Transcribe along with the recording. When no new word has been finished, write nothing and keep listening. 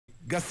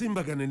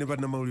Gasimbagane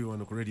Ne'banamawulire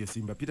wano ku Radio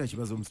Simba. Peter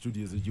Kibazo mu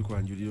studios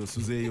ejikwanjulira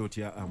osuzeeyo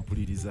otya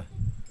ampuliriza.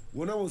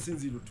 Wona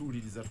osinzira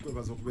tuuliriza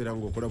tukwebaza okubeera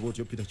ng'okola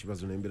bw'otyo Peter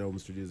Kibazo n'embeerawo mu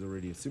studios za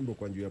Radio Simba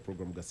okwanjulira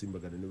program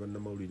Gasimbagane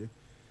Ne'banamawulire.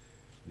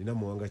 Nina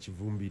Muwanga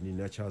Kivumbi,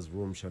 nina Charles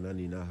Romshana,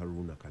 nina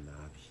Haruna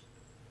Kanabi.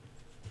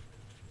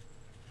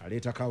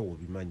 Aleeta kaawa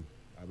obimanyi.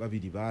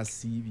 Ababiri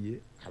baasiibye,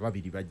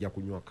 ababiri bajja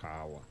kunywa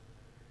kaawa.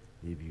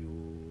 Ebyo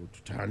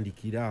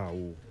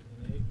tutandikiraawo.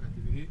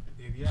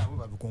 Ebyabo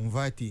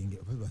babikonvatinge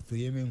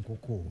batuyeme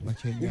enkoko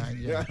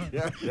bakyenyanja.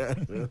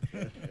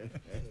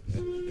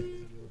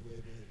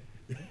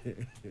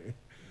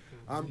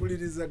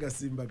 Ampuliriza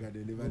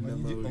Gasimbagane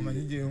Ne'banamawulire.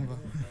 Omanyi gye nva.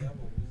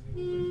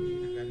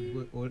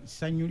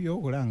 Ssanyu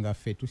ly'okulanga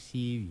ffe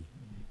tusiibye.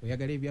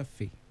 Oyagala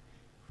ebyaffe.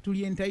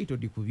 Tuli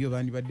entitled ku byo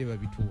bandibadde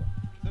babituwa.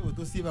 Sebo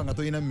tosiiba nga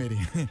toyina mmere.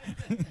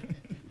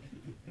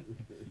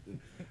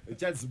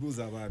 Charles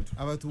buuza abantu.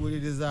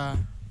 Abatuwuliriza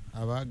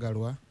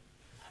abaagalwa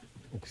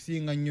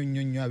okusinga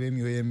nnyo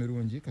ab'emyoyo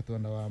emirungi,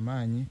 Katonda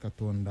w'amaanyi,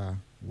 Katonda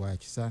wa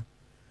kisa,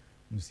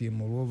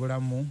 musiimu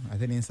olw'obulamu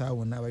ate n'ensaawa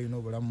bonna abalina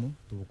obulamu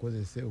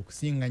tubukozese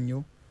okusinga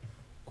nnyo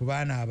ku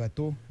baana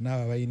abato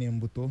n'abo abalina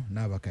embuto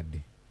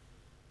n'abakadde.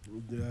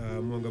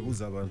 Mwanga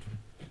buuza abantu.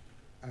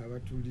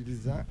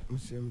 Abatuwuliriza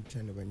musiimu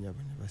cyane banyabo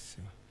ne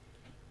basiba.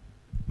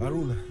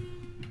 Haruna.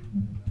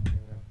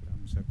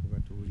 Kulamusa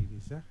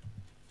kubatuwuliriza.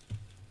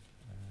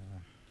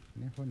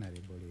 Ne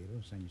honorable leero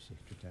nsanyuse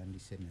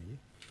tutandise naye.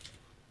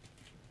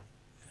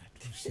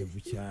 Atuse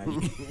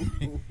bukyali.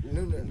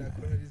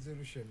 Nakola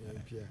resolution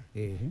empya.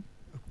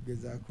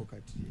 Okugezaako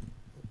kati.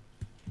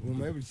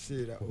 Mumaye buli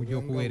kiseera okujja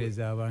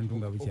okuweereza abantu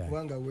nga bukyali.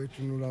 Okubanga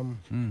weetunulamu.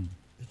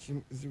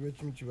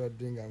 Ekimu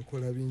kibadde nga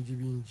nkola bingi.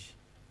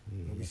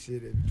 Mu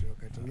biseera ebitono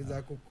kati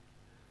ngezaako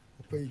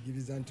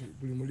okweyigiriza nti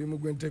buli mulimu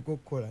gwe nteeka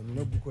okukola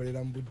nina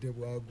ogukolera mu budde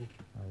bwago.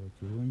 Awo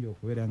kirungi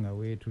okubeera nga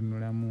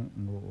weetunulamu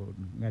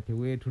nga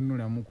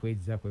teweetunulamu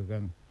kwezza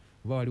kweganga.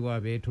 Oba waliwo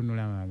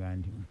abeetunula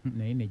nti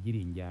naye ne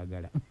giri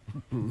njagala.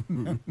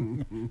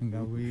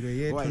 Nga buli lwe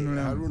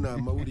yeetunulamu. Haruna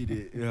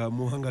amawulire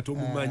Muwanga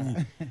tomumanyi.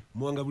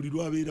 Muwanga buli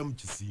lwabeera mu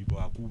kisiibo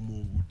akuuma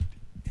obudde.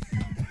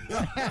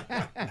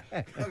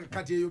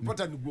 Kati eyo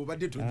pattern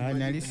gw'obadde togimanyi.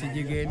 Nali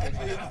sigigenda.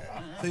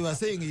 So you are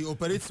saying he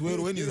operates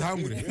well when he's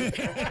hungry.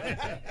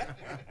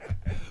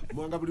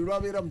 Muwanga buli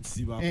lwabeera mu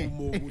kisiibo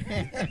akuuma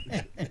obudde.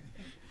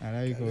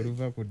 Alabika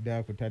oluva ku dda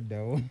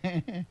akutaddawo.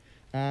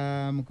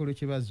 Mukulu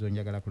Kibazo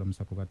njagala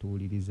kulamusa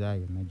kubatuwuliriza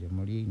yonna gye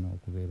muli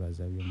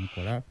n'okubeebaza bye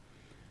mukola.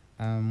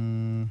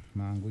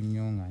 Mangu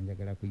nnyo nga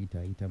njagala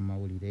kuyita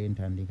mawulire,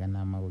 ntandika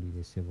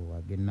n'amawulire ssebo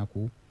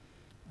ag'ennaku.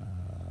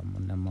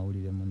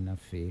 Munnamawulire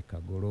munnaffe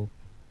Kagolo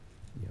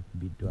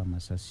yakubiddwa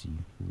amasasi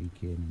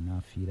weekend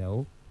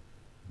n'afiirawo.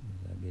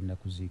 Agenda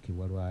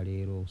kuziikibwa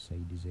lwaleero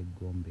sayidi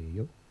z'eggombe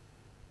eyo.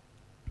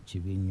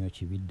 Kibi nnyo,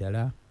 kibi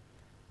ddala.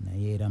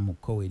 Naye era mu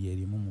kkowe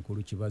erimu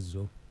Mukulu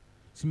Kibazo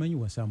simanyi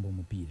wasamba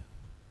omupiira.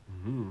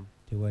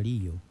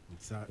 Tewaliyo.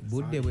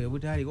 Budde bwe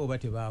butaaliko oba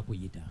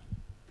tebaakuyita.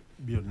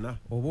 Byonna.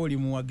 Oba oli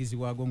muwagizi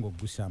waago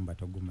ng'ogusamba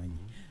togumanyi.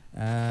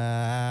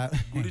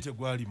 Guli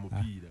tegwali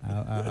mupiira.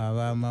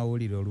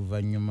 Ab'amawulire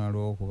oluvannyuma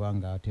lw'okuba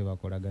nga ate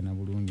bakolagana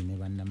bulungi ne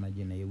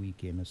bannamagye naye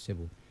wiiki eno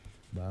ssebo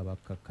baba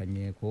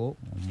bakkakkanyeeko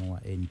omu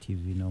wa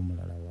NTV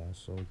n'omulala wa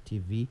Soul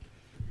TV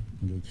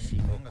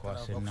ng'ekisinga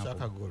okukwasa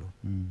ennaku.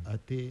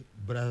 Ate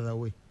brother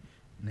we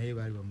naye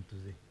baali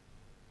bamutuze.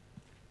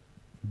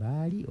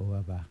 Baali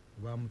oba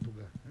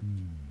bamutuga.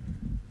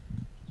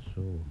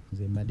 So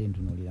nze mbadde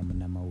ntunuulira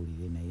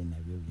munnamawulire naye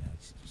nabyo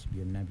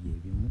byonna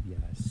byebimu bya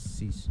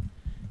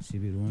si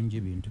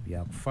birungi bintu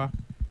byakufa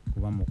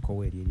kuba mu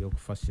kkowe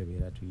ery'okufa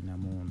sebeera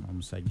tulinamu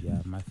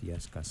omusajja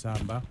Mathias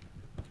Kasamba.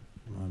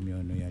 Mwami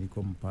ono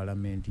yaliko mu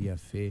paalamenti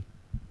yaffe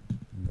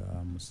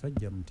nga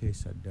musajja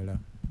muteesa ddala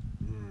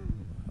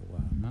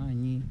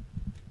w'amaanyi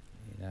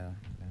era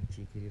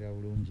akiikirira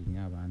bulungi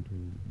nnyo abantu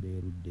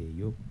beerudde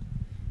eyo.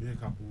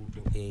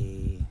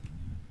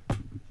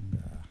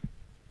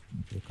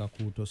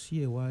 Ekakuuto si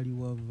ewaali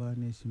wava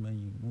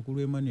nesimanyi mukulu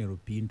Emmanuel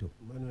Pinto.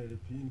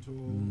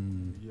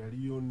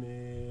 Yaliyo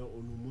ne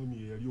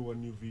onumwemi yaliyo wa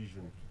New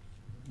Vision.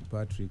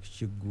 Patrick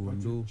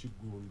Kigundu.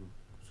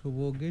 So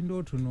bw'ogenda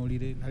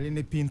otunuulire nali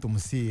ne Pinto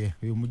musiye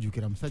oyo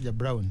mujjukira musajja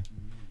Brown.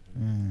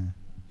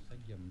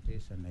 Musajja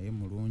muteesa naye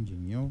mulungi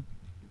nnyo.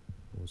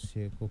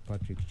 Oseeko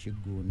Patrick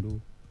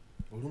Kigundu.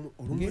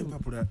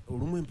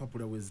 Olumu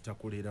empapula we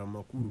zitakolera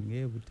amakulu.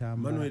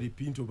 Manuel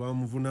Pinto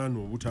bamuvunaana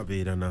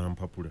obutabeera na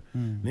mpapula.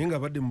 Naye nga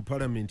badde mu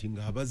parliament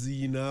nga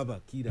abaziina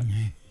abakira.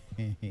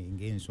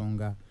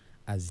 Ng'ensonga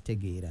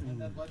azitegeera.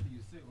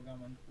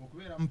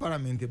 Okubeera mu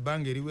parliament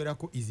ebbanga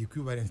eriwerako is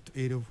equivalent to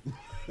 11.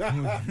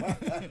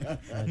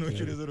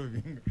 Nokyereza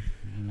olubinga.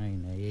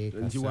 Naye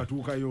nti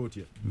watuukayo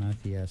otya.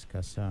 Mathias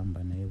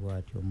Kasamba naye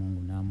bw'atyo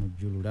Omungu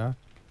n'amujjulula.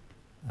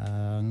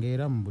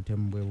 Ngera mu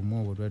butemu bwe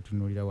bumu obwo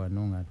twetunuulira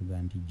wano nga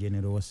tuga nti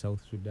general wa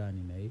South Sudan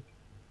naye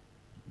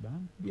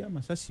bankubye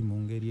amasasi mu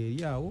ngeri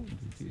eri awo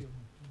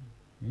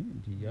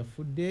nti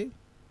yafudde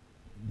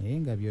naye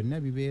nga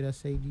byonna bibeera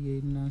sayidi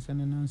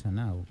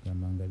y'enansana awo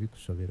gamba nga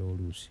bikusobera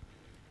oluusi.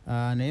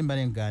 naye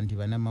mbalenga nti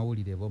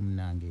bannamawulire bo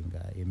munange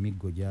nga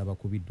emiggo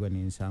gyabakubiddwa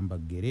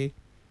n'ensambagere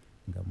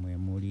nga mwe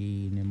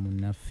muli ne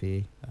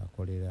munnaffe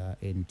akolera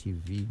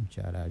NTV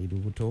mukyala ali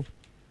lubuto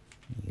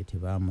naye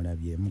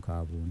tebaamulabyemu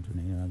kabuntu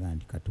naye baga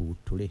nti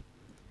katuwuttule.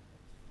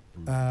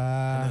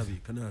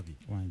 Kanabi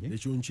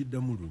ekyo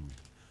nkiddamu lunyi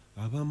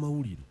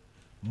abamawulire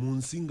mu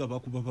nsi nga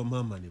bakuba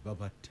bamaama ne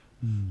babatta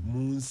mu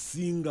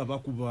nsi nga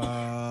bakuba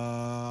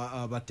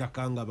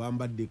abataka nga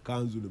bambadde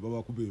ekkanzu ne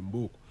babakuba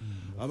embooko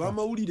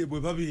abamawulire bwe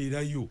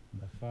babeerayo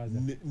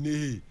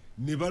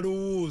ne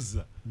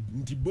balowooza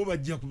nti bo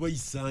bajja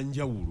kubayisa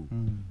njawulo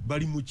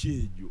bali mu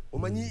kyejo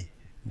omanyi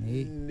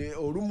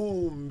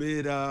olumu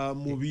mbeera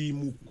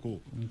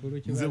mubiimuko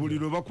nze buli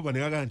lwe bakuba ne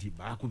baga nti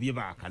bakubye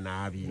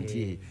bakanaabi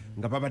nti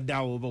nga babadde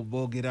awo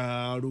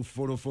boogera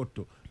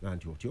lufolofoto nga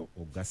nti otyo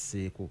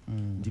ogasseeko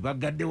nti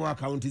bagaddewo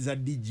akawunti za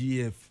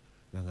DGF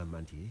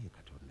nagamba nti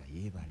katonda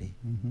yeebale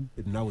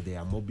now they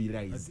are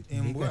mobilized.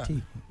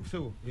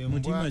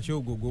 Mutima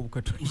kyogwo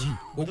gw'obukatonyi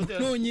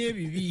okunoonya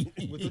ebibi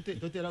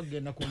totera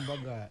kugenda ku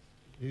mbaga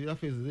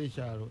ebirafeezi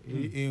z'ekyalo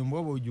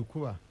embwa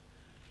bw'ogikuba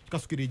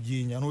kasukira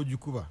ejjinja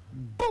n'ogikuba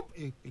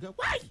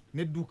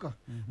nedduka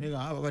naye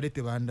babadde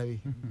tebandabe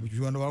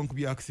mukiwando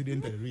bankubye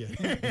accidental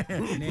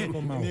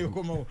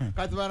nekomawo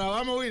kati bano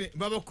abamawulire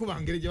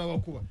babakuba ngeri gye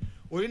babakuba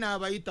oli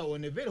n'abayita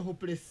on a very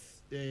hopeless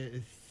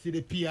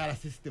PR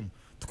system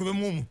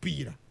tukubemu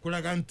omupiira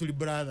kulaga nti tuli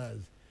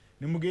brothers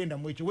nemugenda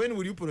mwekyo when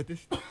will you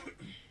protest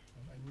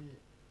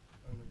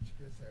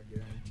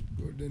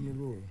golden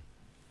rule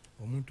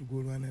omuntu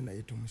gw'olwana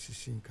naye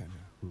tomusisinkana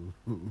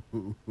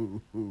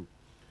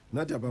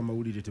nati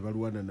abamawulire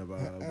tebalwana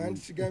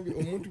anti kigambye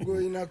omuntu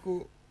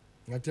gw'oyinako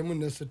nga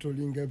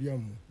temunasetolinga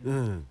byammwe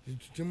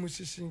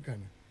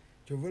temusisinkana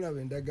kyova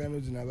olaba endagaano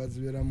zino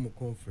abazibeeramu mu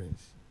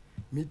conference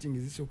meeting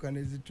zisooka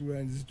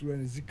nezitula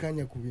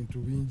nezikanya ku bintu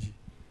bingi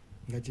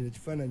nga kino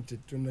ekifaananyi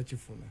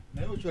tetonnakifuna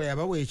naye okyola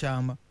yabawa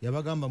ekyama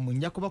yabagamba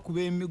munja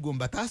kubakuba emigo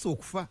mbataasa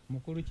okufa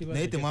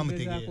naye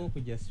temwamutegeera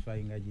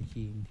okujustifyinga giki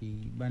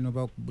nti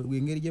bano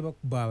engeri gye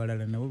bakuba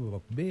abalala nabo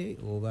babakube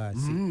oba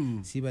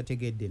si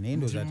bategedde naye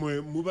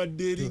ndozamwe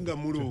mubadde eri nga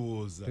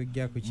mulowooza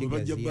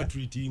bajja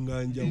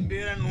batwitinga njawulo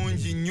embeera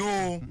nungi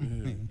nnyo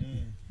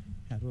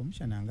ate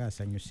omukyana nga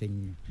asanyuse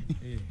nnyo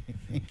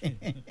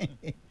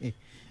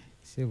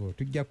sebo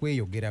tujja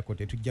kweyogerako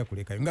tetujja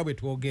kulekayo nga bwe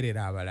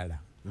twogerera abalala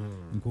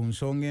ku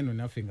nsonga eno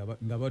naffe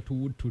nga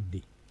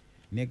batuwuttudde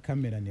ne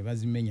kamera ne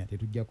bazimenya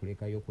tetujja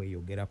kulekayo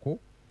kweyogerako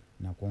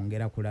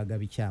nakwongera kulaga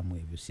bikyamu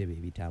ebyo sebe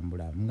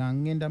ebitambula nga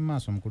ngenda mu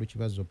maaso mukulu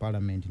kibazo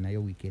parliament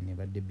nayo weekend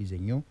ebadde bize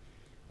nnyo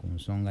ku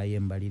nsonga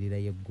y'embalirira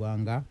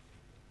y'eggwanga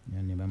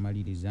ne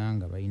bamaliriza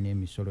nga balina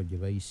emisolo gye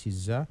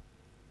bayisizza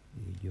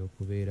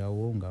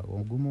egyokubeerawo nga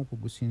ogumu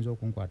okugusinza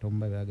okunkwata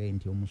omubabe bagaye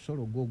nti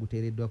omusolo gwo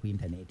oguteereddwa ku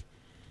intaneti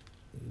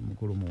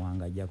mukulu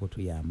muwanga ajja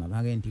kutuyamba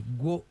bagaye nti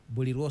gwo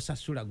buli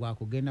lwosasula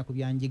gwakugenda ku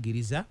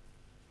byanjigiriza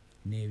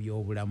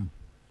n'ebyobulamu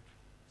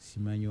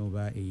simanyi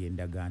oba eyo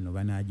endagaano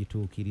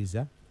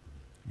banaagituukiriza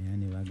era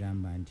ne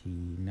bagamba nti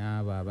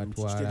n'abo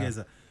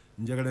abatwala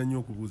njagala nnyo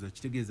okubuuza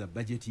kitegeeza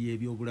bajeti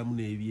y'ebyobulamu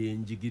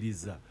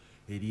n'ebyenjigiriza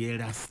eri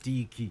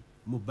elastiiki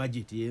mu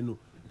bajeti eno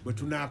bwe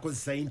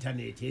tunaakozesa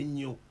intaneti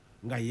ennyo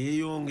nga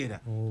yeeyongera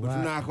bwe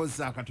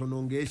tunaakozesa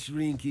akatono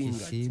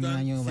ng'eshrinkinga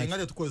singa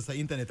tetukozesa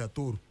intaneti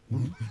aturu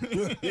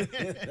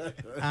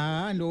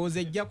ndowooza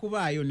ejja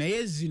kubaayo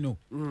naye zino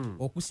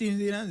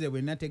okusinziira nze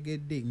bwe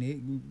nategedde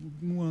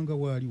muwanga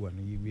waali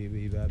wano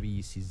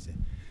babiyisizza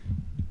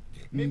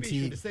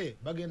nti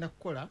bagenda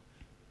kukola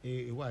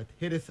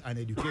health and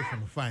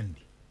education fund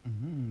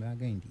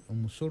bagaye nti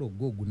omusolo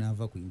gwo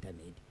ogunaava ku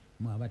intaneti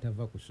mwaba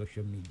tava ku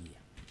social media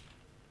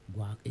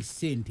gwa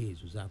essente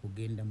ezo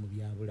zakugenda mu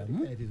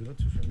byabulamu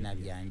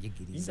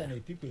nabyanjigiriza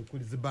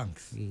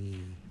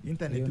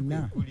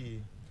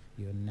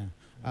yonna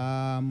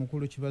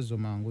mukulu kibazo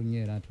mangu nnyo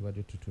era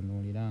tubadde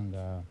tutunuulira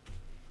nga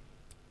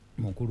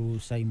mukulu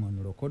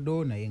Simon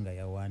Lokodo naye nga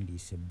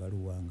yawandiise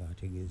ebbaluwa nga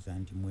ategeeza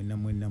nti mwenna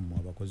mmwe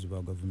abakozi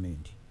ba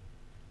gavumenti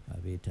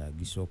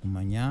abeetaagisa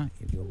okumanya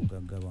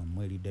ebyobugagga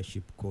bwammwe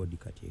leadership code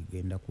kati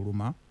egenda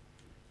kuluma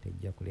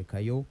tejja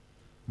kulekayo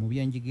mu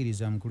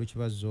byenjigiriza mukulu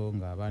kibazo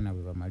nga abaana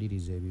bwe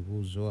bamaliriza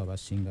ebibuuzo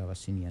abasinga aba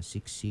senior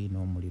 6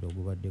 n'omuliro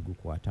gubadde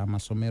gukwata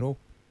amasomero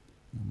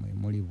mwe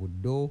muli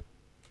Buddo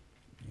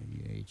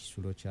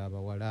ekisulo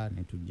ky'abawala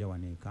ne tujja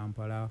wano e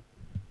Kampala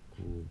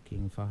ku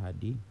King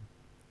Fahad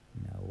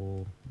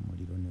nawo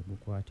omuliro ne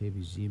gukwata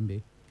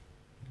ebizimbe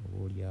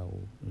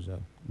obaolyawo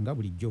nga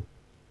bulijjo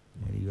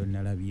eriyo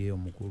nalabyeyo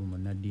omukulu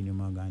Munnaddiini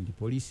mwaga nti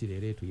poliisi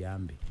leero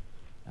etuyambe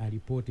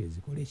alipoota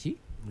ezikole ki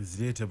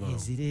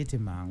ezireete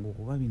mangu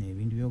kuba bino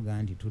ebintu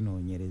byoga nti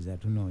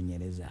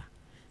tunoonyereza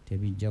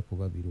tebijja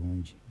kuba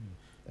birungi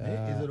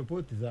ezo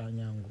ripooti za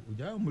nyangu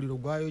ujjayo omuliro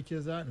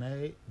gwayokeza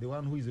naye the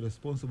one who is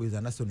responsible is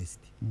a nationalist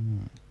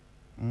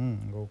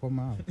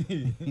ng'okomaawo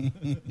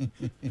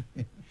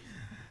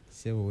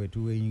sebo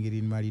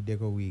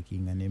wetuwenyingiririmaliddeko wiiki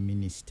nga ne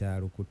minisita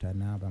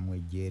alukutana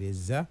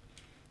bamwejjeereza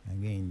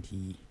age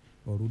nti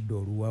oludda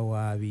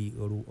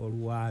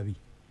oluwaabi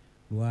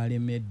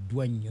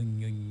lwalemeddwa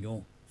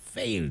nnyo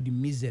failed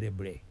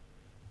miserably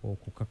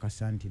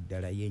okukakasa nti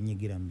ddala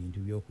yenyigira mu bintu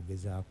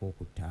by'okugezaako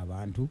okutta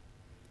abantu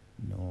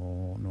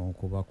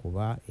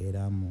n'okubakuba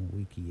era mu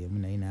wiiki y'emu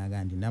naye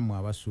n'agamba nti nammwe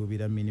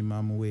abasuubira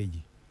minimum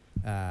wage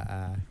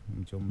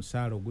nti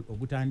omusaala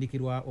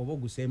ogutandikirwa oba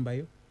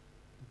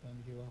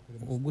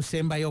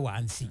ogusembayo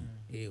wansi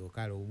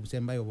kale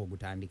ogusembayo oba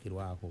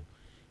ogutandikirwako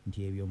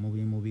nti ebyo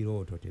mu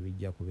birooto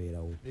tebijja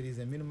kubeerawo. There is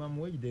a minimum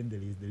wage, then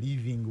there is the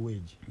living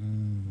wage.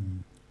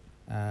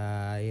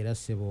 Era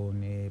sebo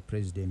ne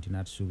president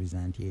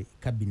n'atusuubiza nti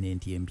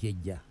cabinet empya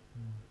ejja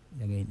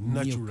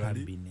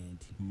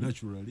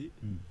naturally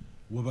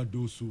wabadde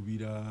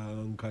osuubira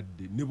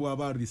nkadde ne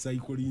bw'aba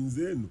recyclings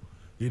eno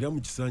era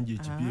mu kisanja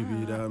ekipya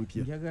ebeera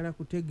mpya. Njagala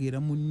kutegeera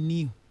mu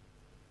new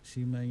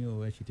simanyi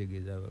oba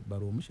kitegeeza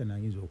bali omushana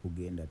ayinza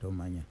okugenda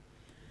tomanya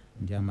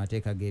nti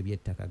amateeka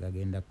g'ebyettaka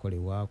gagenda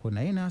kukolebwako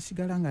naye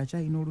n'asigala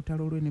ng'akyalina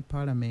olutalo lwe ne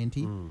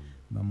paalamenti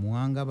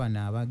bamuwanga bano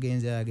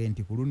abagenzi agende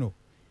nti ku luno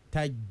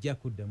tajja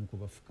kuddamu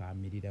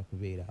kubafukaamirira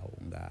kubeera awo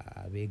nga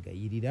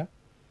abeegayirira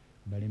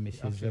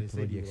balemesezza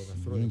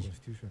projects nyingi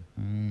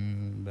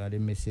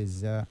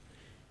balemesezza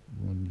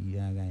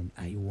bundiyaga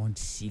I want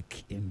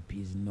sick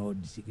MPs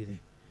nods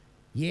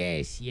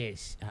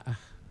yes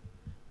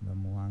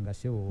bamuwanga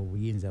sebo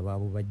obuyinza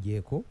baabo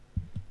bajjeeko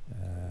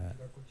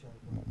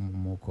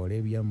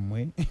mukole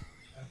byammwe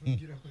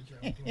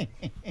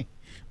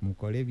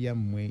mukole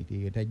byammwe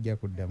tajja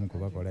kuddamu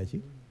kubakola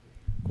ki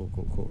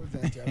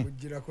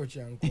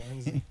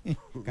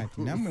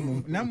kati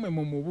nammwe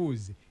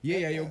mumubuuze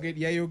ye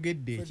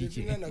yayogedde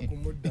ekiki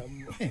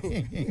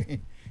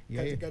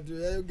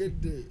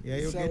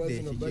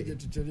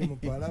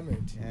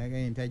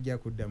tajja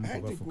kuddamu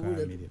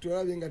kubafukaamire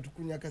tulabye nga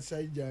tukunya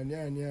kasayijani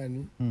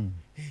ani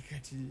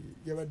kati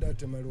yabadde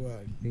atema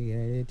lwali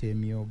yaleeta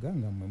emyoga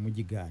nga mmwe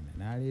mugigaana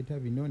n'aleeta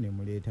bino ne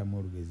muleetamu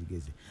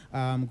olugezigezi.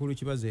 Mukulu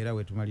Kibazo era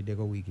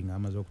wetumaliddeko wiiki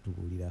ng'amaze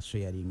okutubuulira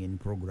sharing in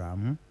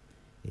program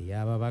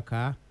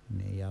ey'ababaka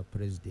n'eya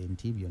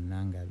pulezidenti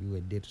byonna nga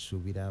biwedde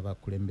tusuubira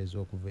abakulembeze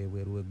okuva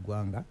ebweru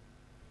w'eggwanga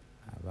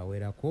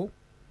abawerako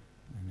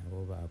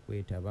nabo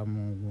bakwetaba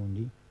mu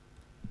gundi.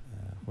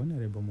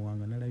 Honorable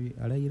Muwanga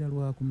alayira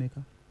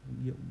lwakumeka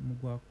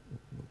mugwa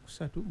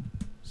kusatu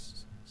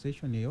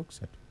session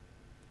eyokusatu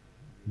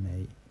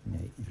naye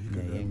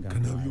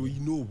nabyo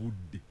oyina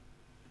obudde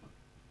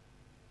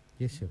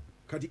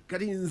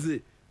kati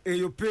nze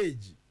eyo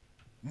page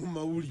mu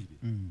mawulire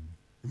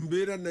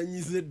mbeera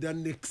nanyize dda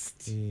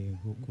next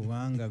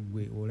kubanga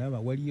gwe olaba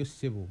waliyo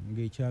ssebo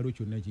ng'ekyalo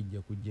kyonna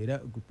kijja kujja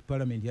era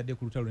palamenti yadde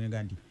ku lutalo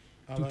nenga nti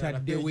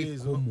tutaddewo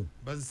ekkomo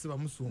bazisiba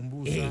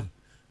musumbuusa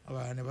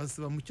abalala ne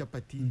bazisiba mu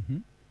capati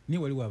ni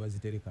waliwo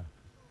abazitereka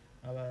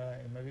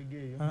emabega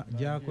eyo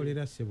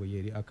gyakolera ssebo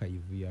yeri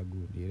akayivu ya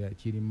gundi era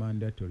kiri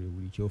mandatory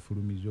buli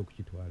kyofulumiza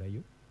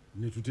okukitwalayo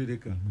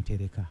netutereka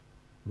mutereka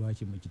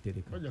lwaki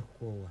mukitereka bajja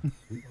kukoowa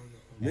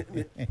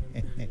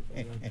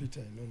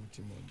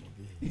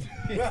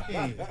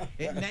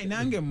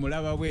nange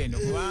mulaba bweno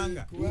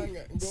kubanga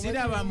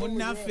siraba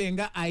munnaffe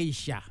nga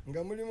Aisha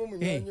nga mulimu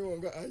munywanyi wo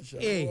nga Aisha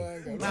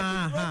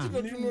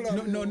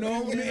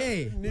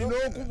nina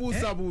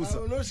okubuusabuusa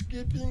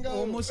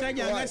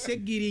omusajja nga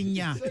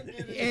Segirinya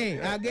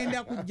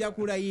agenda kujja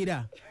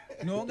kulayira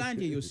noga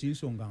nti eyo si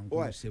nsonga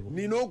nkusebo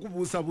nina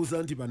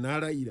okubuusabuusa nti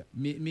banaalayira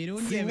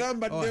singa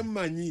mbadde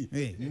mmanyi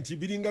nti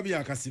biringa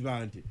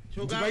byakasiba nti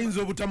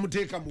bayinza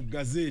obutamuteeka mu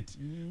gazeeti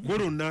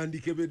kolo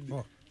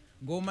nandikebedde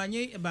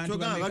ng'omanyi bantu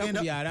bameka ku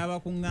byalo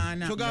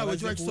abakuŋŋaana kyogaba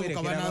kiba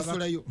kisoboka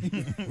banaasulayo.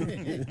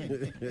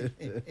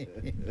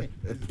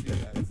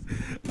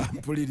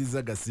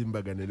 Mpuliriza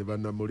Gasimbagane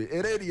Ne'banamawulire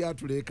era eri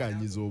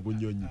atuleekanyiza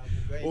obunyonyi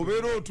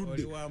obeera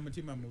otudde ku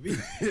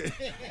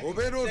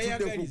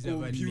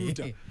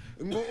kompyuta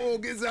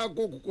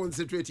ng'ogezaako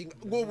okuconcentrating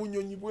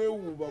ng'obunyonyi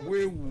bwewuuba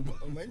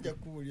omanja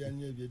kuwulira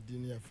nnyo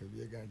ebyeddiini yaffe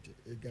byega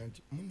nti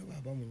muno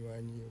baaba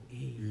munywanyiwo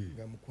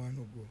nga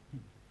mukwano gwo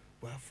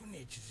bw'afuna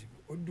ekizibu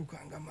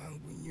oddukanga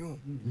mangu nnyo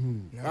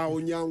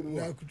awo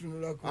nyanguwa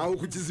nakutunulako awo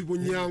ku kizibu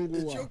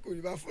nyanguwa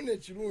ekyokuli bafuna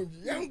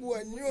ekirungi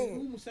yanguwa nnyo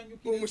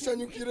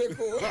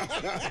omusanyukireko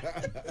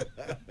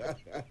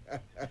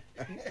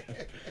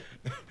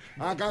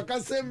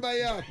akakasemba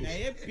yako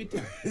naye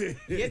Peter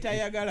ye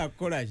tayagala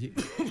kukola ki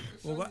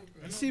oba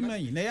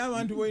simanyi naye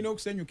abantu boyina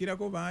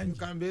okusanyukirako bangi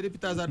kambeere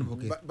Peter's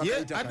advocate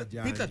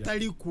Peter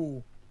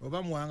taliko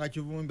oba Muwanga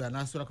Kivumbi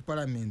anasola ku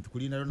parliament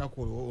kulina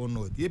lunaku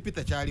onot ye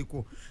Peter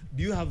kyaliko.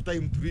 Do you have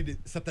time to read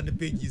certain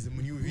pages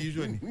mu New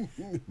Vision?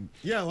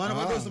 One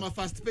of those my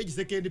first page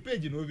second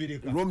page no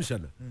bireka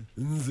Romshana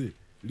nze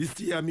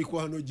listi ya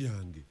mikwano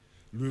gyange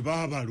lwe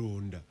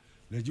baabalonda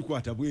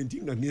nagikwata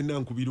bwenti nga ngenda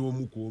nkubira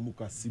omu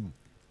kasimu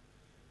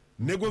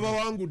ne gwe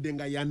bawangudde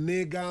nga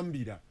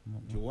yanneegambira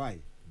nti why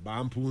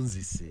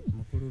bampunzise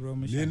mukulu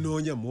romusha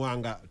nenoonya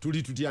muwanga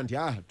tuli tutya nti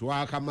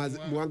twakamaze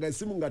muwanga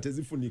esimu nga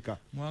tezifunika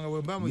mwanga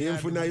webamu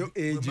nenfunayo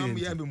agent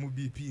yambe mu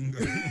bipinga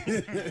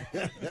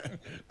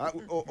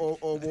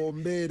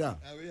obombeera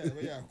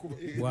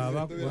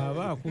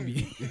waba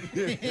akubi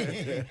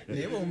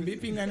naye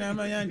bomubipinga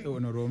n'amanya nti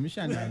ono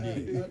romusha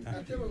nandi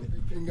ate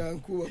bapinga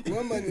nkuba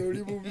kubamanya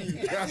oli mubi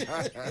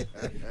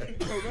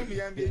obamu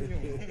yambe nnyo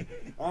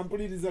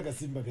ampuliriza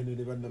Gasimbagane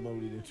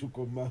Ne'banamawulire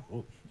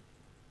tukomawo.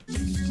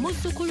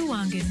 Muzzukulu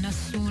wange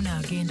Nassuuna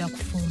agenda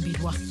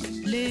kufumbirwa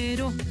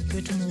leero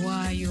lwe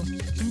tumuwaayo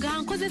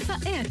nga nkozesa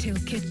Airtel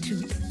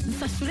K2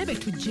 nsasule be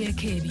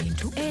tuggyeko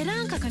ebintu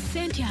era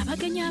nkakase nti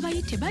abagenyi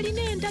abayite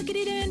balina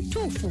endagiriro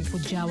entuufu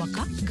okujja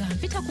awaka nga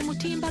mpita ku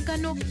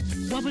mutimbagano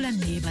wabula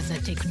neebaza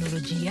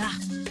tekinologiya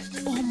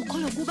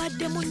omukolo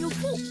gubadde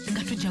munyuvu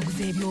nga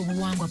tujaguza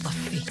ebyobuwangwa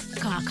bwaffe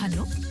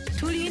kaakano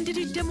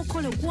tulindiridde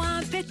mukolo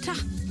gwa mpeta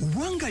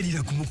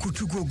wangalira ku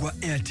mukutu gwo gwa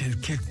Airtel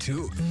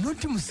K2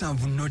 noti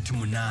 7 noti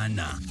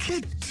 8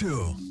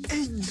 K2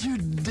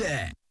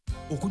 ejjudde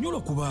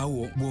okunyolwa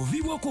kubaawo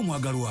bw'oviibwako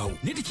omwagalwa wo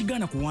naye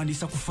tekigaana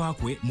kuwandiisa kufa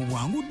kwe mu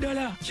bwangu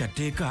ddala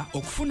kyatteeka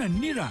okufuna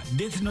NIRA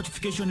death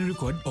notification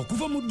record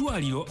okuva mu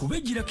ddwaliro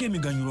kubejjirako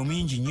emiganyulo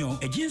mingi nnyo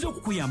egiyinza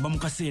okukuyamba mu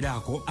kaseera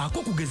ako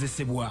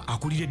ak'okugezesebwa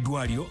akulira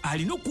eddwaliro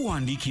alina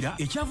okuwandiikira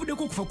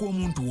ekyavuddeko okufa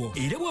kw'omuntu wo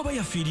era bw'aba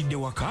yafiiridde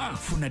waka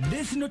funa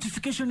death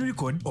notification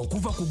record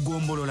okuva ku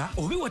ggombolola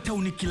oba ewa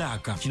tawuni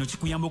kiraaka kino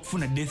kikuyamba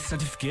okufuna death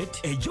certificate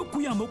ejja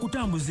okukuyamba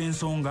okutambuza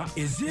ensonga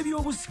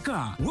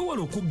ez'ebyobusika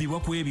weewala okubbibwa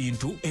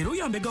kw'ebintu era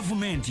oyambe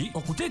gavumenti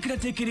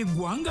okuteekerateekera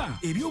eggwanga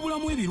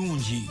ebyobulamu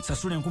ebirungi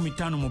sasula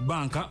 50,000 mu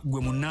banka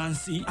gwe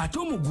munnansi ate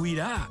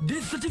omugwira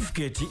death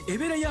certificate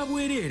ebeera ya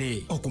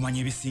bwereere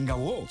okumanya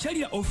ebisingawo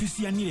kyalira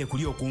ofiisi ya NIRA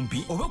ekuli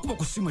okumpi oba kuba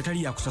ku ssimu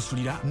etali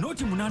yakusasulira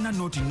noti 8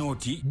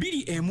 noti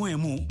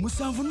 211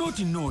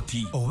 7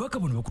 noti obubaka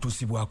buno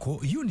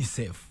bukutuusibwako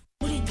UNICEF.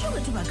 bulijjo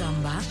bwe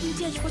tubagamba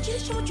nti ekifo kiri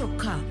kyo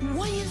kyokka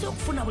wayinza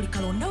okufuna buli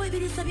kalonda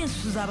w'ebiriisa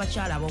by'ensusu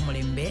z'abakyala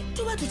ab'omulembe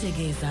tuba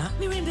tutegeeza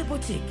Mirembe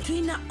Boutique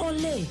tulina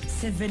ole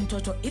 7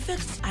 total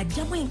effects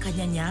ajjamu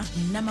enkanyanya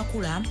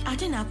n'amakula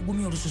ate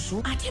n'akugumya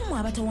olususu ate mmwe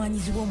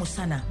abatawaanyizi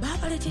b'omusana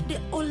baabaleetedde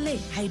ole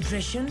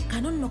hydration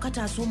kano nno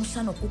kataasa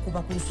omusana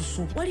okukuba ku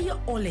lususu waliyo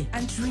ole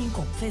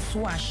anti-wrinkle face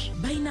wash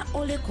balina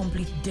ole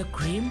complete day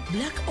cream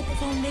black opal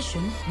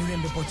foundation.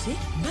 Mirembe Boutique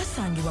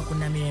basangibwa ku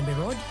Namirembe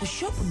Road ku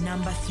shop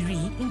number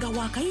 3 nga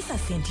wakayisa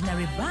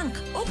Centenary Bank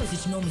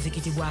opposite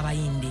n'omuzikiti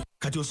gw'abayindi.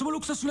 Kati osobola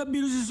okusasula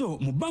biruzi zo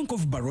mu Bank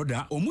of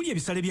Baroda omuli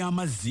ebisale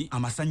by'amazzi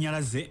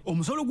amasannyalaze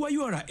omusolo gwa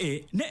URA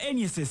ne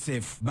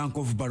NSSF. Bank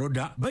of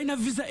Baroda balina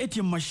visa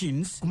ATM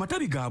machines ku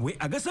matabi gaabwe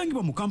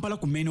agasangibwa mu Kampala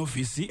ku main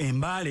office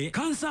Embale,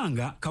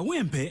 Kansanga,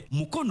 Kawempe,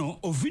 Mukono,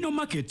 Ovino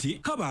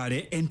Market,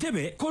 Kabale,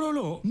 Entebbe,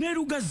 Kololo ne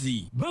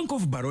Lugazi. Bank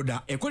of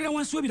Baroda ekolera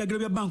wansi w'ebiragiro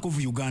bya Bank of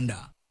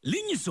Uganda.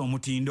 Linyisa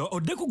omutindo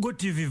odde ku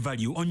GoTV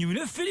Value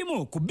onyumire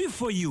firimu ku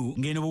B4U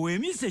ng'eno bwe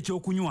weemiisa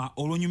ekyokunywa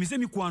olwonyumiza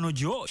emikwano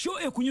gyo sho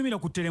ekunyumira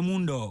ku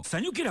Telemundo.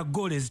 Sanyukira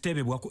goal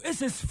eziteebebwa ku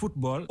SS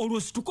Football olwo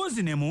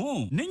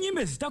situkozinemu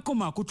n'ennyimba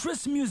ezitakoma ku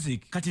Trace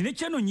Music kati ne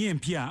channel nye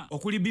empya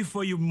okuli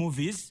B4U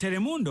Movies,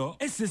 Telemundo,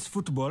 SS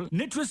Football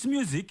ne Trace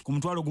Music ku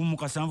mutwalo gumu mu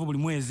kasanvu buli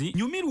mwezi.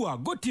 Nyumirwa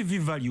GoTV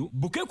Value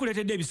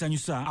bukeekuleetedde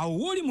ebisanyusa awo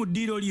wooli mu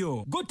ddiiro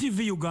lyo. GoTV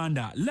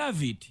Uganda,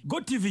 love it.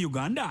 GoTV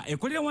Uganda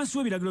ekolera wansi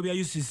w'ebiragiro bya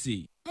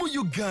UCC. mu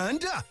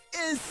Uganda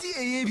ensi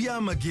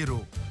ey'ebyamagero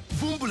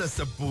vumbula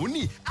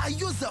sabbuuni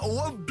ayoza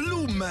owa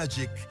Blue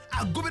Magic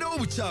agoberawo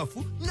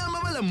obukyafu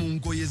n'amabala mu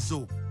ngoye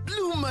zo.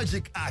 Blue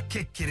Magic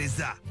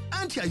akekkereza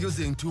anti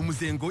ayoza entuumu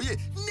z'engoye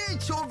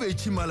n'ekyova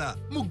ekimala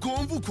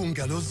mugonvu ku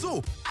ngalo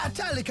zo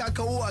ate aleka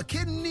akawo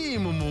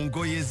ak'enniimu mu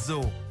ngoye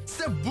zo.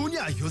 Sabbuuni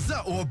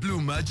ayoza owa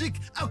Blue Magic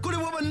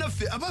akolebwa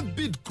bannaffe aba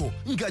Bidco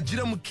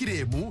ng'agira mu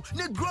kireemu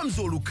ne grams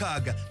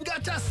 600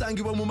 ng'ate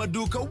asangibwa mu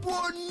maduuka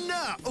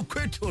wonna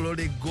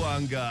okwetooloola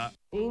eggwanga.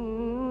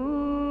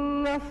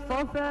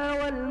 الصفا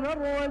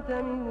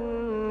والمروة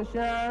من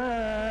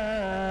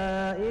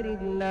شعائر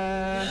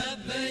الله.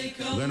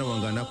 Muganda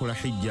wange anakola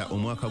hijja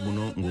omwaka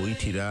guno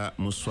ng'oyitira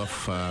mu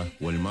Swafa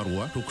wal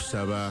Marwa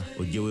tukusaba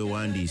ojje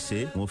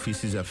weewandiise mu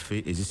ofiisi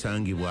zaffe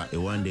ezisangibwa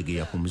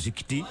ewandegeya ku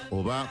muzikiti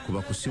oba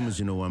kuba ku ssimu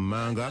zino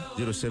wammanga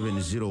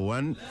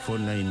 0701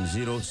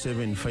 490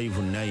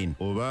 759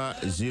 oba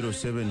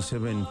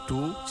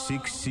 0772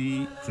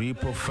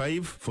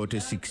 655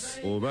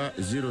 46 oba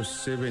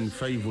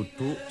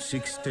 0752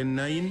 610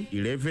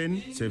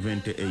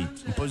 1178.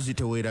 Mpozi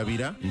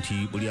teweerabira nti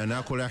buli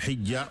anaakola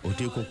hijja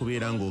oteekwa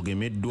okubeera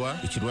ng'ogemeddwa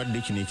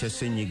ekirwadde kino ekya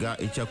ssenyiga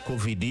ekya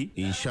covid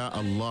insha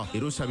Allah.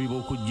 Era osabibwa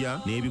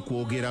okujja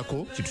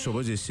n'ebikwogerako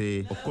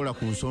kitusobozese okukola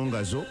ku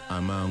nsonga zo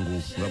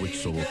amangu nga bwe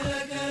kisoboka.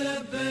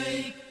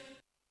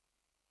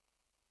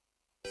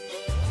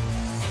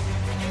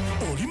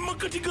 Oli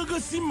makati ga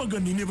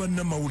Gasimbagane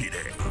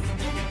Ne'banamawulire.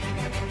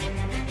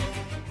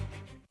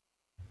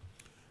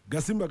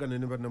 Gasimbagane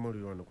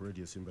Ne'banamawulire wano ku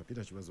Radio Simba.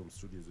 Peter Kibazo mu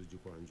studio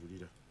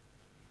z'ogikwanjulira.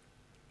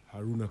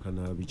 Haruna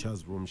Kanabi,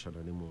 Charles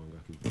Bromshana ne Mwanga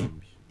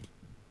Kivumbi.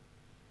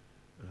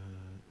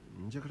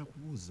 njagala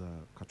kubuuza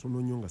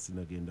katono nnyo nga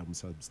sinagenda mu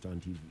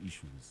substantive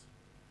issues.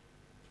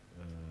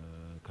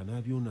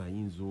 Kanabyona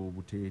ayinza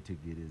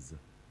obuteetegereza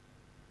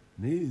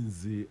naye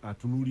nze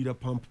atunuulira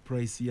pump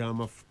price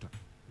y'amafuta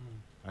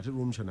ate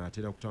lw'omukyana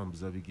atera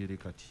kutambuza bigere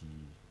kati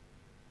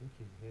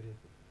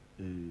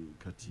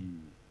kati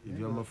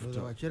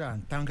ebyamafuta wakira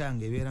ntanga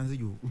yange ebeera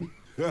nziju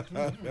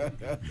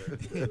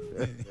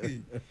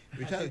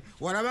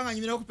walabanga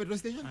nyimira ku petrol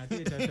station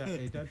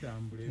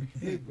etatambule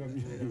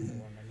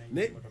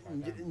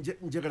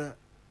njagala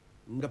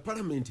nga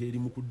parliament eri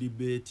mu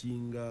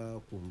kudibetinga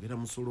kwongera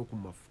musolo ku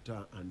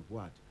mafuta and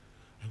what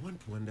I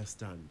want to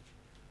understand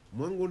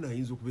mwango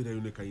naayinza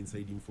okubeerayo ne ka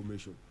inside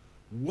information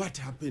what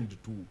happened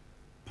to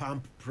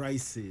pump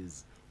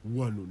prices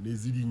wano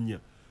nezirinnya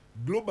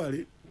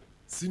globally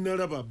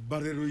sinalaba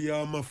barrel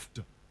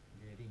y'amafuta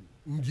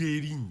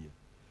ng'erinnya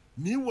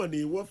naye wano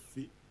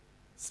ewaffe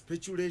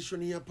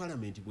speculation ya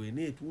parliament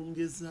bw'ena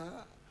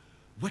etwongeza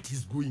what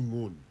is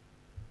going on.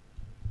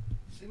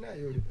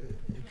 Sinayo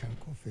can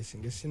confess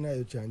nga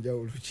sinayo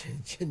kyanjawulo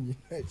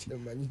kyenyina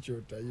kyemanyi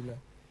kyotayina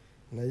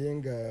naye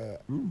nga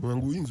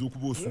mwangu oyinza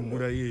okuba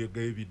osumbulayo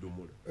eyaga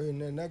ebidomola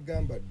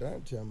nagamba dda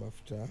nti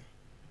amafuta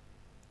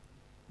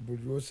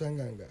buli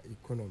lwosanga nga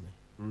economy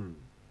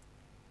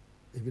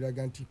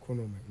ebiraga nti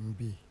economy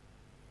mbi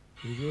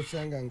buli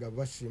lwosanga nga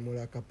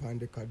basiimula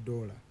akapande ka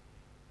dola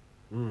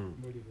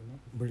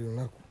buli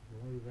lunaku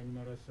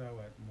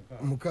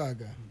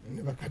mukaaga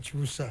ne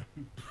bakakyusa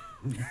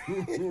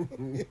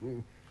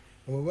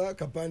oba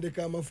akapande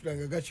k'amafuta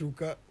nga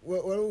gakyuka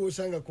waliwo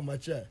osanga ku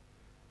makya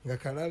nga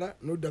kalala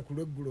nodda ku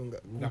lweggulo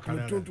nga ku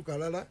lutuntu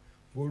kalala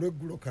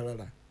ng'olweggulo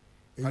kalala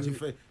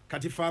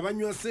kati fe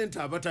abanywa sente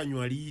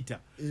abatanywa liita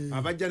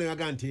abajja ne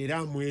baga nti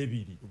eraamu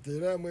ebiri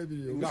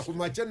nga ku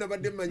makya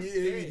nabadde manyi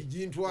ebiri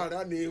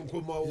gintwala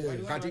n'enkomawo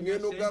kati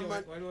ngendo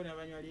gamba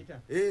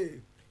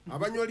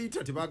abanywa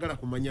liita tebaagala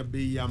kumanya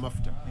bbeeyi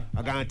y'amafuta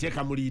agamba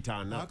teeka mu liita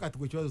ana kati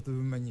gwe kibazo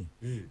tubimanyi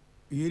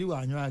eri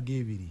wanywaga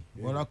ebiri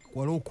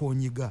wala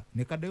okonyiga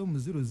nekaddayo mu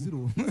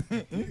 00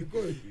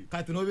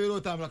 kati nobeera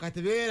otambula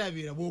kati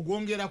beerabira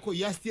bw'ogwongerako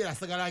yasitira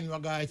asagala anywa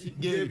gaki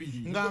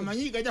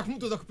ng'amanyi gajja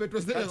kumutuuza ku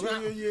petrol station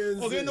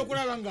ogenda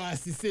okulaba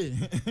ng'asise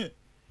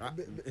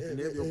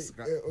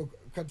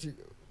kati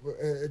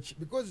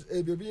because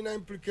ebyo birina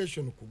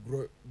implication ku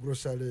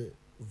grocery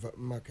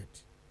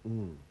market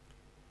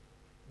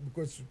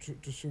because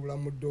tusuula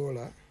mu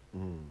dola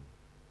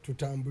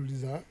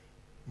tutambuliza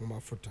mu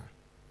mafuta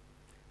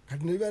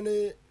kati niba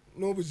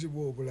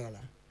n'obuzibu obulala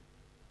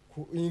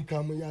ku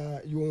income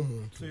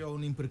y'omuntu. So your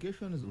own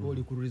implications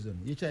oli ku reason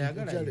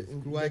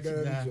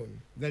yekyayagala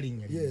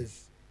galinnya.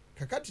 Yes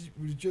kakati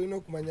buli kyolina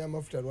okumanya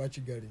amafuta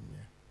lwaki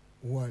galinnya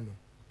wano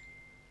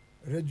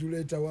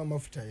regulator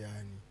w'amafuta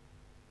yaani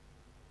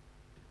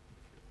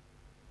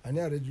ani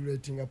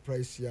aregulatinga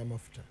price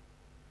y'amafuta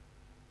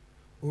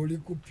oli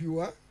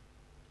kupiwa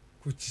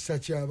ku kisa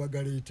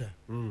ky'abagaleeta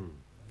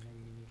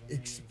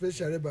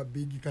especially ba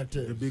big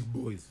cartels, the big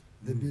boys.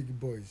 Big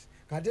boys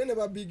kate ne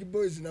ba big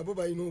boys nabo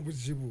balina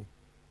obuzibu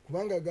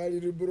kubanga gali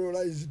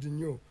liberalized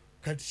nnyo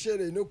kati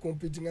shere ino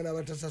competinga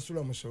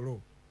n'abatasasula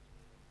musolo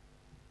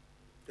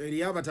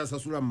eri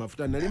abatasasula mu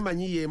mafuta nali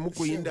manyi yemu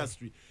ku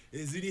industry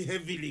eziri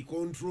heavily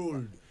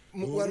controlled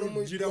wano mu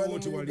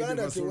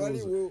Uganda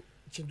tewaliwo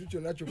kintu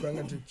kyonna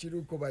kyokanga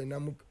tekiruko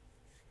balinamu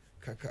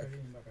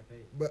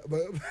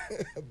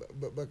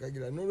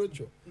bakagira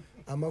n'olwekyo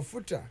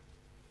amafuta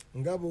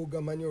nga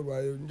bw'ogamanyi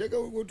olwaleero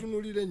njagala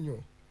otunulire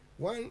nnyo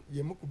one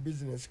yemu ku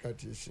business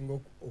kati esinga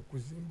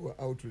okuzimbwa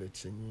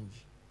outlets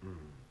ennyingi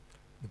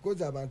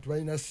because abantu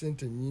balina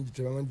ssente nnyingi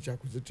tebamanyi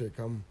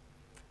kyakuziteekamu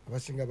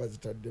abasinga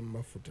bazitadde mu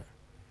mafuta.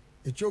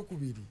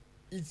 Ekyokubiri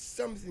it's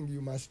something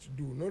you must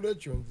do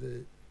n'olwekyo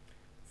nze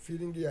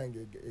feeling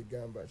yange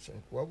egamba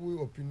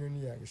wabwe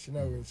opinion yange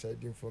sinawo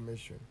inside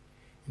information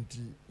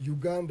nti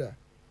Uganda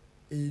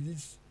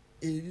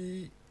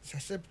eri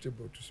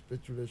susceptible to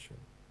speculation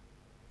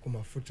ku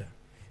mafuta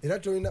era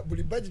tolina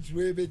buli budget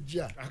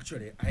lwebejja.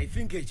 Actually I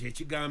think ekyo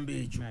ekigambo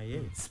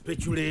ekyo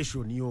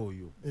speculation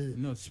yoyo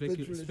no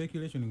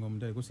speculation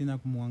ng'omutale kusina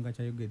kumuwanga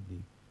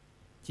kyayogedde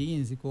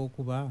kiyinzika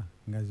okuba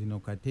nga zino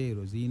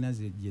kateero zirina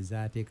gye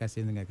zaateeka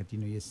senze nga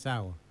katino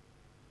yessaawa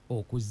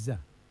okuzza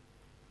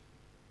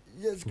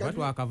kuba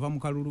twakava mu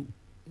kalulu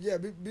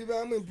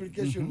bibaamu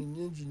implication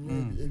nyingi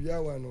nnyo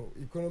ebyawano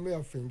economy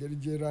yaffe engeri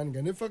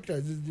gyeraninga ne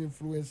factors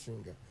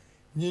zi-influencinga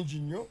nyingi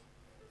nnyo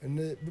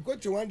because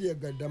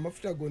tewandiyagadde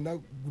amafuta gonna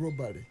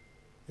globally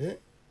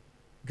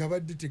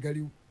gabadde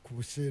tegali ku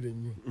buseere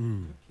nnyo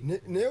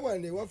naye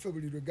wano ewaffe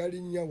buli lwe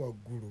galinnya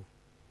waggulu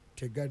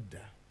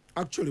tegadda.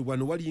 Actually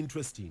wano wali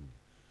interesting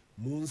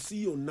mu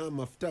nsi yonna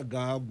amafuta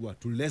gaagwa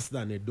to less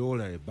than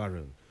 $1 a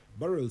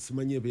barrel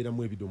simanyi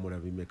ebeeramu ebidomola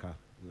bimeka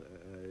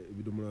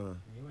ebidomola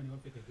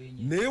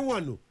naye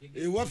wano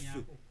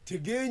ewaffe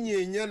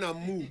tegeenyeenya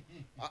namu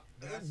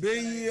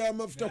beeyi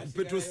y'amafuta ku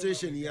petrol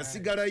station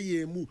yasigala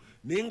yeemu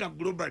naye nga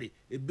globally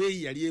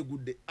ebbeeyi yali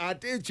egudde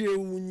ate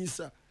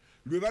ekyewuunyisa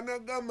lwe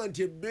banagamba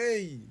nti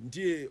ebbeeyi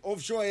nti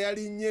offshore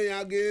yalinnye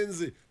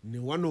yagenze ne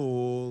wano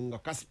nga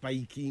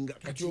kasipayikinga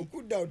kati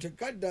okuddawo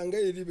tekaddanga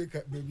eri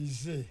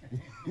bebize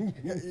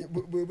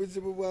bwe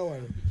buzibu bwa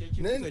wano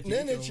naye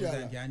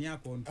nekyala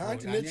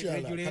anti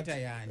nekyala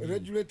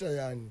regulator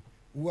yani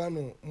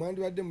wano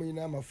mwandibadde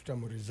mulina amafuta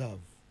mu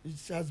reserve.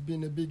 It has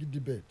been a big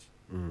debate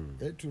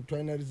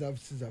twalina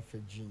reserves zaffe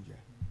ejjinja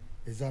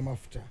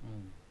ez'amafuta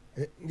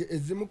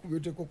ezimu ku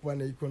byoteeka okuba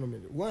ne economy.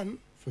 One,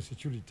 for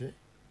security,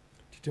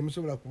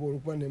 temusobola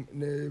kuba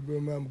ne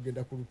bwema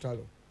mugenda ku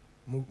lutalo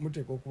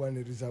muteeka okuba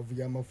ne reserve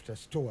y'amafuta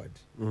stored.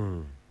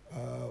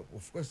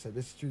 Of course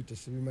abe security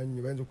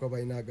sibimanyi bayinza okuba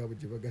balina agabo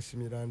gye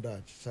bagasimira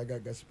ndaki saga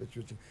gasipa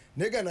security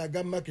naye gano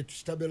aga market to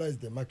stabilize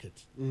the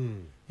market.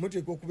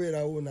 Muteeka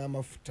okubeerawo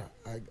n'amafuta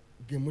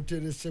ge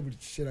muterese buli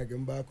kiseera ge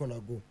mubaako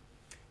nago.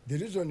 The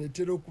reason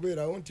etera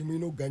okubeerawo nti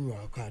mulina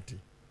okuganywaako ate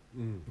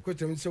because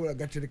temusobola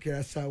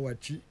gaterekera saawa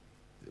ki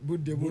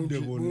budde bungi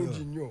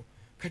nnyo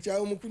kati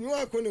awo mu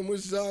kunywako ne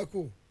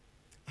muzzaako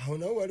awo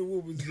nawo waliwo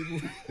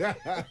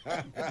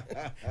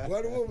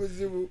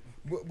obuzibu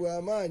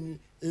bw'amaanyi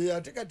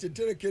ate kati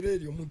etterekero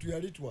eryo omuntu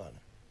yalitwala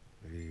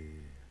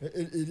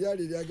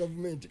eryali erya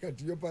gavumenti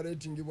kati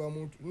operating bwa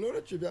muntu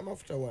n'olwekyo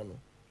ebyamafuta wano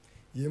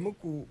yemu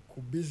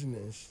ku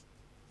bizinesi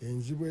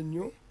enzibu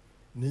ennyo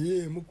naye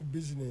emu ku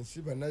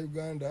bizinesi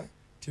bannayuganda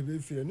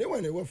tebeefiira naye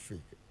wane waffe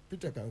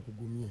Peter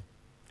kankugumye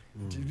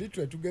nti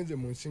litwa tugenze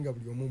mu nsinga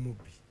buli omu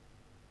mubbi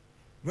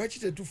lwaki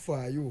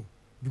tetufaayo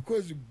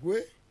because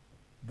gwe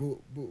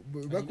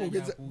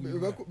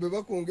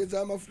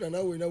bakongeza amafuta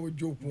nawe nawe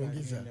ojja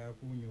okwongeza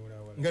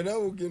nga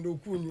nawe ogenda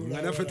okunyula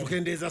nga naffe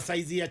tukendeeza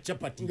saizi ya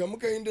chapati nga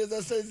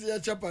mukendeeza saizi ya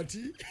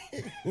chapati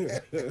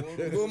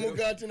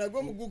ng'omugaati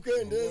nagwo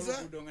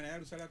mugukendeeza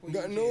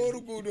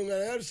n'oluguudo nga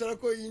naye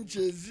alusalako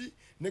inches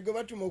ne gwe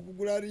batuma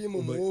okugula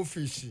alimu mu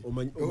ofiisi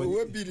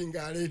ow'ebbiri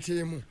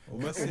ng'aleeteemu.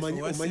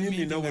 Omanyi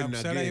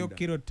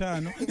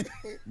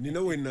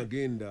nina we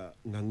nagenda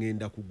nga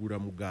ngenda kugula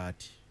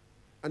mugaati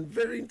and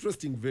very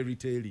interesting, very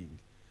telling.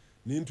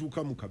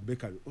 Nintuuka mu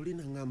kabekali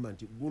olina ngamba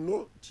nti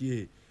guno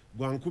tye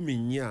gwa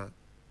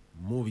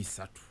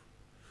 14,300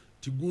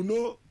 ti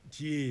guno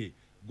tye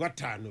gwa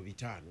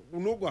 5,500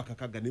 guno gwa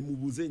kakaga ne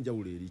mubuuze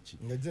enjawulo eriki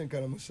nga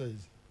jenkana mu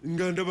size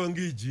nga ndaba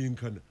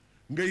ng'ejenkana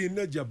nga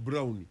yenna gya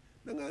brown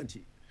nanga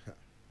nti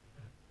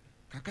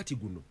kakati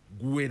guno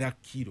guwera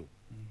kilo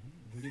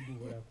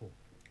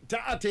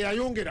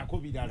teyayongerako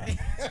birala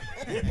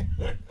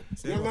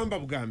yagamba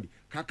bugambi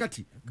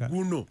kakati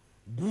guno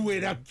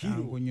guwera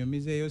kilo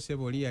kunyumizeeyo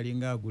sebo oli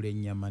yalinga agula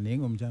ennyama naye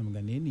ng'omukyala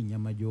nga naye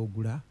ennyama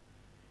gy'ogula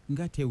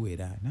nga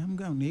tewera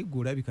namuga naye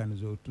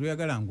gulabikanizo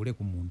tuyagala ngule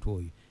ku muntu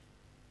oyo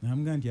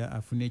namuga nti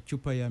afune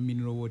eccupa ya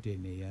mineral water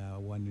neya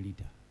 1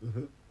 liter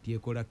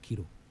tyekola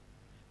kilo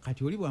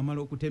kati oli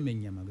bw'amala okutema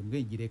ennyama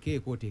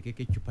girekeeko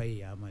oteekeko eccupa ye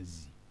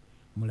y'amazzi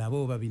mulabe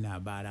oba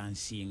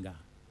binaabalansinga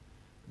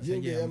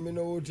jenge ya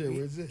mineral water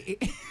eweze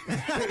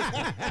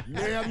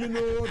neya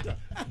mineral water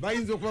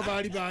bayinza okuba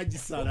baali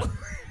bagisala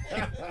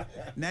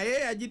naye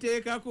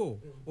yagiteekako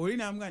oli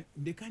namuga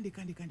ndeka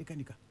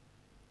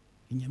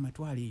ennyama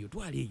twala eyo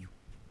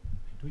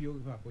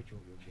tuyogebaako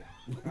kyoyogera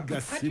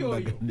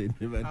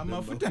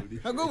amafuta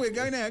ago bwe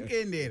gana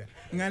yakendeera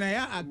nga naye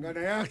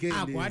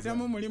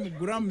akwatamu mulimu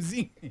grams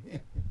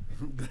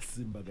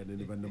Gasimbagane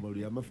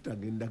Ne'banamawulire amafuta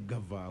agenda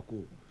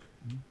gavaako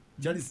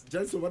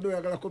Charles obadde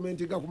oyagala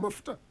commentinga ku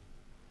mafuta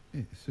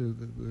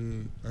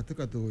ate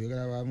kato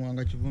oyagala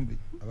bamuwanga kivumbi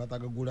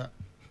abatagagula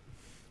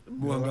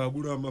muwanga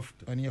agula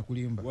amafuta ani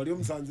yakulimba wali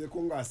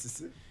omusanzeeko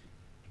ng'asise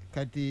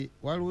kati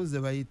waliwo ze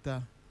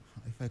bayita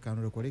if I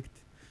can recollect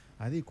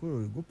ali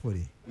kuro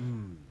gopole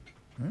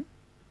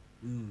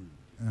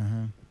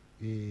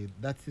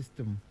that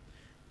system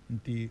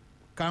nti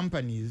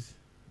companies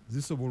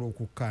zisobola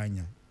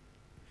okukanya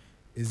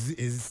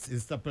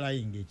is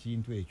supplying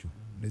ekintu ekyo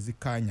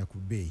nezikanya ku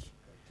bay.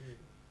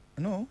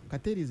 No,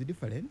 Kateri is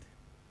different.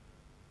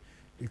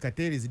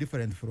 Kateri is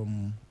different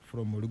from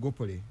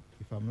Oligopoly,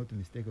 if I'm not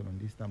mistaken on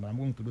this time. I'm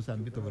going to do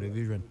some bit of a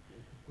revision.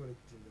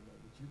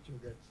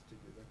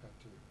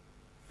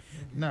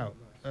 Now,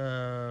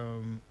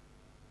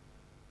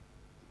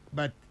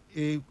 but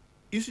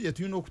issue that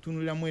you know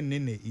kutunulira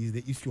mwenene is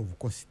the issue of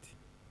cost.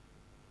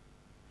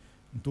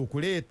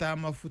 Ntukuleta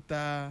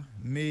amafuta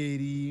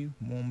Meri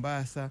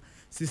Mombasa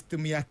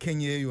system ya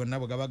Kenya yonna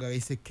bagabaga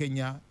ise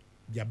Kenya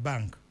ya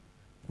bank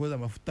kuza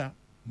amafuta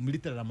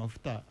military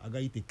amafuta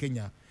agayite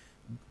Kenya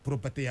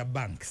property ya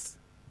banks.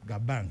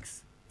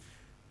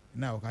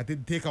 Now kati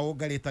take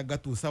ogaleta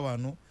gatusa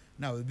wano.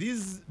 Now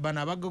these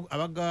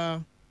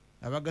banabaga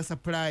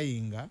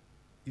supplying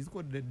is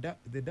called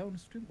the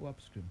downstream or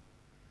upstream.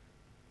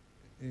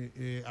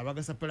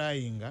 Abaga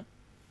supplying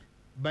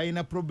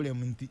bayina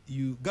problem nti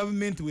you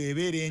government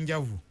webere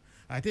enjavu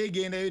ate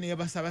genda yo ne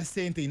basaba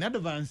sente in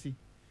advance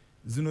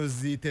zino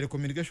zi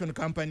telecommunication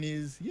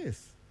companies.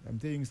 Yes, I'm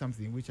telling you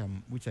something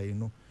which I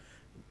know.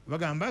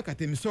 Bagamba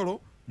kate misolo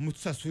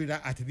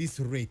mutusasulira at this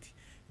rate,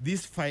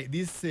 this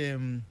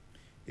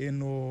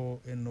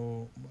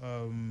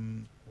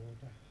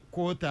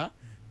quota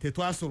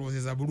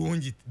tetwasolozeza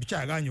bulungi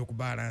bikyaganye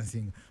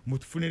okubalansinga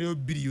mutufunereyo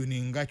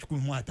biliyoni nga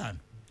 15.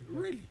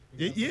 Really?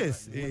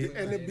 Yes.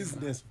 Any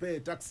business pay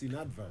tax in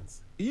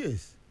advance?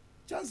 Yes.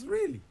 Just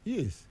really?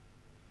 Yes.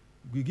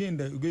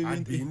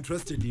 I'd be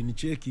interested in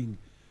checking,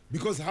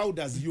 because how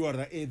does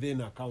URA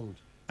then account?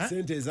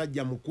 Sente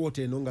ezajja mu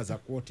quote enonga za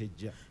quote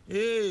ejja.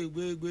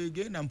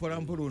 Genda mpola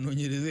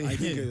ononyereze. I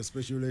think a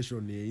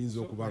speculation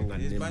eyinza okubanga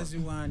nema. Bazi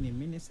wani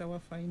minister wa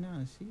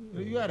finance.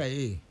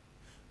 URA.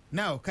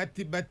 Now,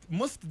 but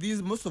most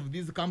of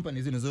these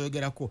companies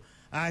zoyogerako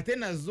ate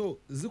nazo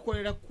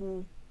zikolera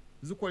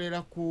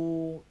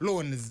ku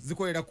loans,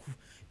 zikolera ku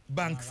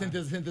bank,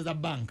 sente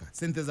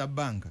za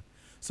bank.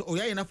 So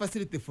oya ina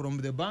facility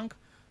from the bank,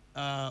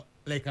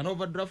 like an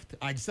overdraft,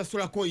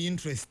 agisasulako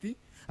interest,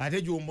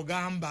 ate jo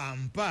mugamba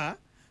mpa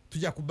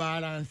tuja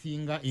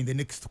kubalansinga in the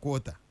next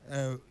quarter.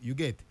 You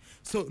get?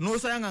 So no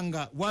sayanga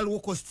nga waliwo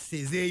costs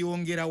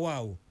ezeyongera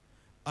waawo.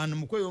 And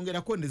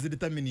mukweyongerako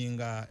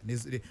nezidetamininga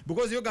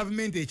because your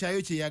government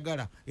ekyayo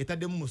kyeyagala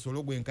etaddemu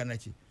musolo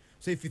gwenkanaki.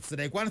 So if it's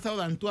like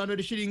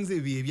 1,200 shillings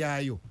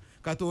ebyayo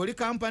kati oli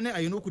company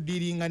ayina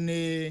okudealinga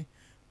ne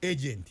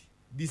agent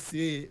this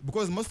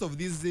because most of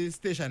these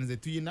stations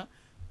tuyina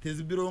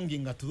is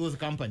belonging to those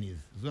companies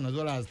zona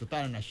zola as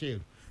Total na Shell,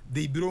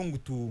 they belong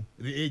to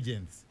the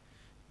agents,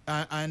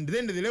 and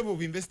then the level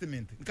of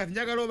investment kati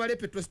njagala obale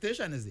petrol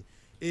stations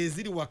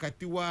eziri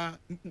wakati wa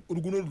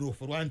ruguno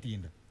rufo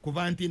rwantinda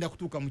kuva ntinda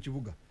kutuka mu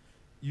kibuga,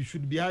 you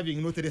should be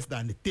having not less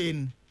than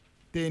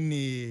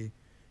 10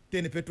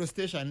 petrol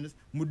stations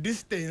mu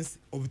distance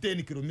of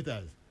 10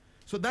 kilometers.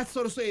 So that's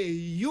also a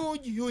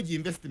huge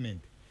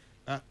investment.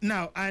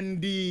 Now,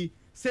 and the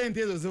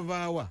centers of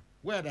our,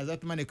 where does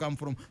that money come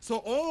from?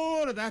 So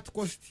all that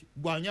cost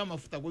gwanya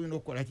mafuta go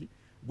kolaki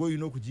go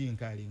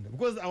kujinkalinga,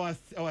 because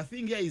our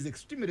thing here is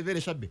extremely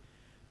very shabby.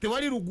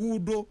 Tewali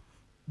rugudo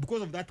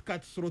because of that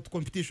cutthroat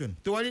competition.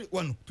 Tewali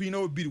one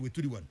tuina bill with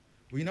 21.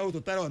 We know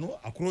Total one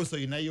across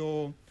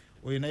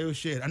or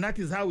share, and that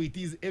is how it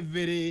is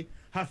every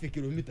half a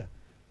kilometer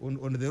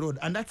on the road,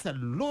 and that's a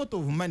lot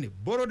of money,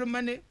 borrowed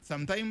money.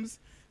 Sometimes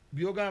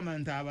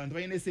government abantu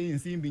bayine say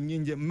insimbi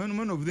nyinje,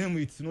 many of them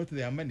it's not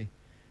their money,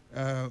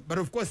 but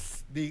of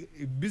course the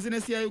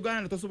business ya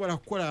Uganda tosobola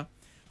kukola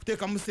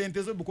kuteka mu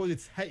sente zo because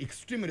it's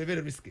extremely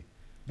very risky.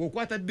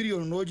 Bokwata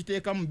billion no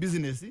giteka mu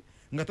business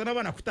nga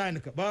tonabana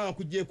kutandika ba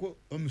kujeko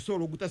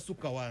omusolo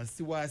gutasuka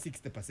wansi wa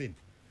 60%.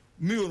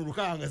 Million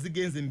rukanga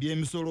zigenze mbiye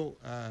emisolo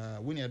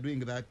when you are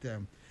doing that.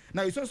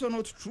 Now it's also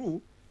not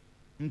true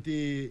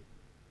nti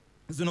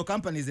zino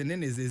companies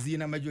enene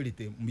zezina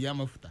majority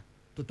mbiyamafuta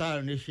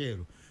Total ne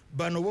Shell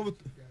bano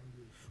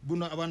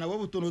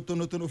bobu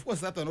tono of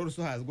course that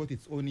also has got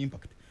its own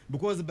impact,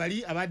 because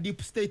bali aba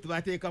deep state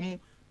batekamu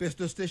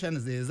petrol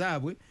stations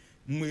ezabwe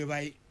mwe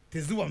bay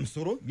teziwa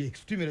msoro be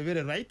extremely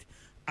very right,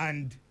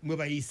 and mwe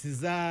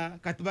bayisiza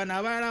katubana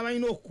abara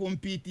bayino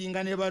competing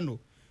ne bano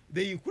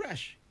they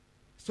crash.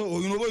 So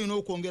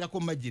kuongera ko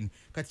margin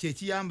kati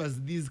ekiyamba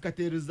these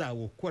categories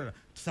zawo okora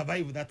to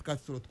survive that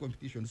cutthroat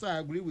competition. So I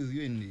agree with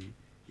you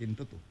in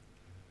total.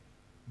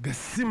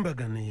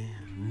 Gasimbagane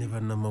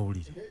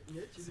Ne'banamawulire.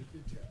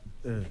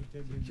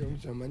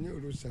 Chamanyi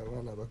oluusi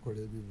abaana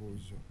bakola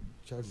ebibuuzo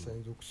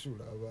kyasayinza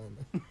okusula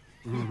abaana.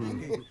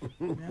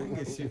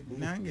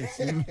 Nange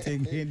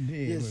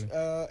simtegedde.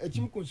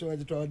 Ekimu ku nsonga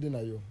gye twawadde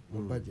nayo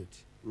mu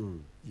budget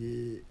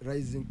ye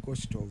rising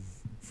cost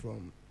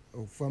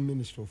from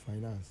Ministry of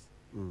Finance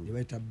gye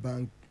bayita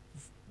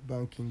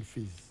banking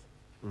fees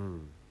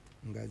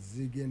nga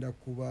zigenda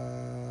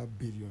kuba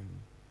billion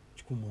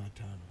 15.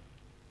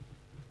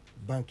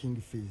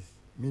 Banking fees,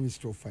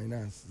 Ministry of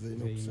Finance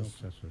zirina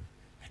okusasula.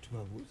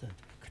 Atubabuuza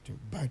kati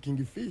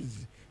banking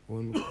fees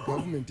on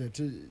government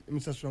ate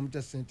musasula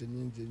muta sente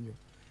nyingi nnyo.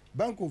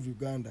 Bank of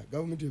Uganda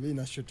government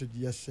eba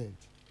shortage ya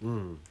sente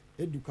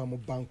edduka mu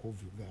Bank of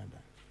Uganda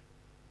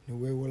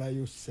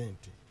neweewolayo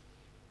sente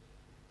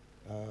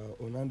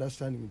on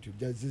understanding nti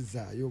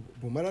ojazizaayo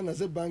bw'omala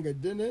nazo ebbanga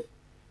eddene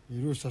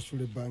era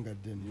osasula ebbanga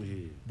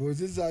ddene,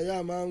 bw'ozizaayo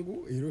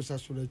amangu era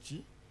osasula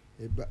ki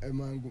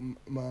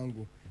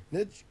mangu.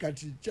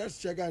 Kati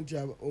kyaga nti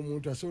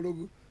omuntu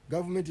asobola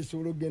gavumenti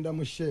esobola okugenda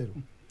mu Shell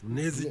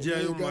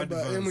nezijjayo mu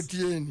advance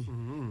MTN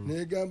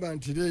negamba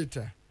nti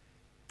leeta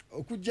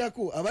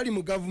okujjako abali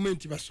mu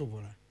gavumenti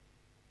basobola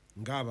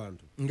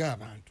ng'abantu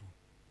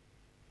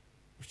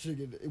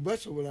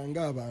basobola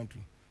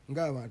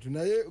ng'abantu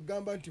naye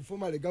ogamba nti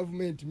formal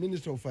government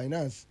Minister of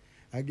Finance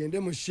agende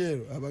mu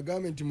Shell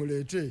abagambe nti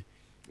muleete,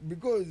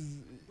 because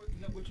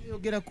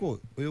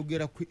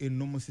oyogera ku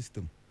normal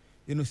system.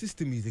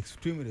 System is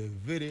extremely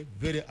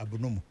very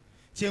abnormal.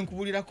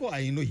 Kyenkubulirako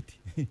I know it.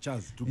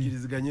 Charles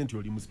tukiriziganye nti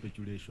oli mu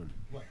speculation.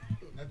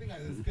 Nothing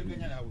as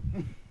skekanya nawo.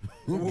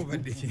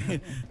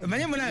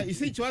 Manye muna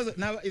isi chwazo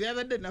na the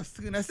other day na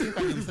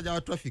sinka musajja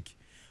wa traffic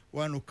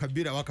wano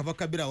kabira wakava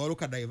kabira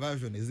waruka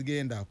diversion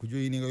ezigenda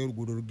kujoyininga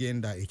y'orugudo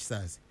rugenda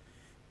ekisazi.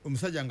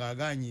 Omusajja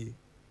ngaganye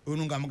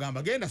onunga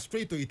mugamba genda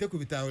straight oyite ku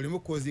bitalo limo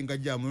causing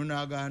jam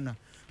n'agana.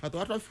 Kati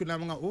wa traffic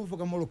namanga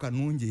ovuga moloka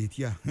nunje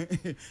etya.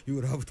 You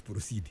will have to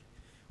proceed.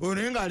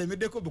 ono nga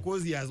alemeddeko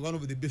because he has one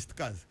of the best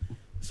cars.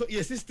 So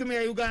your system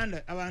ya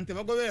Uganda abantu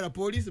bagobera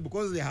police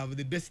because they have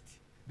the best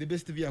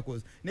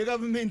vehicles. Ne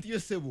government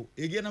yosebo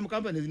egenda mu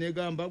companies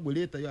negamba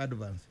goleta yo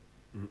advance.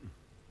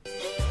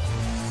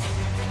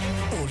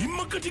 Oli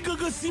makati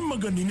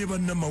Gasimbagane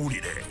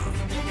Ne'banamawulire.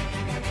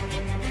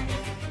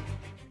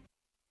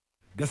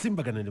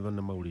 Gasimbagane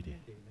Ne'banamawulire.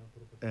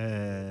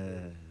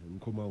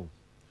 Nkomawo.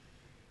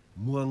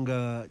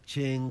 Mwanga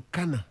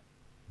chenkana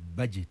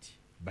budget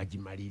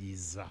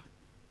bagimaliriza.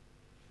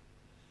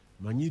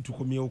 Manyi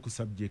tukomyewo ku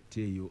subject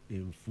eyo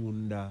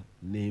enfunda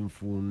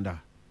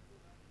n'enfunda.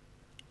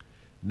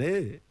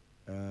 Naye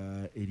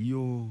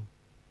eriyo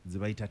ze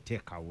bayita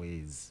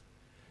takeaways.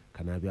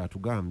 Kana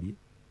byatugambye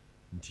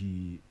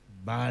nti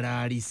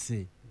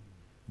balaalise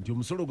nti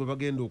omusolo gwe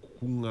bagenda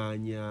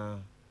okukuŋŋaanya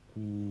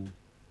ku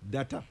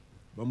data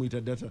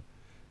bamuyita data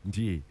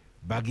nti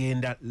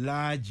bagenda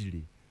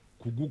largely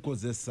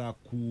kugukozesa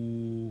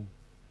ku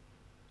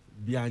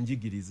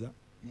byanjigiriza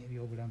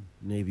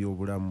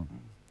n'ebyobulamu.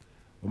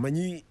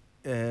 Omanyi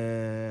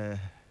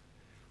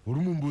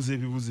olumu mbuuza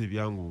ebibuuzo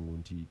ebyangungu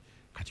nti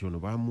kati ono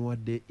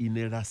bamuwadde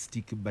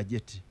inelastic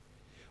budget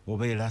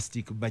oba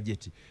elastic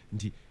budget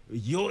nti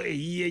yo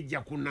eyiye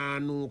ejja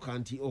kunaanuuka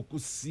nti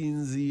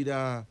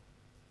okusinziira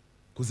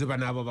kuze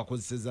banaabo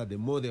bakozeseza the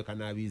more they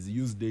can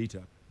use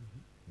data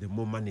the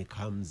more money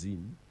comes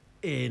in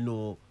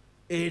eno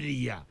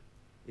area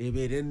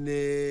ebeere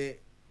ne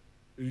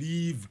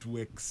leave to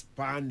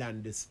expand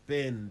and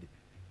spend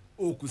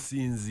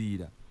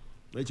okusinziira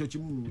ekyo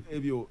kimu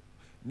ebyo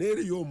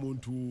n'eriyo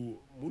omuntu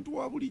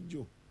wa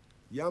bulijjo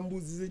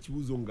yambuuziza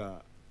ekibuuzo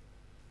nga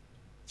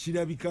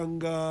kirabika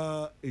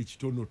nga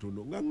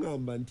ekitonotono nga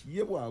ngamba nti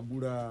ye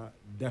bwagula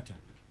data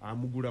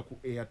amugula ku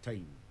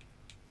airtime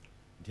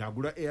nti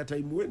agula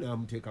airtime we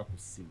n'amuteeka ku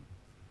ssimu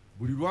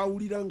buli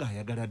lwawulira nga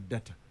ayagala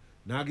data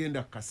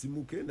n'agenda ku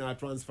kasimu ke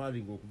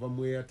n'atransferring okuva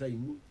mu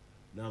airtime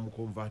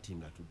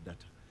n'amuconvertinga to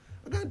data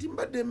aga nti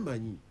mbadde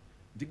mmanyi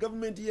nti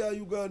gavumenti ya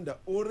Uganda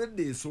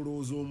already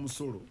esolooza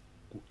omusolo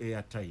ku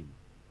airtime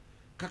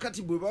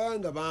kakati bwe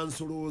banga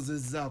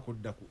bansoloozezzaako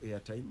dda ku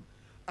airtime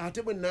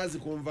ate bwe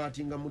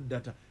naazikonvatinga mu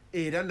data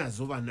era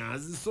nazo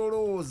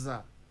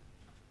banaazisolooza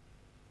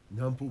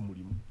nampa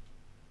omulimu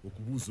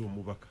okubuuza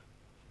omubaka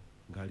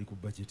ng'ali ku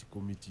budget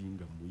committee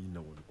nga muyina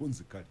wano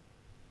konze kale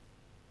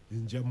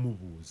nja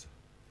mubuuza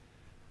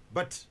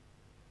but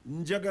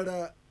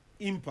njagala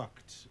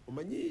impact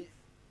omanyi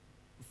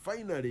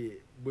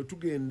finally bwe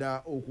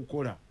tugenda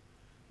okukola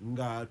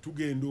nga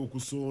tugenda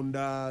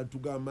okusonda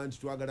tugamba nti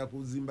twagala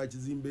kuzimba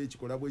kizimbe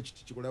ekikola bwe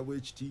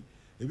kiti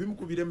ebimu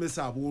ku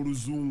biremesa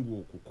ab'oluzungu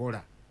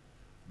okukola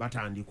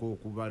batandika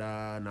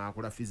okubala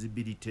n'akola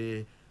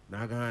feasibility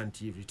n'agamba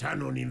nti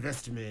return on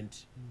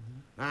investment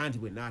anti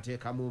bwe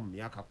naateekamu mu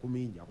myaka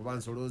 10 nja kuba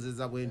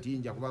nsoloozeza bwenti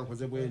nja kuba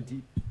nkoze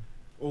bwenti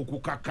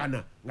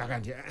okukakkana ng'aga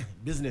nti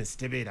business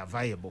tebeera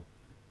viable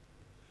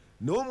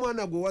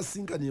n'omwana gwe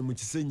wasinkanye mu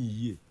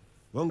kisenyi ye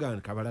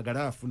wanga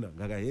kabalagala afuna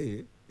ng'aga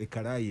yeye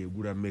ekalayi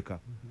egula mmeka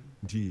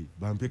nti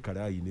bampe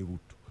ekalayi ne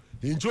butto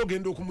enkyo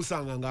ogenda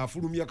okumusanga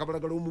ng'afulumya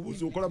kabalagala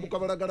omubuzi okola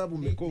bukabalagala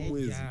bumeka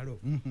omwezi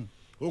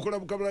okola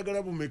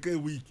bukabalagala bumeka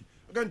ewiiki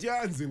aga nti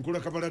nze nkola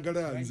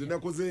kabalagala nze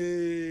nakoze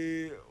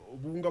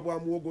obuwunga bwa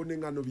muwogo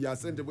n'eŋŋano bya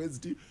sente bwe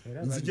ziti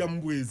nzija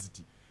mu bwe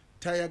ziti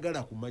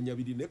tayagala kumanya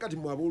biri naye kati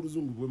mwaba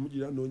oluzungu bwe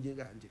mugira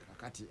nonjenga nti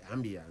kakati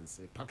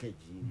ambiance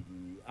packaging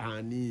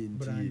ani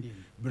nti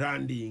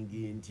branding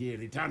nti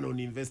return on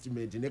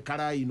investment ne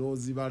kalayi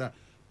n'ozibala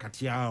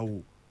kati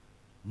awo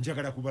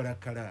njagala kubala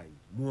kalayi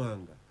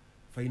muwanga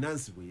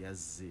finance bwe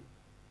yazze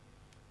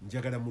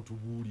njagala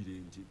mutubuulire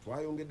nti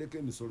twayongeddeko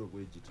emisolo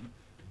bwe giti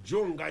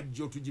jo nga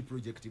jjo tugi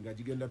project nga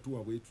gigenda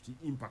tuwa bwe tuti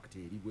impact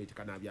eri bwe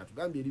tikana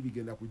byatugambye eri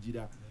bigenda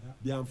kugira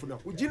byanfuna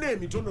kugina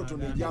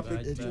emitonotono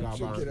egyapettinga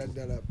abantu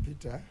ddala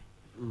Peter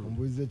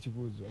ombuuza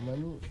ekibuuzo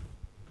omanyi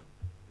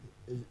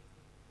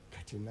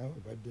kati naawe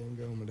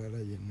baddenga omulala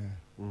yenna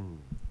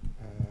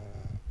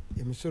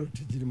emisolo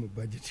tegiri mu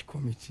budget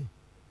committee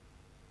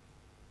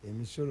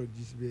emisolo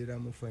gibeera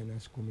mu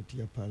finance committee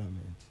ya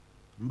parliament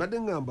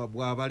mbadde ngamba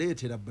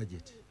bw'abaleetera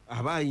budget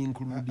aba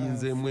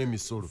includinzeemu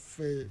emisolo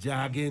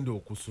gyagenda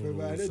okusolooza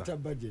baleeta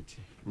budget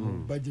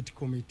mu budget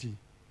committee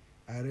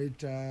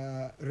aleeta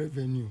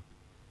revenue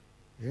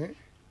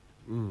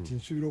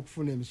tinsuubira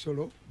okufuna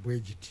emisolo bwe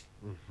giti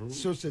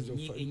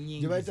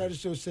gye bayita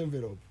resource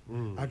envelope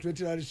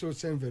atuleetera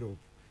resource envelope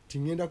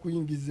tingenda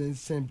kuyingiza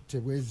sente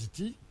bwe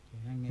ziti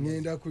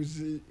ngenda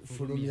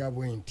kuzifulumya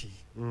bwenti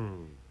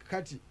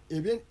kati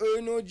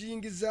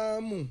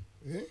n'ogiyingizaamu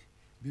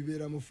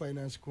bibeera mu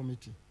finance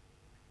committee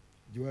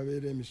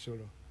gyewabeera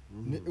emisolo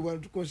wano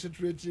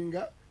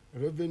tuconcentratinga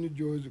revenue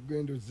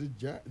gyogenda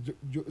ozijja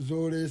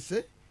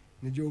zoleese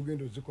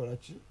negyogenda ozikola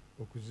ki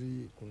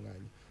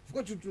okuzikuŋŋaanya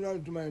fuka tutunala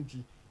tumanya nti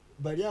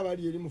bali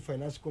abali eri mu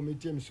finance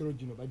committee emisolo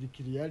gino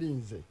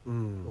bagikiriyalinze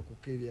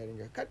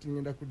okukiriyalinga kati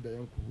ngenda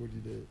kuddayo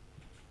nkubuulire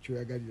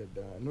kyoyagalira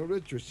ddala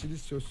n'olwekyo siri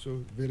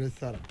soso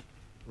veresala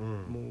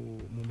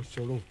mu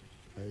musolo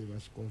I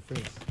must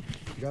confess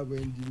nga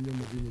bwe ndi nnyo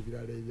mu bino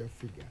ebirala ebya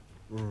figa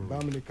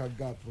bamuneka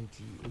gap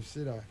nti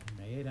ebiseera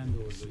naye era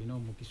ndowooza olina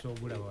omukisa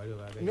ogulaba wali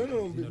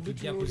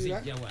tujja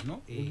kuzijja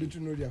wano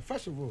bitunuulira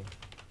first of all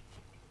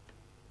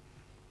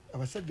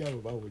abasajja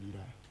abo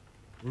bawulira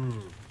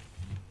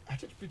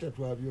ate tupita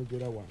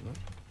twabyogera wano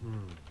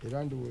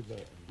era ndowooza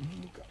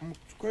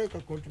tukoleka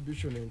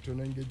contribution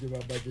entono engeri gye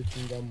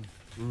babudgetingamu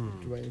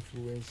tuba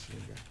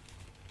influencinga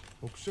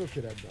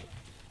okusookera ddala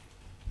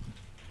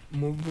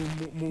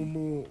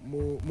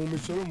mu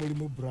misolo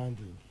mulimu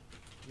branding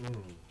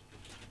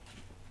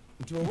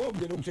nti oba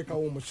ogenda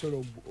okuteekawo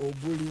omusolo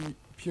oguli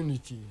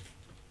punitive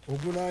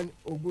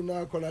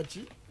ogunakola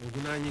ki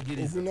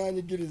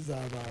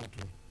ogunanyigiriza abantu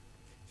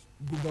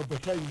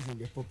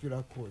gubapatizing a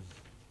popular cause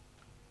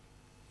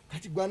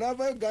kati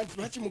gwanavayo ganti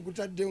lwaki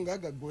mugutaddeyo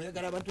ngaga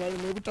goyagala abantu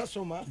balimu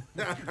ebutasoma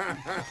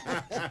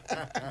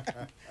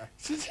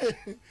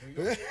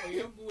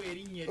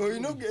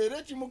oyina era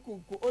ekimu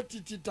ku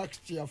OTT tax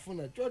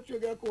kyeyafuna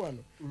kyotyogerako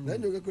wano naye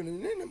njogeko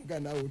nene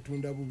mugana awo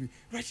otunda bubi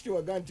lwaki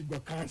tewaga nti gwa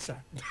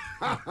kansa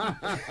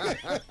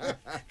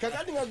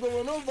kakati nga gwe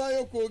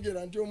onoovaayo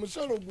okwogera nti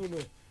omusolo guno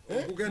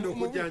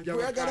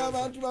oyagala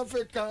abantu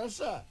bafe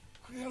kansa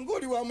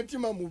ngaoli wa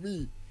mutima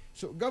mubi.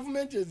 So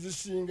gavumenti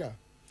ezisinga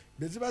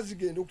beziba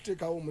zigenda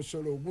okuteekawo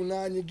omusolo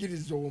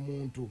ogunanyigiriza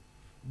omuntu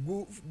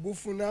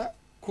gufuna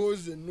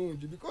cause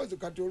ennungi because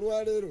kati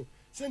olwaleero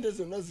sente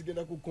zonna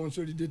zigenda ku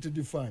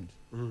consolidated fund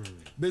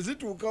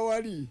bezituuka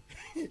wali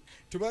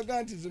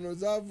tubaga nti zino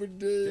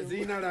zavudde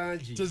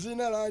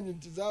tezirina langi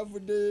nti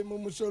zavudde mu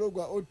musolo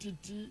gwa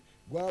OTT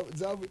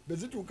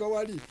bezituuka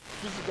wali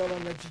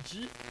tuzigabanga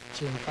kiki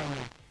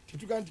kyenkana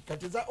tituga nti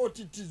kati za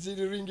OTT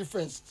ziri ring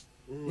fenced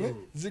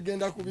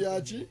zigenda ku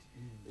byaki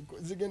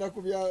zigenda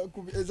ku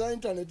eza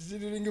internet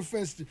ziri ring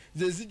fenced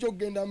zezijja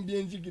okugenda mu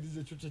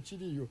byenjigiriza ekyo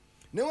tekiriyo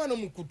ne wano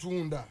mu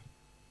kutunda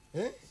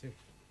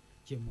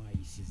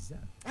kyemwayisiza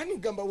ani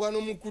gamba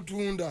wano mu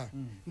kutunda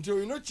nti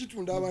olina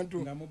okitunda abantu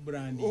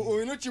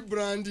olina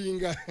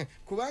okibrandinga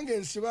kubanga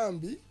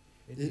ensibambi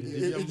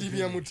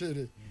edibya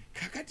mutere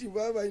kakati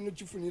baba balina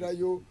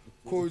okifunirayo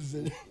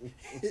koze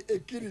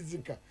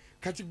ekirizika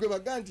kati gwe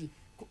baga nti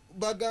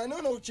bagana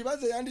ono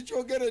kibazo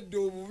yandikyogeredde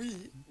obubi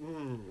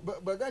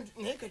baga nti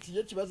naye kati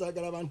ye kibazo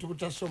agala abantu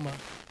butasoma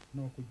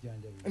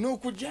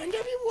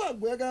n'okujjanjabibwa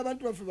gwe yagala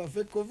abantu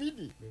bafe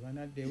covid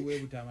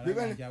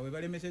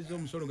balemesezza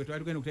omusolo gwe twali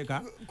tugenda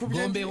okuteeka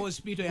Gombe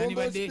hospital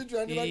yandibadde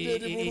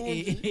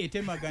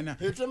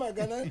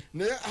etemagana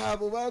naye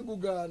abo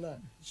bagugaana.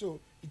 So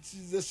it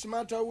is a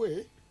smarter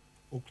way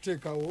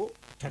okuteekawo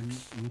tax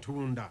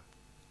ntunda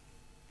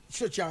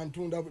so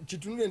kyantunda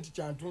kitunule nti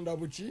kyantunda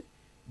buki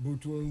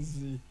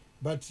butunzi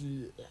but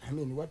I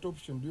mean what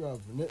option do you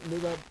have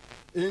never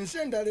ensi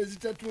endala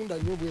ezitatunda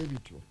nnyo bwe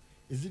bityo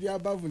eziri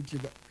above nti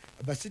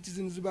ba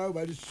citizens baabo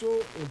bali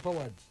so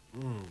empowered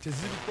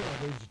tezirikola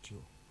bwe zityo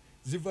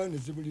ziva ne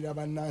zibulira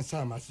bannansi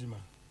amazima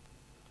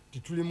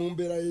tituli mu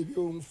mbeera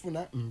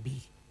y'ebyonfuna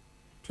mbi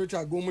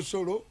twetaaga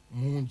omusolo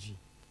mungi.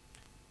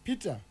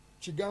 Peter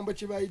kigambo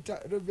kye bayita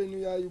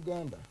revenue ya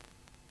Uganda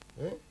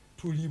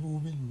tuli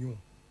bubi nnyo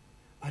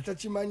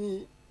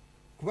atakimanyi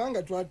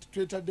kubanga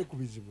twetadde ku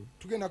bizibu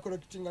tugenda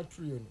collecting a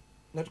trillion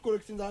nga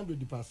tucollecting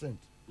 100%.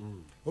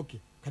 Okay,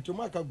 kati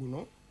omwaka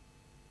guno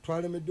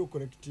twalemedde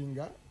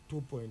ocollectinga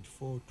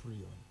 2.4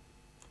 trillion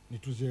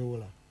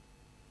nituzeewola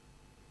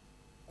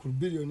ku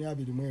billion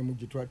 21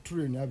 gye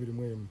trillion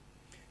 21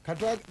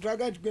 kati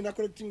twagala tugenda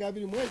collectinga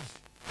 2 mwezi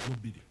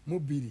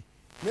mubiri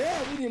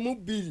naye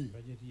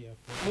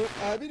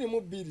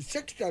 22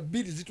 sector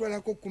 2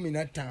 zitwalako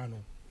 15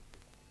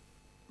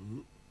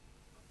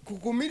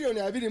 ku milioni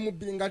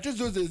 22 nga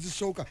tezo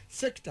zezisooka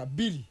sector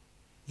 2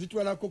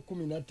 zitwalako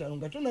 15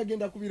 nga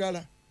tonagenda ku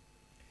birala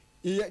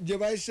gye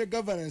bayise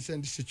governance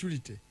and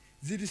security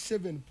ziri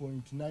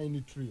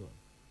 7.9 trillion.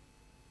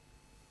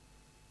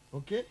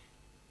 Okay,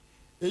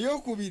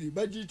 eyokubiri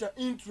bagiyita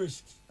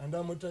interest and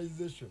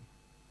amortization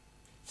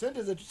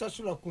sente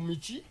zetusasula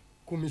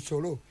ku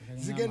misolo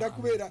zigenda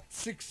kubeera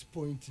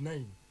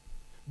 6.9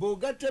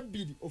 bw'ogatta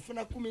 2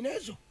 ofuna 10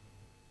 n'ezo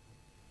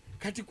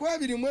kati kwa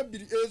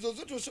 22 ezo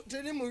zoto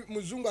teri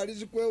muzungu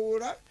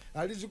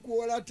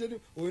alizikuwola teri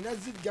olina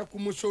zijja ku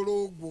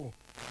musolo ogwo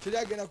teri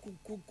agenda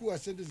kuwa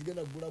sente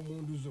zigenda kugula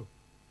mundu zo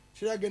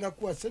teri agenda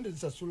kuwa sente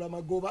zisasula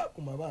magoba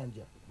ku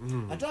mabanja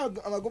ate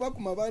amagoba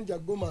ku mabanja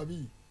go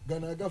mabi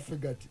gana agaffe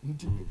gati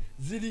nti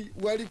ziri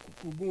wali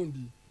ku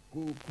gundi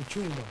ku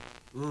cyumba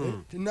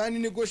nani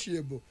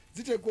negotiable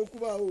ziteekwa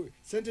okubaawo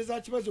sente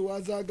za kibazo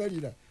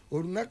wazaagalira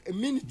olunaku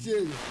minute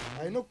eyo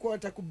alina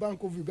okukwata ku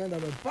Bank of Uganda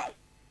bapa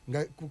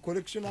nga ku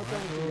collection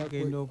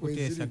account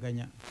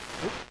okuteesaganya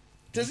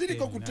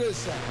teziriko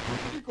kuteesa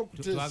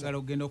twagala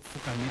okugenda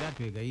okufukamira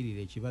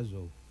twegayirira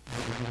ekibazo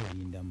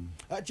okulindamu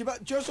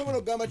kyosobola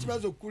okugamba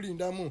kibazo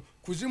okulindamu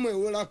kuzimu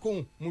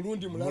ewolako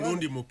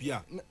mulundi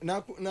mupya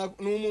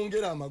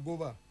n'omwongera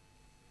amagoba.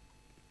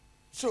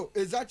 So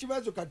eza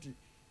kibazo kati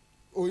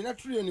olina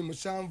trillion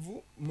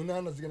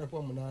 7.8 zigenda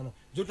kuba 8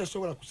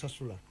 zotasobola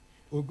kusasula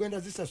ogenda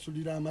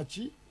zisasulira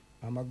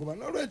amagoba.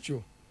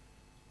 N'olwekyo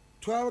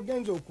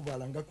twagenza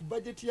okubala nga ku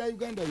budget ya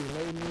Uganda yonna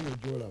yennyini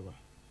gyolaba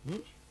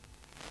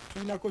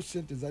tulinako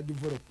sente za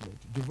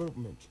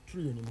development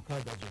trillion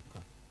 6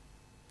 zokka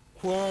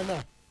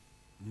kwana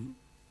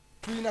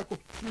tulinako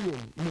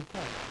trillion 6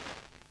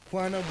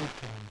 kwana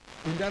mutano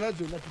endala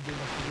zonna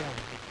tugenda kulyawo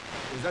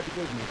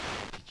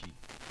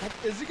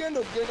ezigenda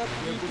okugenda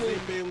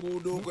kuzimba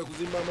enguudo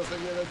kwekuzimba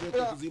amasanyalaze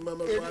kwekuzimba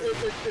amalwaliro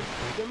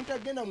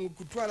zemutagenda mu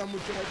kutwala mu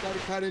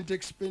current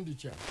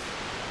expenditure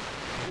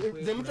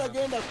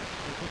zemutagenda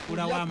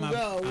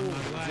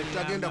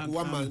zemutagenda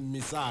kuwa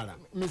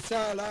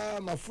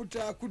misaala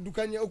mafuta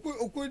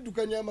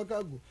okuddukanya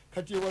amakago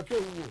kati ewake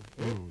uwo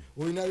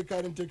olina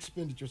current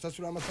expenditure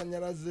osasula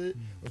amasanyalaze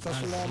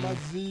osasula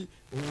amazzi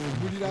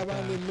ogulira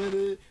abaana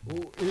emmere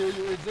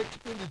eyo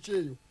expenditure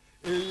eyo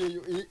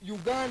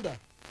Uganda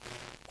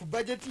ku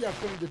budget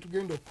yaffe gye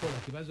tugenda okukola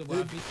kibazo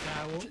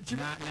bwabisaawo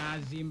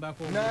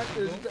n'azimbako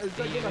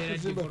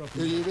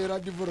eyebeera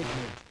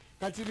development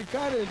kati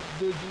recurrent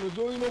zino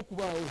zolina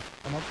okubaawo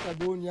amafuta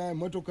gonya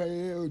emotoka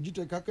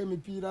ogiteekako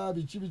emipiira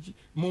biki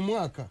mu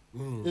mwaka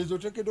ezo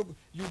tekedde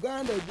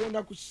Uganda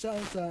egenda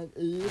kusansa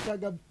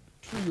yeetaaga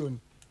trillion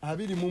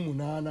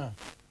 28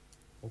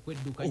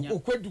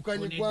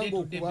 okweddukanya eggwanga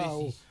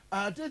okubaawo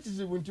ate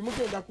ekizibu nti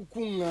mugenda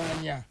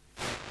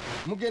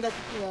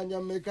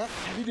kukuŋŋaanya mmeka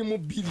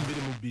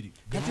 22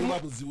 kati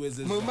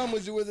muba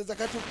muziwezeza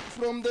kati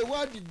from the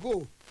word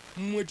go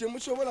mmwe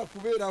temusobola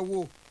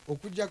kubeerawo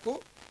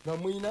okujjako nga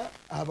mwina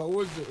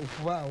abawoze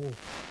okubaawo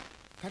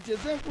kati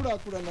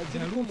ezenkulaakulana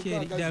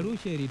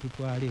daluuki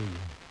eritutwaleeyo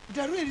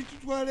nga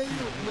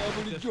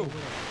bulijjo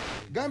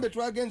gambe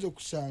twagenza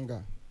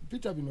okusanga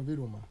mpita bino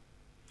biruma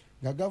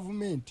nga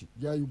gavumenti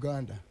ya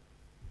Uganda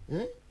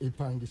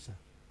epangisa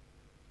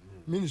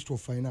Ministry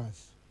of Finance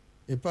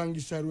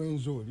epangisa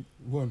Rwenzori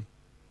one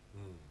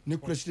ne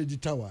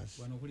Crested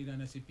Towers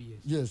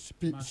yes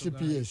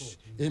CPS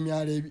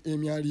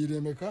emyalire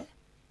emeka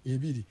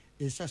ebiri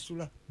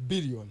esasula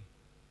billion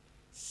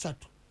 3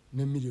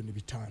 ne million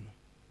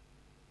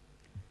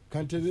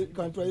 5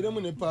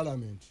 kantwairemu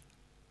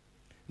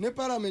ne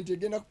parliament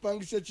egenda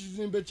kupangisa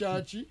ekizimbe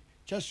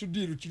kya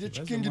Sudiru kiri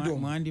Kingdom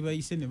mwandi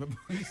bayise ne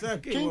bapangisa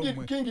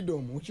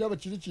Kingdom okyaba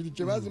kiri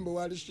kyebazimba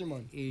wali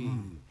Shimon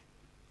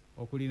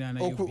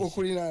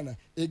okulinaana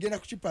egenda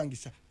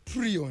kukipangisa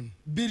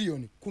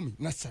billion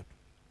 13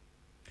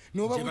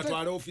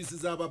 batwala ofisi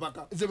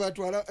z'ababaka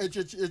zebatwala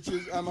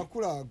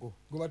amakulu ago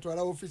go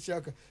batwala ofisi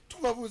yaka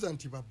tubabuuza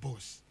nti ba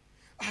boss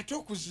ate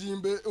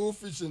okuzimba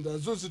ofisi endala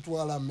zo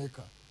zitwala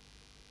meka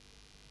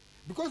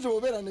because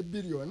obeera ne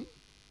billion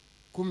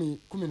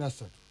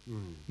 13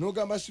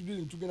 nogamba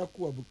Sudiru tugenda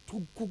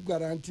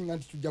kugarantinga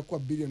nti tujja kuwa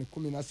billion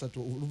 13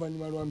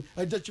 oluvannyuma lwami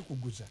ajja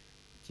kikuguza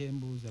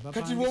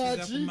kati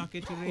lwaki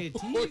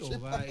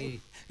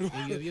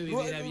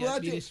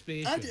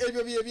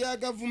ebyo bye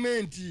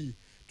gavumenti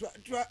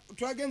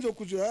twagenza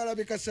okuzula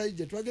alabika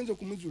Saija twagenza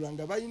okumuzula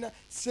nga balina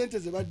sente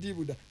ze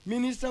badibuda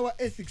Minister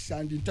wa Ethics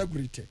and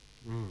Integrity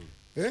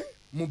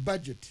mu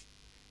budget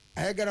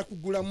ayagala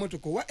kugula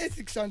motoka wa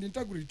Ethics and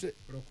Integrity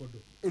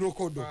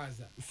Rokodo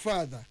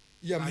father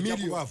ya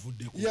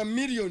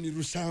milioni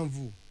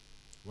 7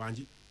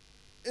 wanji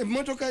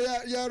motoka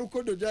ya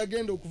Rokodo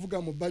jagenda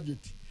okuvuga mu budget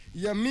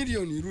ya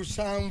milioni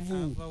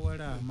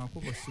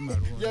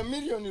 7 ya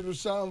milioni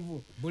 7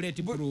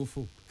 bulletproof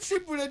si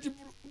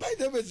bulletproof by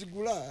the way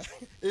zigula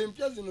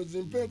empya zino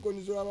zimpenko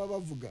nizolaba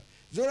bavuga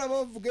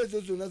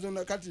ezo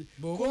zonna kati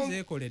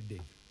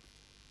bozeekoledde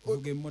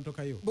vuga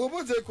emmotoka yo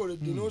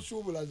bozeekoledde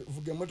n'osuubula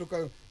vuga emmotoka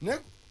yo ne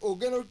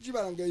ogenda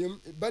okukibalanga eyo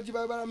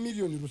bagibala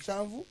milioni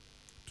 7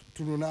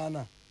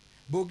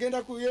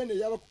 bogenda kuyende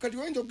yaba kati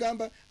oyinza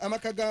okugamba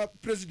amaka ga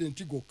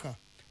president gokka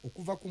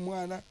okuva ku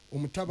mwana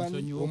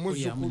omutabani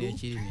omuzukulu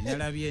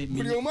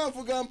buli omu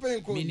avuga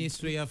mpenko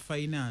Ministry ya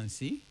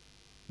Finance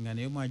nga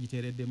nayo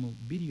mwagiteredde mu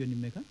billion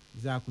meka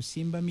za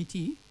kusimba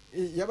miti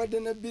yabadde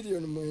ne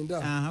billion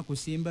 9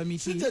 kusimba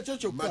miti sikyekyo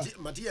kyokka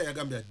Matiya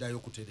yagambye addayo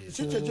kutereza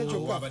sikyekyo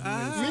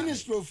kyokka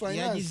Ministry of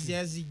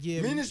Finance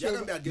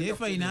ne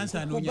finance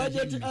anoonya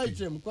budget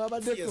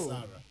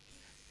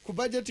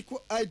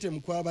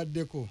item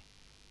kwabaddeko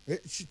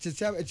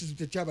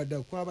ekizibu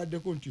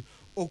kyabaddeko nti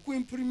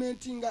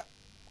okuimplementinga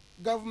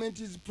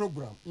government's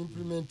program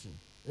implementing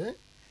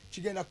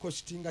kigenda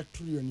costinga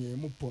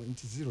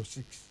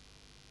 $1.06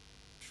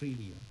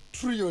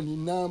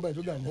 trillion number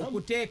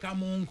okuteeka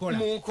mu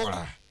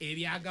nkola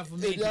ebya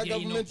government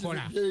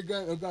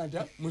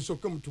ganda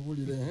musoke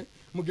mutubulire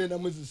mugenda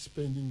muzi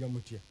spendinga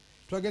mutya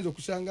twagenza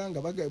okusanga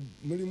nga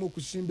mulimu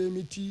okusimba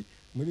emiti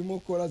mulimu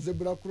okola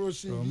zebra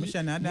crossing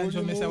omushana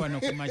adanjomesa wano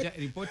kumaja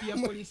report ya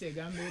police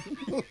egambe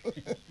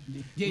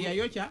je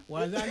yayocha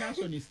waza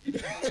nationalist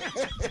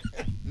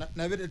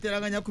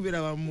nabeteraganya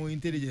kubira mu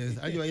intelligence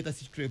aje bayita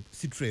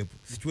sitrep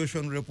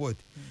situation report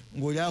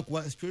ngoya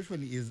kwa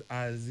situation is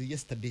as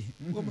yesterday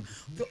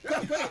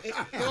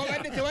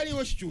tewali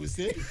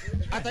woshchuse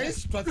atali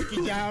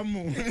traffic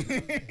jam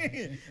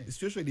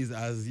situation is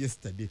as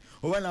yesterday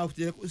obana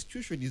akutere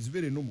situation is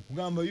very normal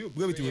kugamba yo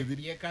bwe biti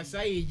webiri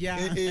yekasayija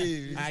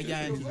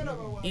ajani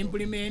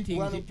implementing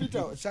wano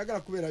Peter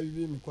shagala kubera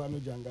bibi mikwano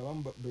janga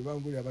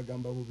bebanguli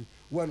abagamba bubi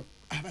wano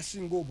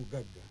abasinga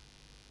obugagga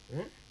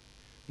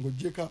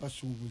ngojeka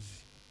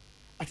abasuubuzi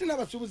ate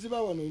n'abasuubuzi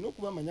ba wano ino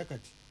kubamanya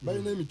kati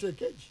balina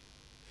emitekeji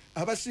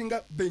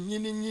abasinga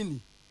benyini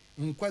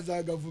nkwa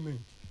za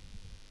government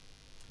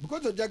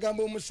because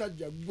ojagamba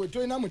omusajja gwe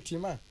toyina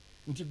mutima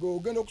nti go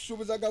ogenda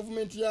okusuubuza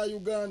government ya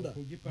Uganda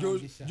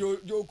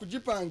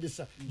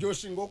okugipangisa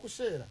gyosinga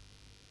okuseera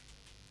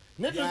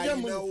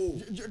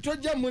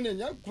tojja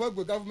munenya kuba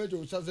gwe government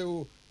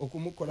osazeewo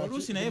okumukola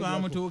oluusi naye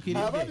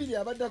bamutuukiridde ababiri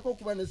abaddako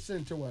okuba ne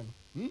ssente wano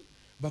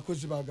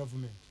bakozi ba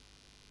government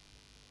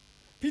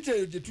Peter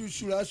yo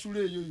jetusula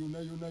eyo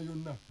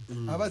yonna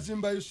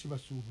abazimbayo si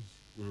basuubuzi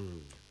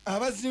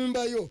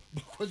abazimbayo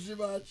bakozi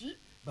baki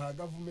ba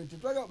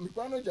government twaga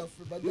mikwano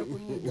gyaffe bajja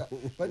kunyiga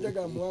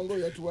bajaga muwango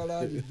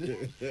yatuwalalize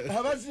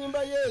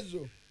abazimba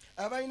yezo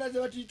abayina ze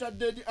batuyita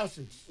dead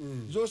assets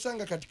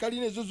zosanga kati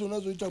kalina ezo zonna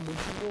zoyita mu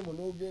kingomo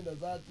n'ogenda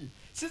zaati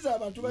siza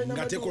abantu balina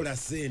ngatekola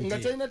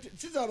sente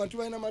siza abantu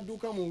balina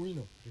maduuka mu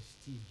wino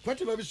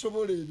kwati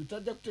babisobola ebyo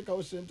tajja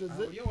kuteekawo sente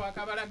ze yo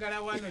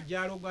wakabalagala wano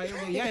jalogwayo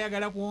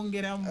yayagala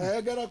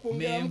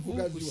kuongeramu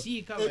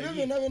kugaziwa ebyo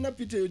byonna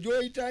Peter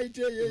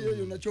gyoyitaayite yeyo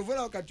yonna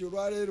kyovola wakati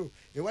olwaleero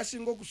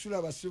ewasinga okusula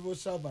aba civil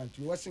servant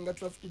ewasinga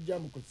traffic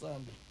jam ku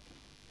Sunday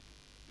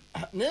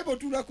naye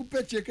bw'otuula ku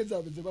pecheeke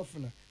zaabwe ze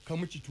bafuna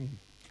kamu kitundu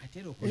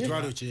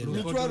mitwalo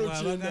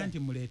kyenda nti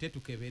mulete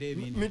tukebere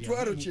ebintu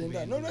mitwalo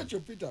kyenda nolwekyo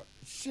Peter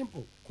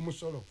simple ku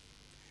musolo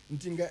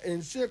nti nga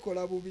ensi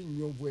ekola bubi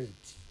nnyo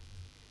bweti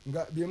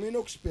nga byemulina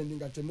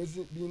okuspendinga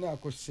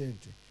temuzibinaako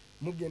ssente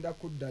mugenda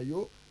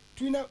kuddayo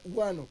tulina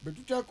wano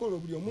betutakola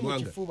buli omu mu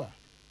kifuba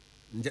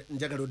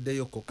njagala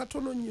oddeyoko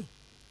katono nnyo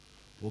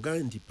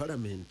ogambe nti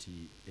palamenti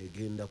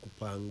egenda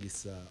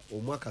kupangisa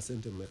omwaka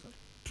sente mmeka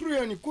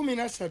trillioni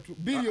 13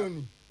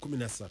 bilioni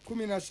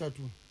 13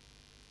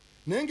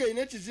 naye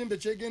ng'erina ekizimbe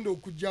kyegenda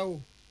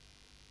okugjawo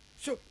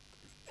so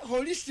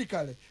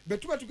holistically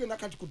betuba tugenda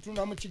kati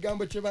kutunda mu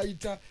kigambo kye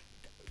bayita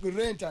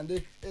rent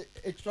and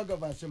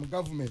extravagance mu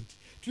government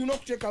tulina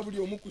okuteeka buli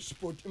omu ku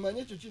sport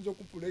manye ekyo kiyinza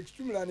okupula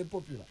extremely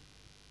unpopular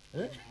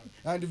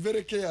and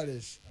very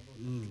careless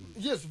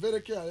yes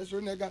very careless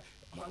onega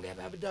mwange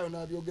ababdayo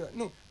n'abyogera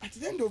no at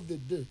the end of the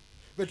day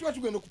betuba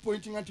tugenda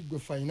okupointinga nti gwe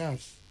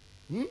finance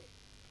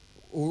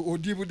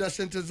odibuda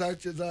sente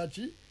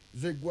zaki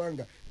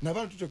zegwanga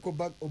nabantu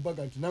tuteko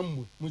obaga nti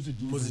nammwe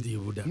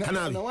muzidibuda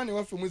nawane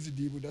waffe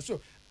muzidibuda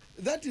so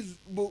that is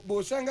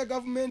bosanga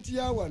government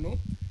ya wano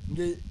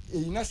nge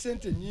ina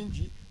sente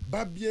nyingi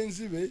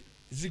babyenzibe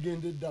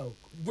zigendeddawo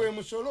gwe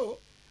musolo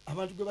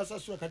abantu gwe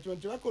basasula kati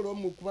wanti bakola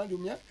mu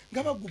kubandumya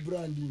nga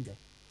bagubrandinga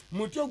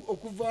mutyo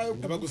okuvaayo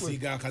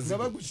nga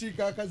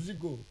bagusiika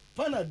akazigo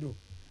panado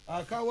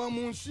akawa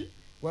munsi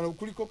wano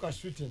kuliko ka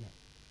sweetener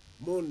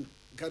mon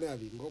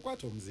kanabi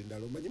ngokwata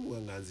omuzindalo manyi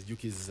muwanga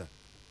nzijukiza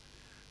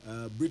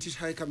British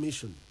High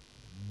Commission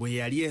bwe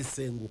yali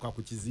esenguka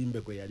ku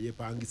kizimbe kwe yali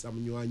epangisa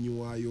munywanyi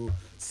waayo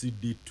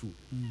CD2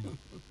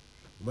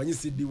 manyi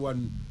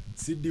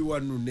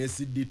CD1 ne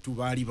CD2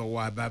 baali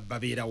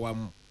babeera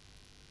wamu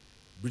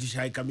British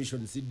High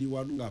Commission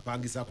CD1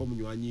 ng'apangisako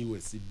munywanyi we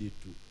CD2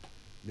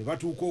 ne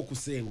batuuka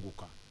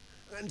okusenguka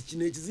nti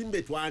kino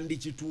ekizimbe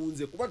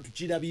twandikitunze kuba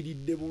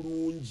tukirabiridde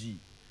bulungi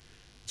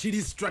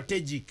kiri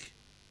strategic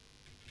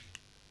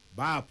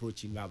ba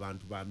approaching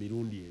abantu ba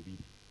mirundi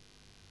ebiri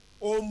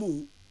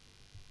omu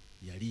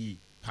yali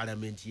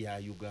parliament ya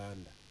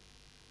Uganda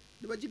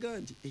ne bagiga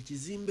nti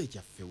ekizimbe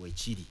kyaffe we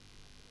kiri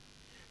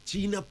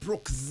kiina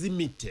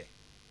proximity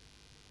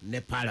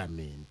ne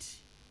parliament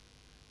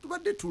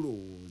tubadde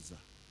tulowooza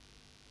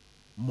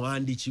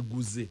mwandi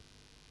kiguze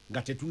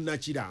nga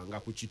tetunnakiranga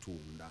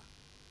kukitunda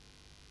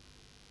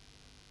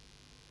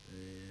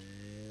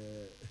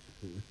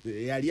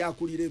yali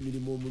akulira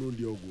emirimu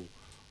omulundi ogwo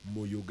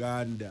mu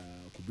Uganda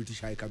ku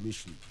British High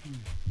Commission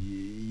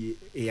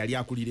yali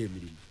akulira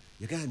emirimu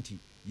yaga nti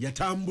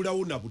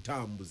yatambulawo na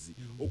butambuzi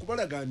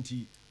okubalaga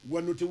nti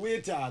wano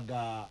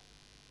teweetaaga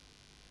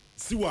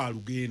si wa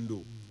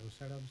lugendo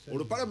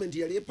olwo parliament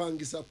yali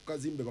epangisa ku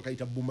kazimbe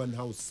bakayita Buman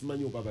House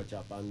simanyi oba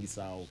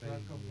bakyapangisaawo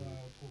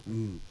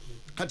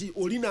kati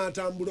oli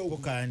n'atambula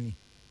okukani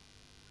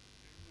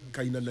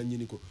kayina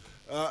nannyiniko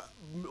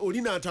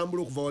oli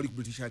n'atambula okuva wali ku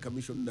British High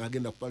Commission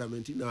n'agenda ku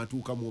parliament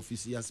n'atuuka mu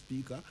office ya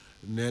speaker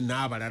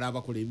n'abalala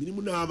abakola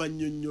emirimu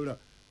n'abannyonnyola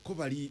ko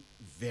bali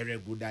very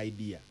good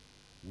idea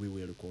we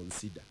will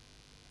consider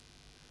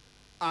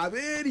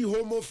abeeri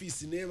home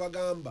office ne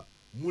bagamba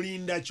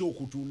mulinda ki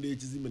okutunda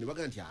ekizimbe ne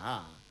bagamba nti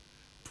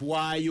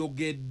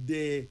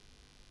twayogedde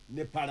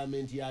ne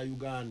parliament ya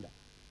Uganda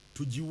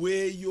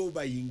tugiweeyo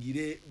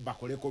bayingire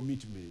bakole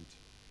commitment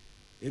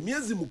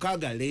emyezi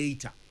 6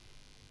 later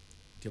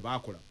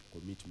tebakola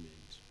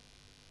commitment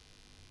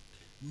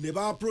ne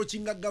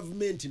approachinga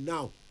government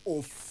now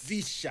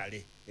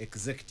officially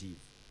executive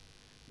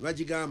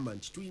bagigamba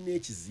nti tulina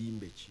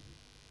ekizimbe kino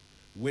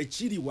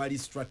wekiri wali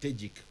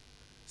strategic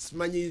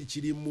simanyi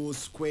kiri mu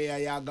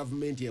square ya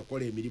government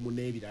ekola emirimu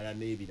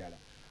n'ebirala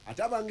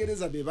ate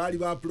abangereza be baali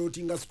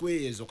baplotinga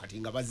square ezo kati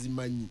nga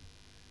bazimanyi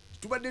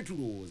tubadde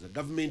tulowooza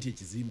government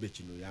ekizimbe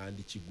kino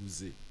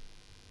yandikiguze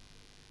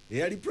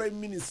eyali prime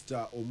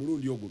minister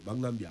omulundi ogwo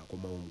bangambye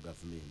akomawo mu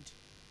government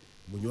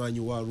munywanyi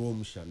wa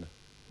Rwomushana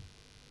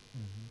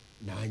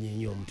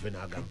nanyenya omutwe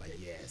n'agamba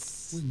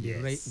yes when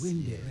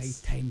the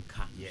right time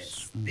comes.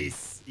 Yes,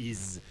 this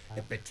is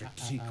a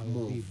patriotic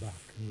move.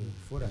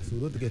 For us, we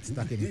don't get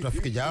stuck in the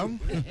traffic jam.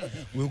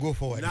 We'll go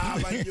forward.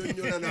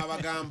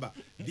 N'abagamba,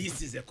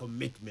 this is a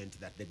commitment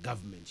that the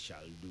government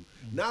shall do.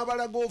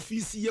 N'abalaga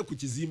office ye ku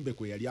kizimbe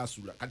kwe yali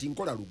asula kati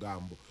nkola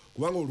lugambo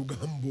kubanga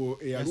olugambo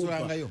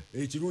eyalupa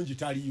ekirungi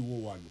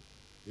taliiwo wano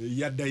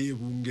yaddayo e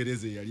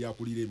Bungereza yali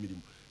akulira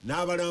emirimu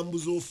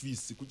n'abalambuza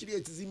office ku kiri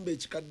ekizimbe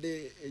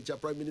ekikadde ekya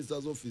prime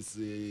minister's office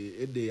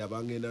edde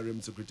yabanga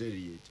NRM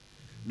secretariat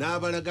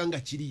n'abalaga nga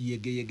kiri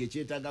yegeyege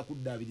kyetaaga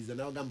kuddaabiriza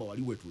n'abagamba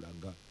wali we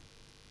tulaga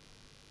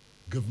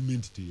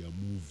government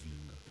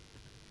teyamuvinga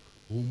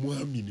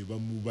omwami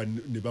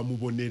ne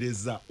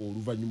bamubonereza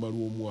oluvannyuma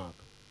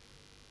lw'omwaka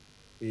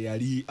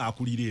eyali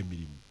akulira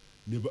emirimu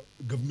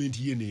government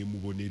ye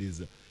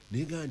neemubonereza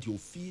naye nti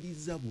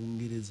ofiiriza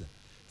Bungereza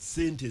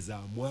sente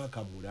za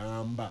mwaka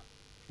mulamba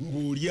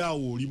ng'oli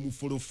awo oli mu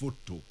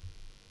folofoto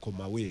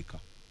komaweeka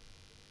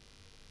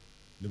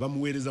ne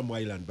bamuweereza mu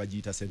Island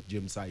bagiyita St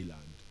James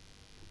Island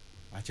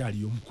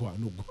akyaliyo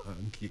mukwano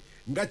gwange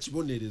nga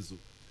kibonerezo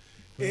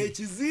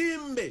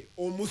ekizimbe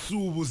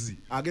omusuubuzi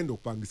agenda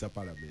okupangisa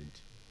parliament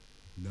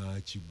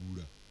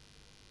n'akigula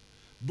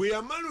bwe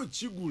yamala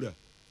okigula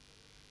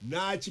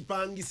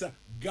n'akipangisa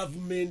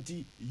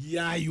gavumenti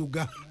ya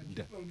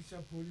Uganda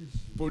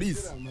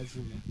police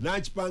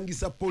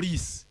n'akipangisa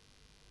poliisi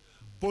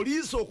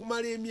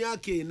okumala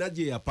emyaka 4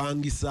 gye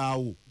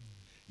yapangisaawo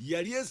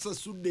yali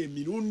esasudde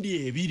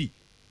emirundi 2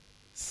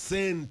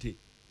 sente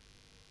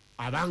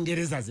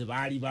abangereza ze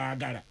baali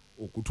baagala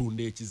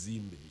okutunda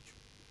ekizimbe ekyo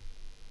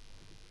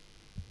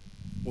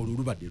olwo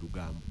lubadde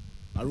lugambo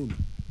Aruna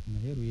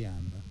naye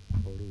luyamba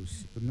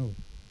oluusi no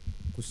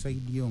ku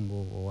saidi yo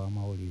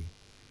ng'owamawulire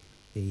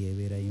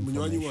eyebeera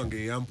munywanyi wange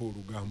eyampa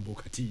olugambo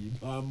kati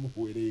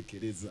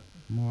bamuwereekereza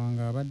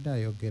muwanga abadde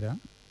ayogera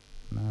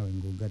naawe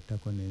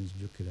ng'ogattako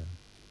nenzijukira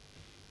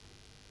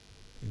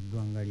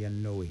eggwanga lya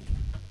Norway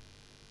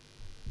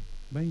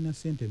balina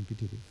sente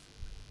mpitirivu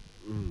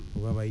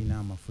oba balina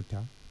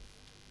amafuta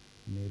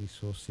ne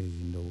resources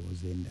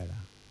ndowooza endala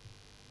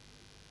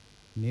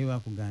naye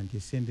bakugaa nti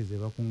esente ze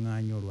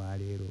bakuŋŋaanya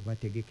olwaleero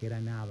bategekera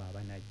n'abo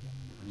abanajja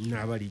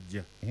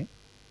n'abalijja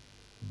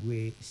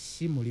gwe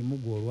si mulimu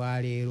gwe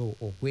olwaleero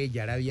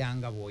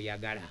okwejalabyanga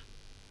bw'oyagala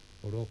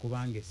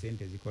olw'okubanga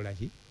esente zikola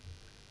ki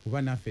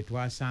kuba naffe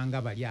twasanga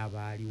bali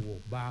abaaliwo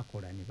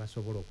baakola ne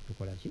basobola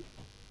okutukola ki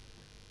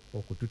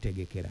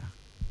okututegekera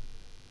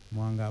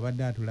mwanga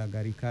abadde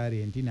atulaga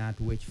rikarenti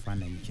n'atuwa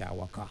ekifaananyi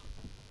kyawaka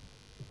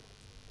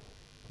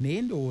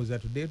naye ndowooza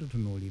tudde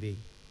tutunuulire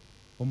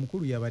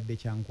omukulu yabadde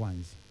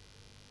kyankwanzi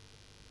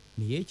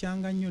naye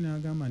ekyanga nnyo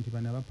n'agamba nti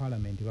bano aba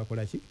paalamenti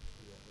bakola ki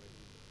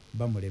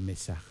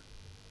bamulemesa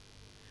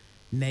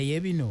naye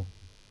bino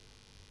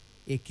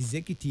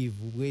executive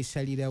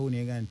bwesalirawo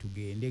nega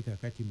ntugende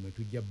kakati mwe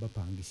tujja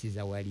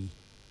bapangisiza wali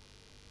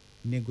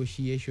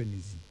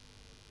negotiations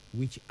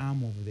which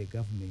arm of the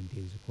government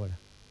ezikola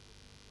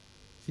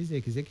size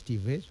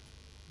executive ezo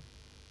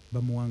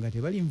bamuwanga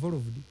tebali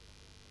involved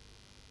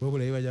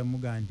wabula yebaja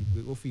muga nti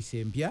gwe office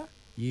empya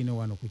yino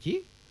wano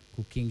kuki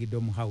ku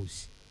Kingdom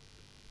House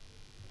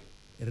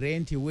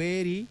renti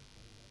weeri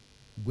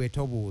gwe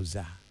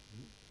tobuuza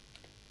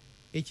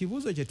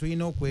ekibuuzo kye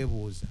tulina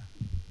okwebuuza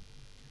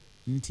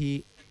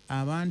nti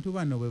abantu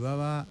bano bwe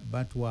baba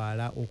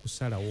batwala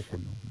okusalawo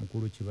kuno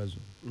mukulu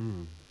kibazo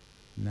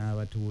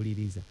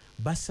n'abatuwuliriza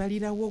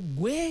basalirawo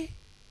gwe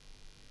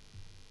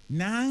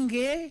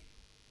nange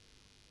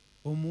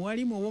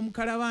omuwalimu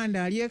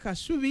ow'omukalabanda ali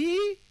ekasubi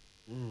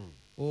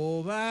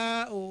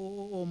oba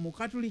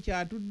omukatuli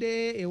kyatudde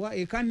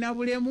eka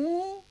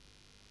Nabulemu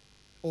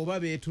oba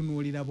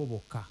beetunuulira bo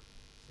bokka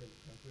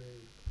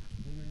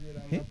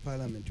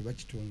parliament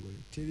bakitongole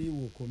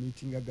teriiwo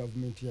committing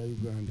government ya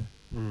Uganda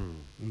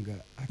nga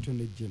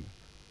attorney general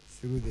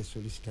through the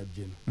solicitor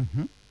general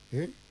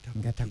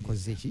nga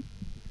takoze ki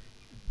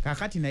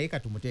kakati naye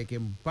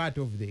katumuteekemu part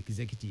of the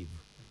executive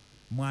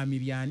mwami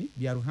byani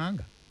bya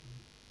Ruhanga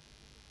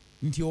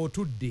nti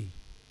otudde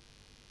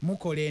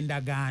mukola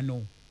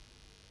endagaano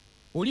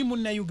oli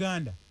munna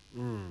Uganda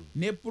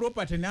ne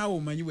property naawe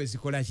omanyi bwe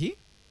zikola ki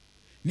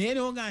naye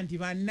noga nti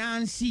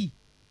bannansi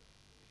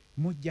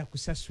mujja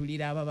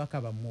kusasulira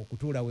ababaka bammwe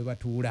okutuula we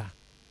batuula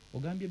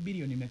ogambye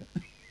billioni meka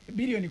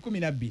billioni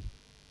 12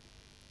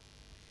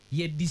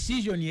 ye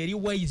decision eri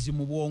wise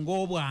mu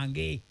bwongo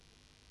bwange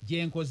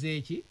gye nkoze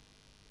eki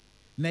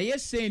naye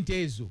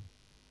sente ezo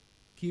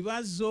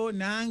kibazo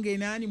nange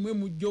nani mwe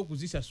mujja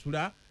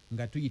okuzisasula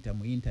nga tuyita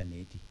mu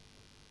intaneti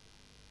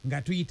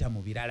nga tuyita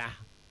mu birala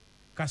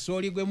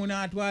kasooli gwe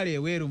munaatwala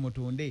eweeru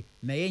mutunde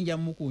naye nja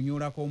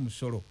mukunyuulako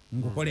omusolo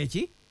ngukole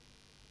ki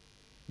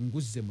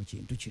nguzze mu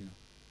kintu kino.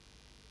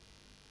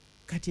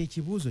 Kati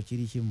ekibuuzo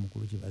kiri kimu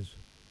mukulu kibazo,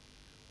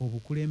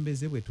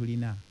 obukulembeze bwe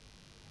tulina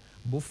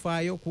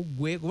bufaayo ku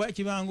ggwe kuba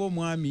kibanga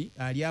omwami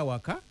ali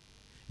awaka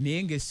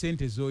naye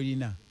ng'essente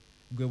z'olina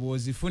gwe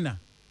bw'ozifuna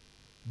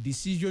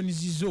decisions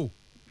zo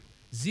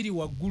ziri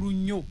waggulu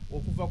nnyo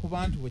okuva ku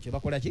bantu bwe kye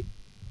bakola ki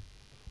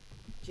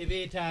kye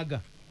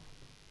beetaaga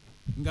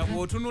nga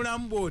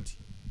bw'otunulamu bw'oti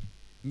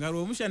nga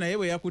lw'omusha naye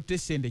bwe yakutte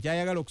essente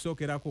kyayagala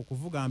okusookerako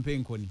okuvuga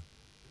mpenkoni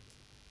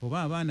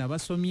oba abaana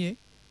basomye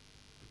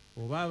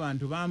oba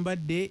abantu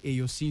bambadde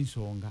eyo si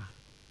nsonga.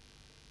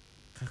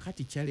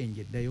 Kakati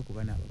challenge eddayo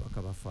kuba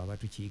n'ababaka bafe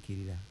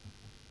abatukiikirira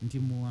nti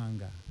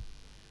muwanga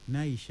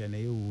naisha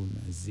naye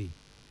wuunaze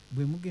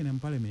bwe mugenda mu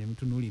palamenti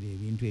mutunuulira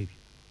ebintu ebyo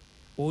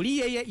oli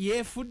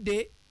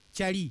yeefudde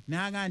kyali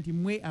n'aga nti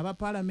mmwe aba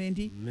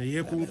palamenti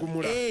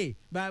neyekunkumula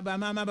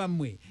bamaama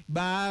bammwe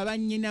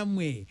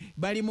bannyinammwe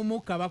bali mu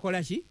mukka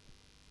bakola ki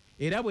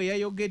era bwe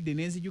yayogedde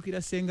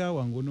nenzijukira senga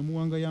wange ono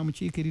muwanga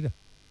yamukiikirira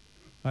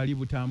ali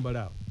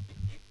Butambala awo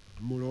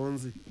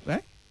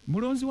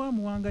mulonzi wa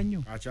muwanga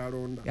nnyo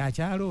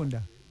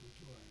akyalonda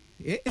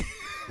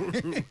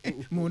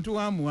muntu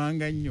wa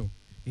muwanga nnyo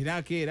era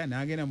akeera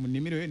n'agenda mu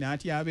nnimiro ye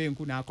n'atyaba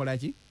enku n'akola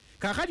ki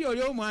kakati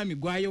oli omwami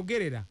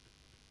gwayogerera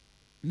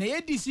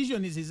naye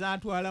decisions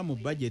zaatwala mu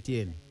bajeti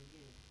eno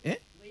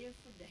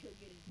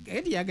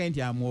eti yagaye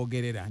nti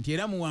amwogerera nti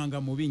era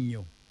muwanga mubi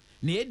nnyo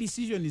naye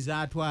decisions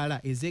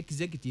zaatwala as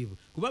executive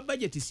kuba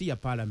bajeti si ya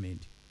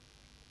parliament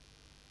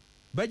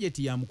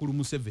bajeti ya mukulu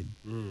Museveni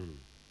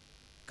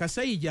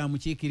Kasayija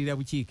amukiikirira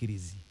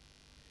bukiikirizi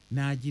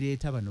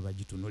n'agireeta bano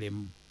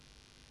bagitunulemu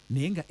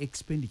naye nga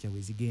expenditure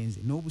we zigenze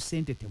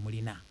n'obusente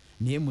temulina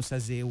naye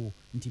musazeewo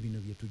nti bino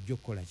bye tujja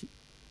okukola ki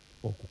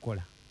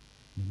okukola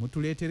ne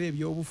mutuleetera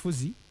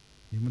ebyobufuzi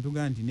ne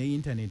mutugaa nti ne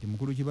internet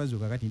mukulu kibazo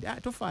kakati nti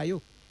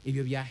tofaayo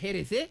ebyo bya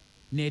health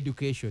ne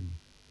education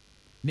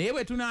naye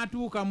bwe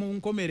tunaatuuka mu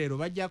nkomerero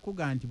bajja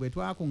kuga nti bwe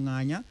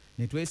twakuŋŋaanya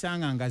ne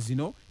twesanga nga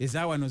zino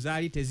ezawano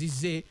zaali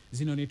tezizze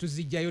zino ne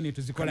tuzijjayo ne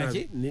tuzikola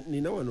ki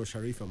nina wano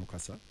Sharifa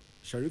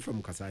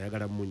Mukasa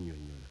ayagala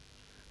munnyonnyola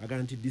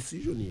aga nti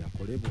decision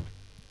yakolebwa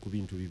ku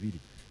bintu bibiri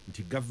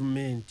nti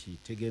gavumenti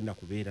tegenda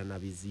kubeera na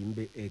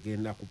bizimbe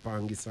egenda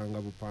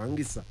kupangisanga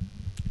bupangisa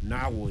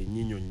naawe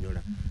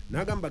ennyinnyonnyola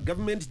n'agamba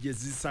gavumenti gye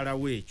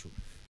zisalawo ekyo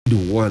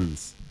the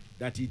ones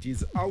that it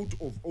is out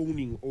of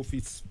owning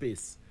office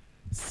space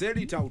sell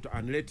it out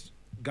and let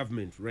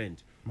government rent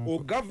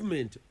or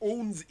government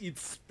owns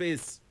its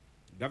space.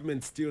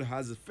 Government still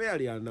has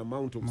fairly an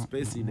amount of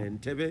space in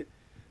Entebbe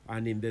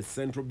and in the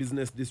central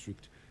business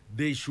district.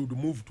 They should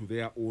move to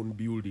their own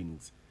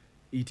buildings.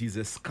 It is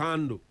a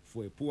scandal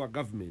for a poor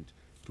government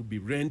to be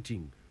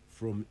renting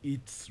from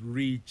its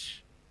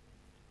rich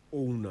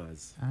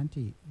owners.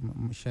 Auntie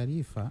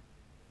Sharifa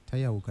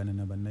tayawukana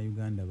na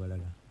bannayuganda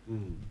balala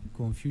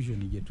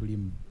confusion gye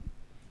tulimu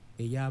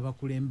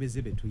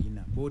ey'abakulembeze be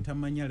tulina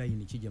b'otamanya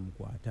layini kijja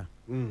mukwata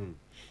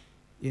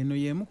eno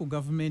y'emu ku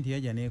gavumenti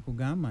yajja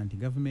n'ekugamba nti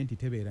gavumenti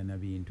tebeera na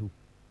bintu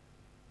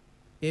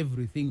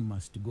everything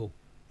must go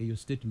eyo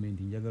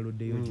statement njagala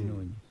oddeyo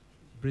ginoonye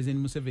President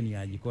Museveni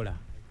yagikola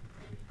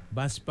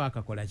baspark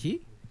akola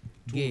ki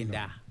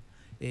genda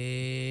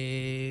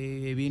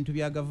ebintu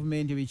bya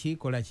gavumenti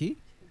bikikola ki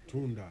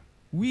tunda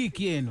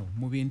wiiki eno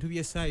mu bintu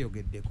bye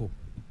saayogeddeko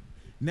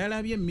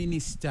nalabye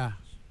minisita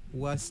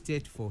wa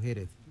state for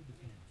health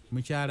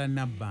mukyala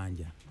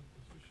Nabbanja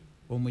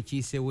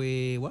omukiise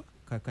weewa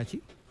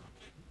kakaki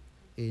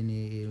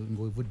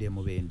ng'ovudde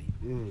Mubende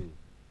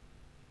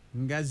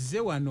ngazze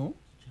wano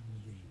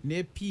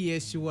ne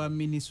PS wa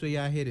Ministry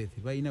ya Health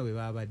balina we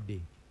babadde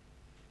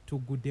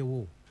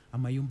tuguddewo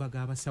amayumba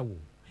g'abasawo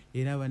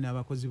era bana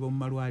abakozi b'omu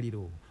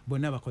malwaliro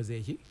bonna bakoze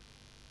eki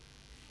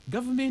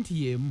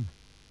gavumenti y'emu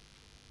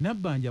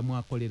Nabbanja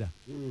mwakolera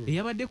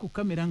eyabadde ku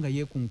kamera nga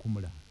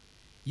yeekunkumula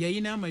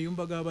yayina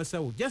amayumba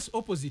g'abasawo just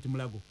opposite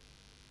Mulago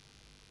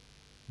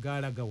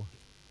galagawa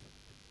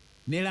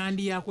ne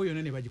landi yako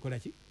yonna ne bagikola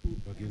ki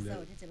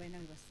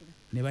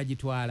ne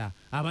bagitwala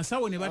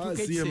abasawo ne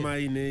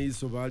CMI ne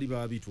iso bali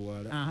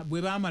babitwala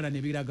bwe baamala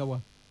ne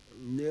biragawa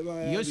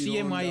yo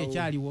CMI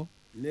ekyaliwo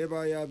ne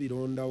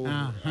bayabirondawo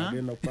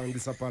agenda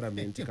kupangisa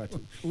palamenti kati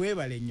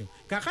weebale nnyo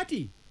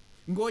kakati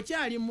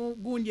ng'okyali mu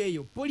gundi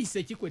eyo polisi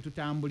ekikwe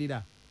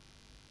tutambulira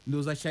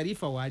ndooza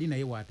Sharifa waali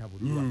naye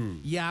waatabulirwa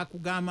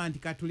yakugamba nti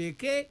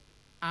katuleke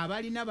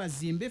abalina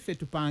bazimbe ffe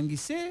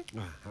tupangise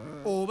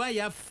oba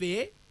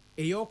yaffe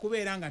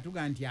ey'okubeera nga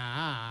tuga nti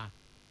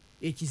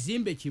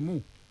ekizimbe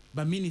kimu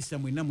baminisita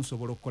mwenna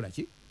musobola okukola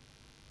ki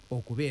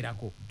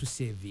okubeerako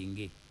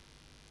tusevinge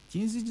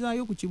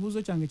kinzizaayo ku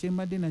kibuuzo kyange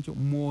kyembadde nakyo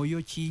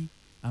mwoyo ki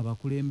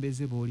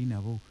abakulembeze booli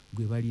nabo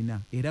gwe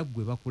balina era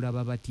gwe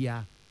bakulaba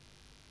batya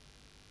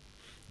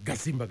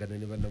Gasimbagane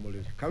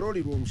Ne'banamawulire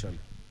kaloolirwa omushana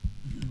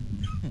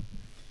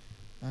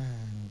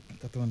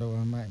Katonda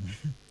w'amaanyi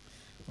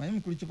manyi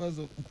mukulu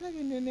kibazo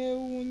nkulabye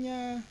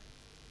neneewuunya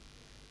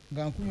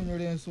nga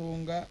nkunyonyola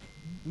ensonga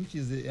which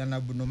is an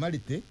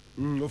abnormality.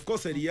 Of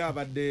course eriyo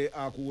abadde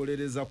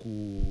akuwolereza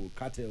ku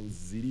cartels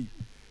ziri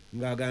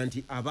ng'aga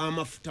nti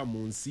ab'amafuta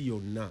mu nsi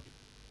yonna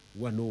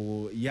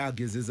wano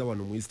yagezeza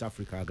wano mu East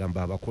Africa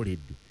agamba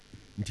abakoledde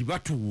nti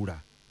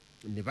batuula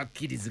ne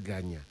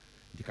bakkiriziganya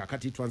nti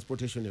kakati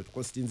transportation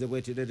etukostinze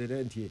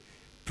bweterere nti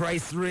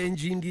price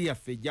ranging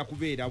yaffe ejja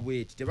kubeera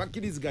bweti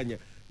tebakkiriziganya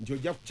nti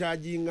ojja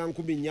kucharginga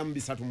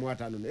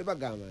 4,350 naye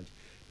bagamba nti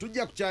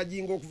tujja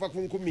kucharginga okuva ku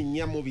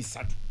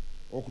 4,300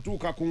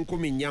 okutuuka ku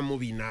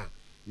 4,400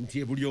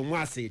 nti buli omu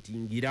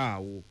aseetingira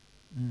awo.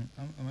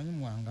 Amanyi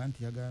muwanga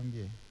nti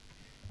yagambye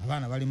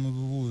abaana bali mu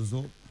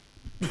bibuuzo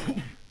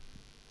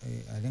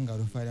ate nga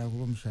lufaira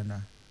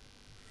kulumushana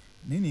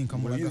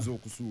oyinza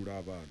okusuula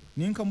abaana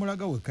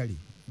ninkamulaga we kali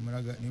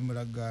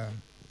nimulaga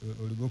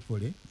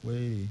oligopole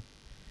weri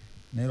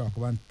naye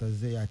lwakuba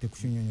ntaze ate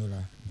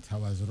kushunyonyola nti I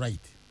was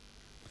right.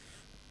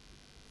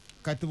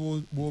 Kati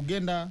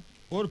bwogenda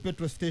all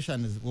petrol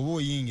stations oba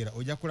oyingira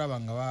ojja kulaba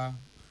nga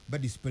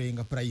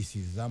badisplayinga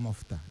prices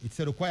z'amafuta. It's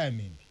a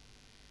requirement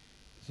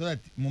so that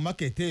mu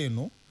market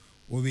eno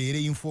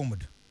obeere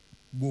informed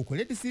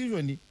gwokole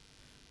decision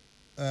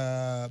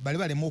bali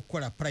balema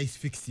okukola price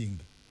fixing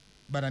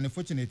but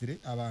unfortunately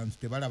abantu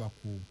tebalaba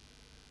ku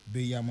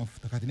beeyi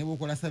y'amafuta. Kati ne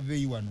bwokola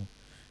survey wano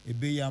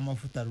ebbeeyi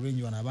y'amafuta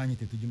range wano abanyi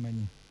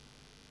tetugimanyi.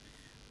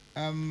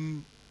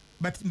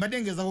 But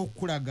mbadde ngezaho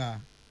okukulaga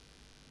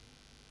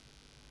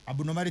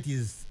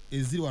abnormalities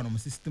eziri wano mu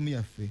system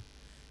yaffe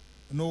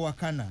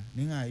n'owakana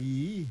ninga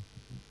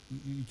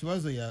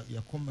kibazo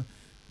yakoma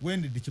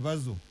wendidde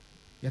kibazo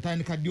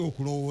yatandika ddi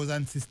okulowooza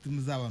nti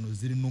system z'awano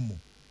ziri nomo.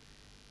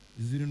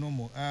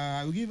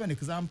 I'll give an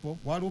example.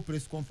 Waliwo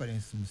press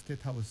conference mu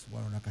State House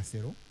wano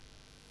Nakasero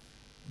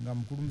nga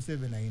mukulu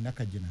Museveni ayina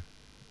Kajina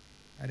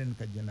Aren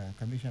Kajina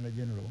Commissioner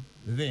General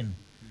then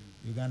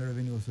Uganda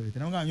Revenue Authority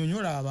nga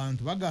nyonyola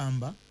abantu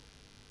bagamba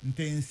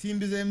nti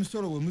ensimbi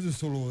z'emisolo bwe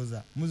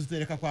muzisolooza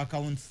muzitereka ku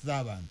accounts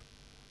z'abantu.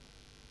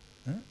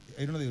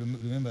 I don't know if you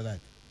remember that.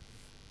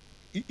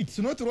 It's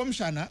not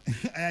Romshana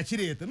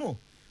ayakireeta no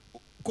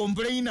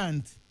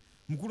complainant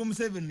mukulu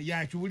Museveni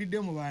yakiwulidde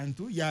mu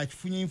bantu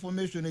yakifunye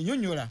information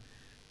enyonyola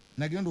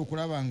nagenda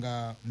okulaba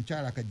nga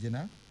mukyala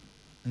Kajena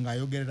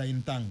ng'ayogerera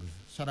in tongues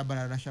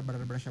sharabarara.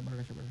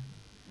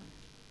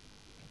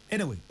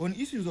 Anyway, on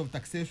issues of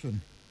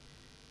taxation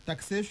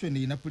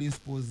ina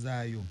principles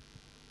zaayo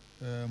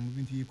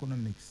moving to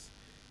economics.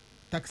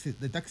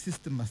 The tax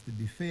system must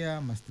be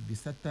fair, must be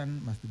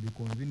certain, must be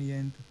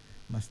convenient,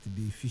 must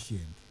be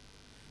efficient.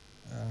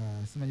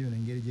 Simanyi bino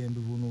engeri gye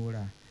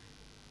mbivunuula.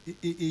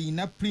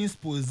 Ina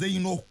principles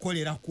zeyina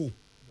okukolerako.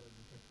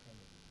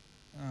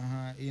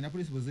 Ina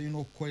principles zeyina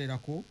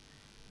okukolerako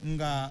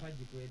nga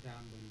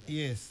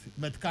yes,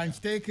 but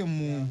kankiteeke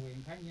mu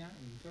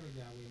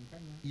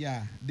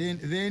yeah,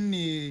 then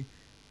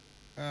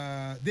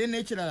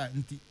ekirala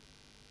nti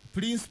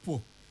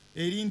principle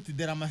eri nti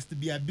there must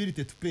be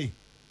ability to pay.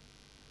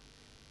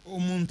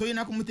 Omuntu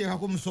oyina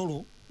kumuteekako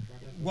omusolo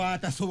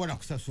gw'atasobola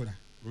kusasula.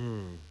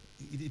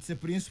 It's a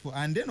principle.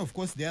 And then of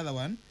course the other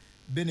one,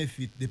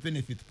 the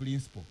benefit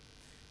principle.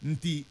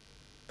 Nti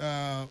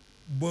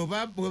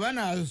bweba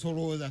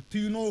nasolooza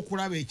tulina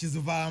okulaba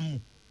ekizivaamu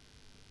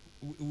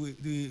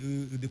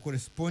the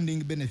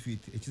corresponding benefit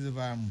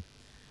ekizivaamu.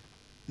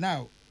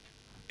 Now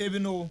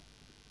ebino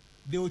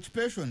the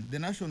occupation, the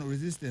National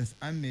Resistance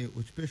Army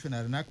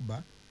Occupational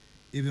Nakba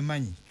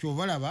ebimanyi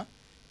kyobalaba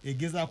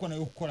egezaako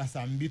nayo okukola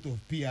some bit of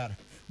PR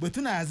bwe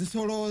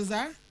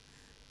tunaazisolooza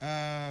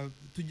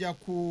tujja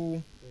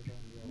ku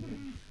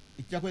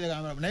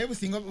naye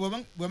businga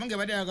bwebange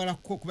badde ayagala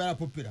kubeera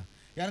popular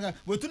yanga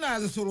bwe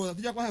tunaazisolooza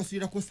tujja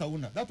kuhasuirako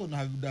sauna. That would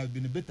have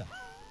been better.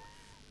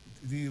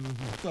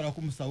 Kutwala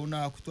ku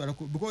musauna kutwala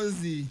ku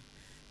because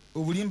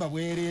obulimba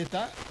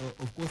bwereeta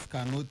of course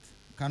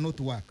cannot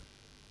work.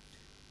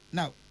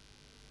 Now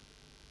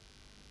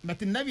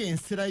but nabye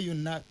ensira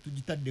yonna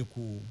tugitadde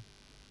ku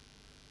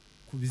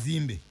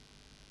bizimbe.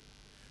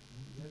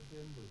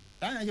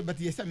 But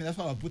yes, I mean that's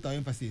why I put our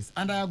emphasis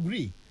and I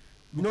agree.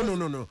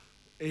 No.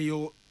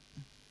 Your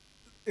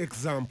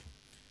example.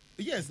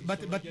 Yes,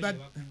 but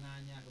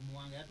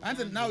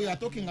and now you are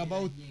talking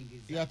about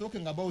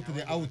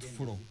the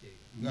outflow.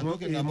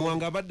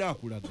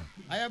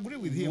 I agree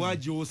with him.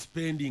 What you're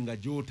spending a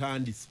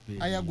jotandi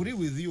spending. I agree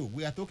with you.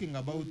 We are talking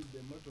about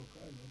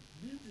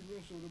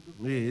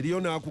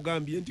Riona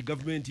akugambye nti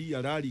government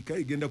yalaalika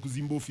egenda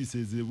kuzimba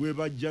offices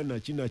bwebajja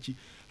nakinaki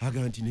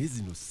aga nti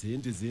nezino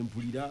sente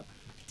zempulira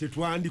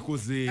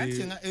tetwandikoze.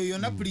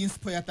 Yona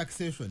principle ya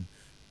taxation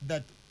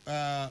that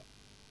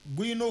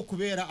guyina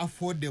okubeera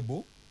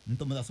affordable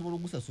ntomaza asobola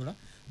ogusasula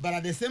but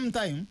at the same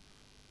time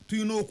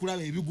tuyina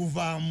okulaba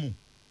ebiguvaamu.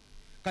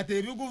 Kati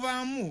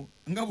ebiguvaamu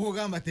nga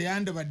bwogamba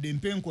teyandibadde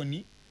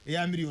empenkoni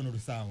eya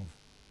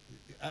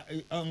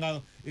 $7,000,000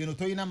 nga eno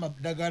toyina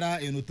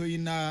amadagala eno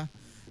toyina.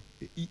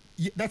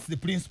 That's the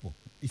principle.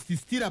 It is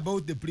still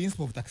about the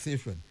principle of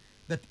taxation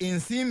that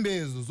ensimbi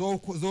ezo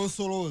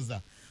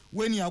z'osolooza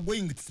when you are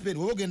going to spend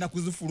ogenda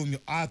kuzifulumya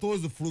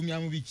atozifulumya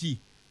mu biki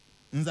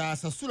nza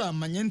asasula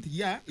amanye nti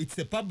ya it's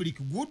a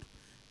public good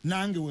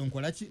nange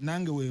wenkolaki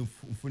nange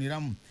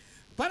wenfuniramu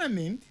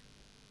parliament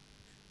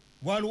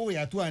waliwo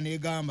yatwa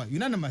negamba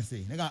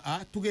unanimously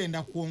nega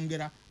tugenda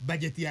kuongera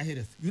budget ya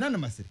health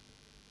unanimously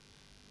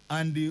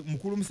and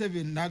mukulu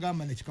Museveni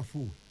nagamba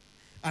nekikafuwe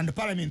and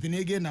parliament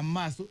negenda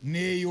maaso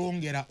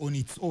neyongera on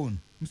its own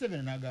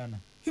Museveni nagana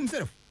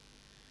himself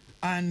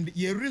and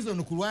ye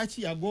reason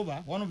kulwachi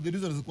yagoba one of the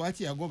reasons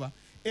kulwachi yagoba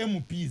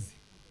MPs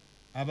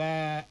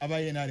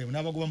aba NRM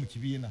nabagoba mu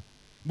kibiina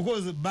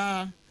because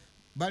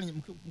bali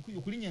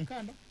kulinye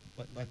nkanda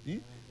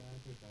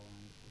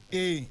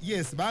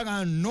yes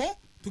baga no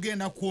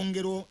tugenda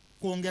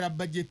kuongera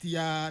budget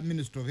ya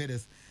Minister of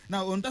Health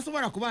now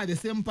ontasobola kuba the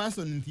same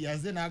person nti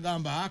yaze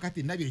nagamba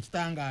kati nabye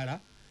ekitangala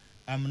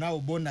I'm now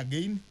born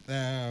again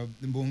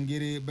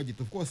mbongere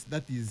budget of course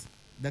that is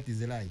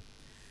a lie.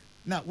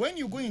 Now when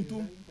you go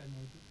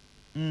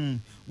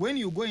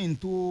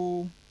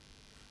into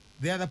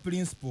the other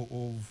principle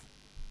of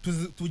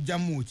to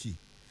jamuchi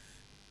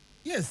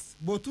yes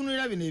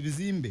botunulira bino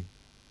ebizimbe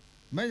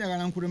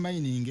manyagala nkule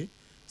mining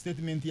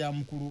statement ya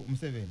mukulu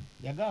Museveni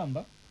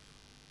yagamba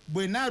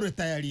bwe na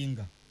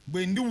retiringa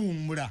bwe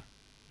ndiwumula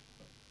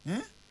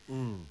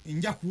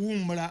nja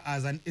kuwumula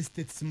as an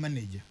estates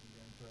manager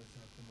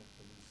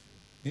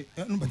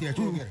nubati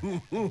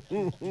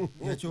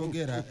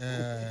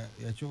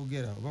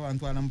yachogera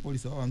babantwala mu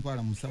police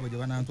babantwala mu sabaje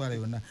banantwala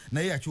yonna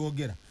naye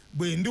yachogera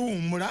bwe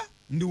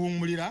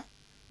ndiwumulira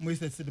mu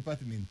estates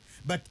department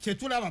but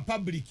chetulaba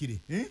publicly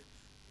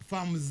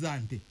farms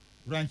zante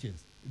ranches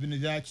ibino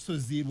bya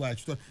kisozirwa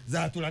kitwa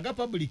zatulaga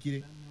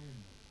publicly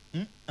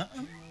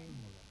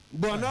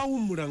bwana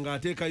humura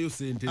ngateekayo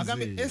sente ze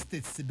agambe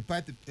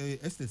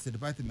estates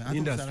department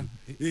industry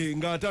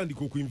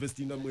ngatandika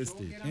okuinvestinga mu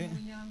estate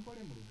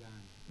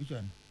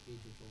ichana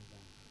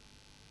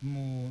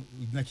mu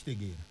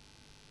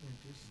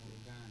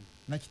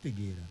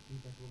nakitegeera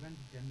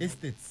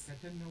estates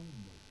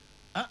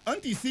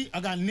anti si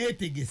aga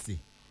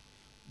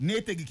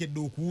netegekedde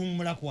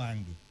okuwumula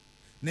kwange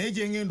naye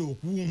gye ngenda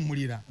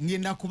okuwumulira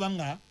ngenda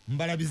kubanga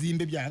mbala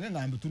bizimbe byange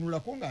nga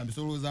mbitunulako nga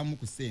mbisolozaamu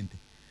ku ssente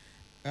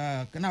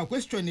now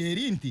question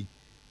eri nti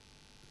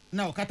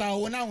now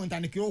katawo nawe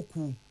ntandikira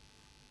oku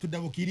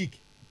tudabukirike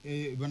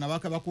bana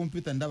baka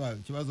computer ndaba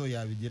kibazo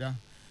yabigira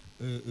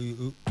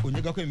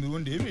onyegako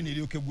emirundi ebyo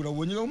niriyokegula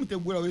wonyega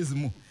umutegula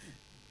wezimu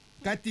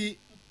kati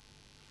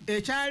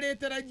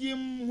ekyaleetera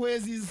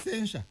jimhwezi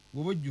sensha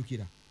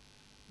bwobojjukira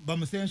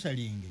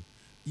bamusenshalinge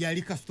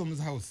yali customs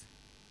house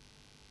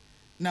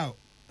now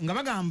nga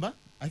bagamba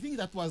I think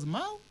that was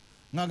Mao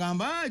nga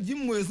gamba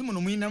jimhwezi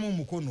muno mwinamu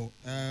omukono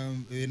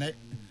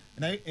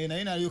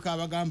na yuka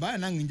bagamba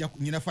nange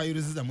nyina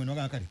files za mwino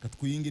gakale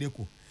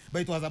katukuyingireko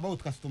but it was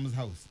about customs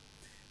house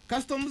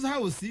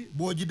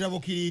bojidabo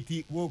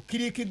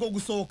kiriki go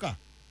gusoka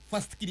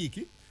first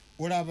kiriki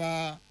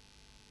olaba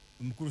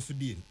mukuru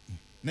sudiri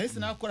na isi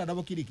nakora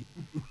dabo kiriki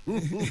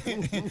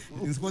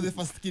the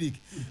first kiriki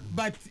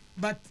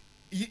but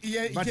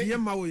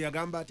yemawo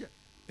yagamba atya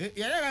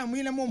yalaga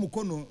mwina mu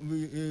mukono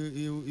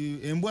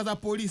embwa za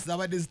police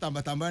zabade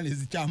zitambatambana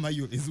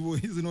nezikyamayo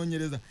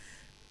ezinonyereza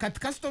kat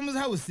customs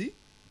house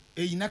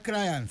ina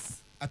clients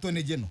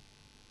atone general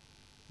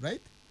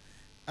right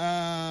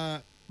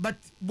but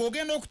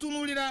bogenda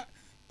okutunulira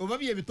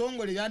obabi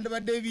ebitongole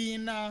byandabadde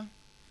bina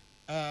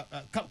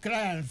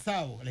clients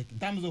awo like in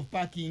terms of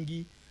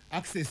parking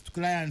access to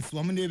clients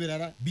wamune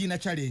ebirala bina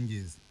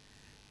challenges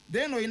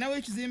then oyinawo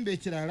ekizimbe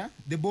ekirala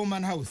the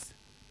Bowman House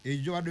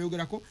ejo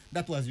wadoyogerako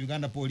that was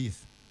Uganda police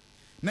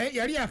na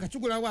yali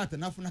akachugula wata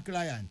nafuna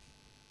client.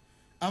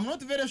 I'm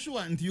not very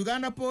sure nti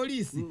Uganda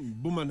police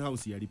Bowman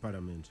House yali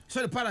parliament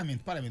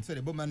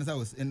sorry Bowman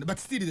House but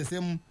still the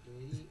same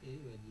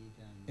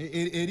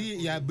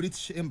eri ya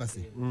British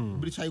embassy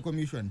British High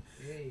Commission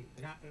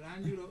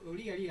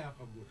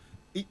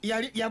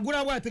yali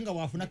yagula wate nga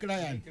wafuna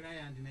client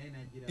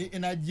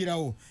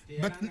enajirawo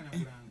but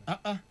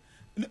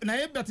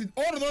but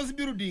all those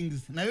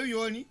buildings nayo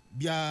yoni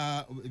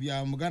bya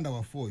Muganda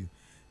wafoyo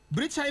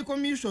British High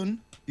Commission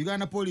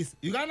Uganda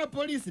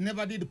police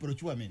never did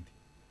procurement.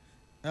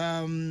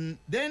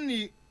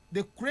 Then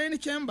the crane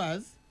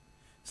chambers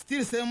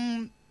still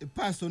same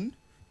person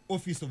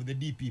office of the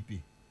DPP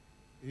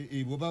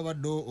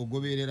bobabado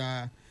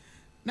ogoberera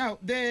now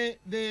the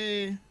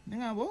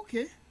ngabo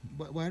okay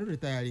bwari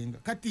retiring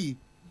kati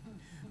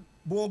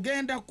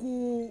bogenda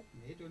ku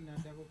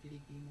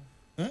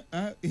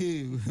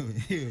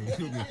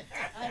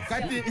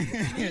kati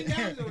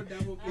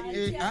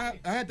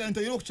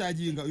tanto you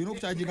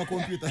know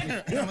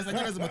computer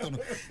amasanyalaze matono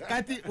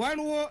kati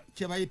waliwo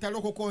kyebayita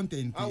local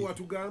content awo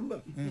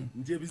atugamba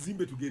nje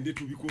bizimbe tugende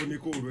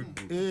tubikoneko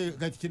olweggo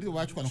kati kiri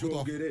wachukana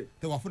kutoa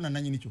tewafuna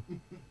nanyi nicho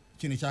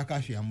kino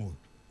kyakashi yamo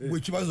bwe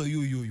kibazo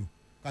yuyu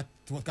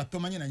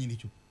katomanye nanyi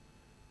nicho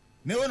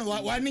newono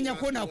waninya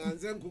kona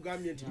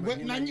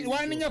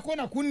waninya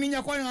kona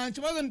kuninya kona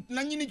kibazo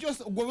nanyi nicho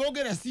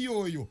gobogera si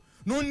yoyo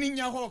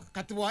noninyaho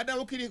kati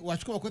wadalukiri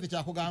wachiko bakote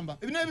kyakugamba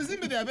ebino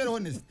ebizimbe they are very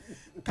honest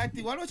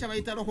kati waliwo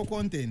kyabayita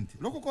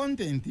local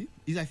content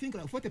is I think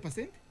like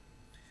 40%.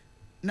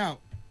 Now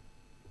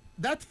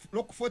that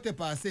local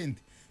 40%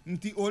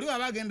 nti oliwo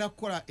abagenda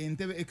kukola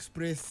Entebbe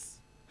Express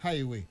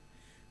highway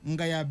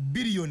nga ya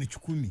billion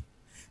 10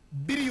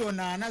 billion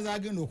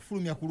anazagenda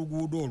okufulumya ku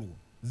luguudo olwo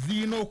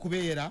zino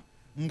okubeera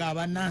nga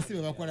abanansi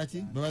bebakola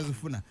ki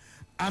bebazifuna,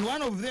 and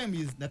one of them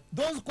is that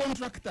those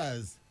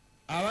contractors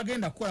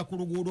abagenda kukola ku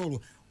luguudo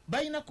olwo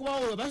balina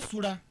kubawo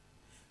webasula,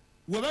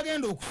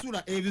 webagenda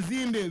okusula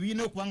ebizimbe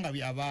ebirina okuba nga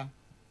byaba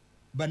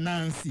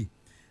banansi,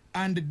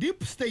 and the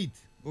deep state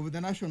of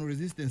the National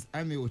Resistance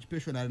Army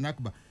Occupational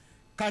Nakba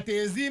kati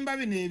ezimba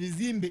bino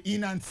ebizimbe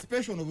in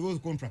anticipation of those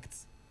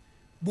contracts.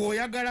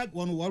 Boyagala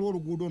wano waliwo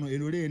oluguudo ono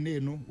erole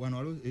eno wano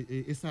waliwo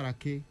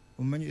esarake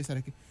omanyi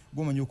esarake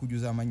gomanyi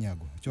okujuza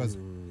amanyago kibazo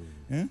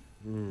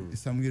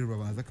Samuel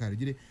Babanza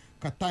kaligire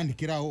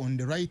katandikirawo on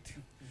the right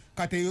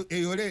kati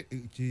eyole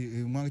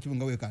mwanga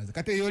kibunga wekaza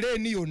kati eyole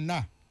ni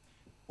yonna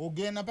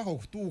ogenda paka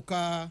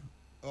okutuuka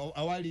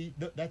awali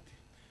that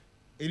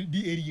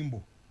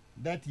erimbo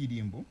that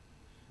irimbo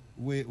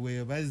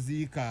we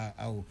bazika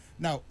au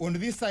now on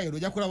this side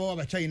oja kulaba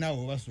aba China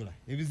abo basula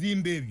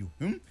ebizimbe ebyo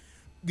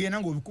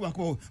gena ngo bikuba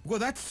ko because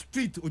that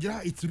street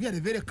ojira it's really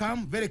very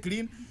calm, very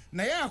clean,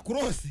 na ya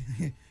across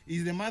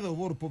is the mother of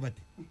all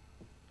poverty.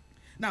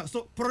 Now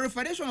so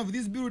proliferation of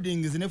these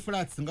buildings in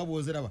flats ngabo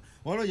ozeraba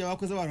waloja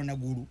bakoze bano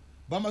naguru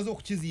bamaze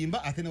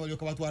okukizimba atene wali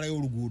okabatwala yo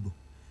lugudo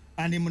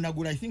and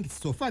munaguru I think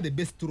it's so far the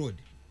best road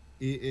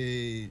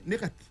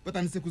neka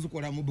batanise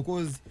kuzukola mu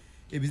because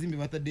ebizimbe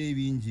batade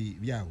ebingi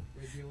byawo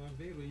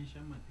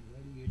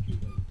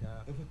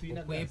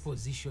kwe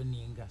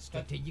positioning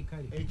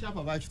strategically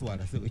echapa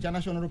bachitwala so echa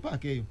national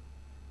park eyo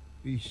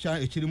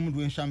ekiri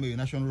mundu enshambe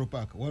national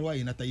park walwa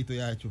ina taito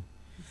yacho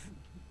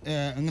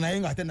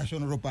nginayenga ate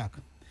national park.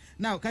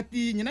 Now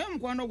kati nyina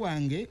mkwano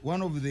gwange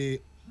one of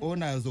the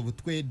owners of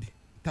Twed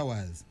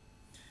Towers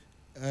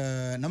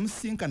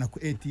namusinkana ku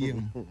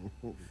ATM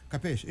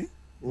kapesh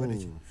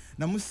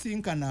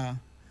namusinkana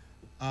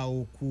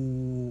au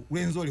ku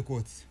Renzori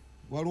Court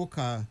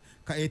waluka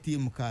ka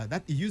ATM ka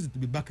that used to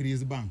be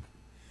Barclays Bank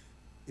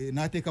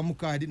nateka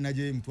mukadi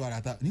naje mtwala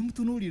ata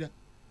nimutunulira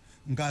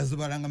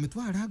ngazubalanga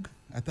mitwalaga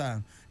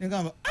ata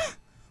ngamba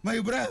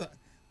my brother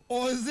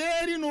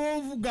ozeri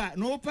novuga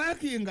no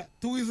parking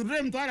to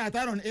withdraw mtwala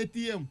ata on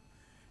ATM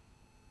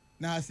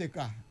na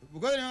seka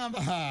because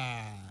ngamba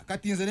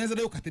katinze neza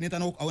leo kateneta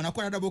no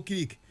awonakora double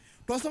click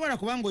tosobola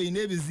kubango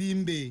ine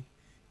bizimbe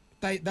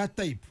that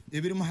type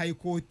ebiri mu high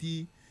court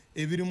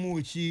ebiri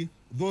mu chi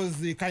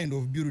those kind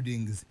of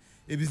buildings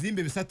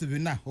ebizimbe bisatu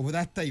bina of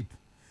that type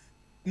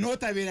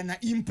notabera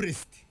na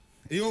impressed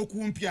eyo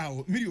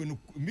kumpyawo million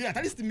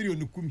at least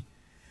million 10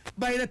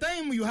 by the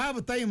time you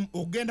have time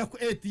ogenda ku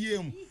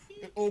ATM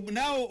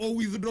now or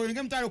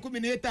withdrawing mtalo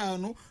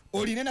 15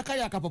 olinena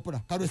kali akapapula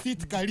ka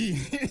receipt kali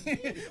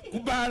ku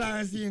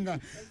balancinga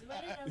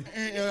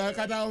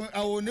kata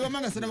awone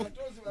wamanga sana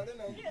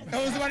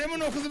ozibale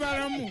no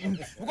kuzibalamu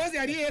because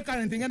yali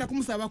current ngenda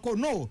kumusaba ko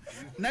no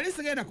nali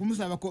sigenda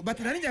kumusaba ko but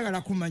nali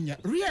njagala kumanya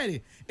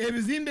really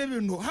ebizimbe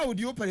bino how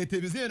do you operate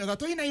ebizimbe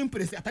ngato ina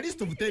impress at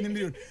least of 10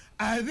 million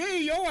are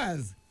they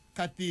yours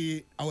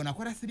kati awona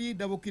kora 3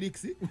 double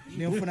clicks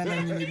nemfuna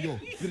na nyinyi byo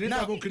 3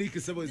 double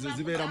clicks sebo izo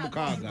zibera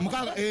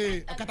mukaga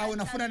kata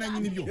awona funa na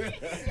nyinyi byo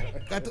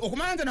kati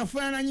okumanja na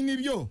funa na nyinyi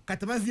byo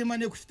kati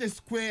bazimane ku City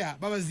Square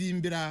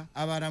babazimbira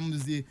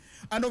abaramuzi,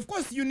 and of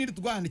course you need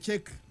to go and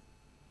check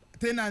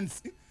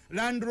tenants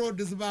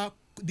landlords ba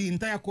the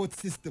entire court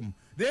system.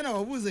 Then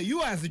awabuze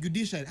you as a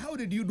judiciary, how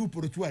did you do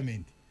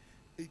procurement?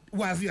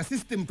 Was your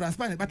system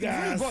transparent? But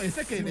yes. Before you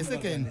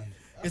go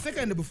a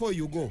second before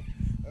you go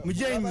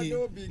mujenyi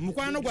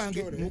mukwano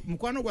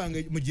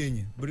gwange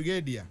mujenyi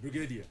brigadier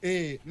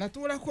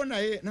natula ko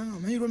naye na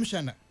mayiro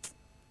mshana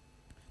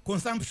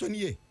consumption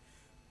ye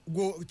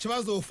go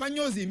kibazo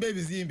ofanyozi imbe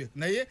bizimbe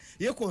naye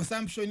ye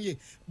consumption ye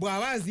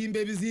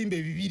bwabazimbe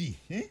bizimbe bibiri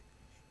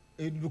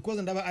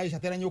because ndaba Aisha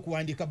teranyo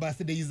kuandika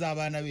birthday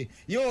z'abana be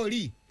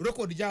yoli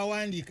record ja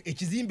wandika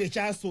ekizimbe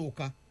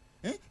kyasooka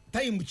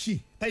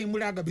time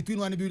laga between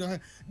one building.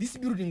 This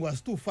building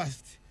was too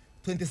fast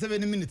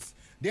 27 minutes,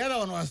 the other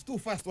one was too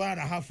fast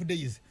 1.5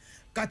 days.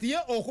 Kati ye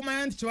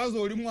okumanya nti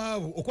kibazo oli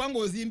mwavu okwanga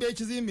ozimbe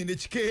ekizimbe ne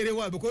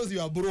kikerewa because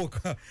you are broke.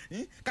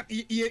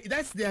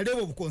 That's their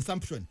level of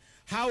consumption.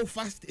 How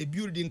fast a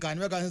building can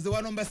work. And the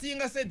one number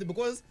singa said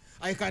because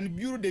I can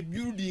build a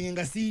building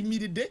and see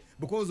immediately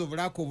because of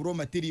lack of raw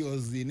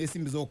materials in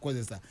esimbizo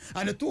kozesa.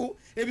 And two,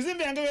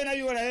 ebizimbe yange na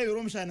yola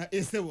yero mshana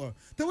esewa.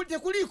 Tewulite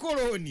kuli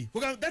koloni.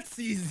 That's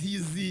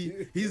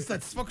his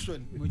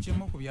satisfaction.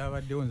 Muchemo ku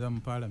byabadde onza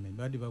mu parliament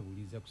badi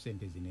babuliza ku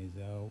sente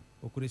zineza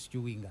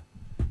okurescuinga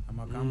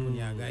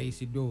amakampuni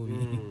agayisidde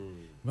obubiri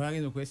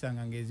bagenza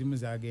okwesanga ng'ezimu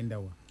zagenda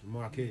wa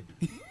market.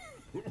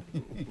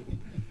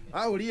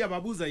 Aulia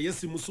babuza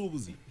yesi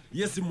musubuzi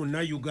yesi muna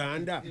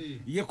Uganda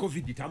ye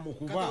covid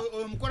tamukuba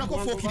mukola ko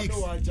 4 clicks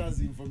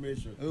wachazi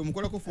information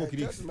mukola ko 4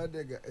 clicks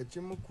madega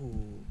ekimu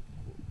ku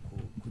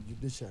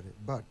judiciary,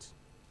 but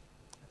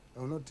I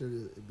will not tell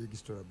you a big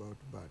story about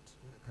but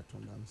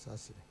Katonda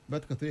Musasire.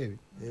 But Katwebi?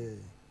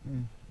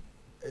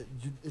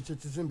 Ekyo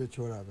kizimbe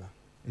kyolaba.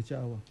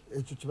 Ekyawa?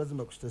 Ekyo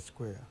kibazimba ku State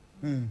Square.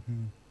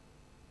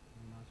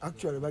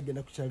 Actually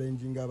bagenda ku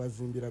challenging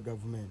abazimbira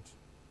government.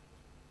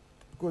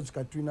 Because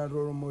katwina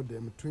role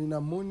model,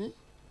 twina Muni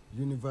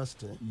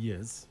University.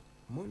 Yes.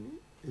 Muni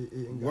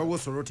what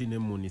was sorority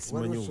name Muni?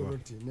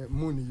 Sorority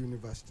Muni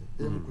University.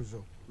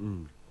 Emukuzo.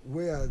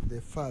 Where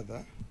the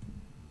father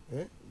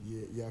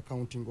ye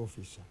accounting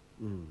officer.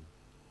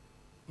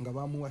 Nga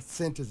bamuwa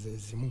sente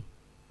zezimu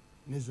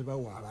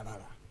nezibawa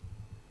abalala.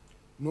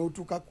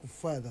 N'otuuka ku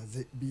father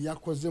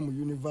byakoze mu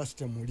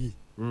university muli.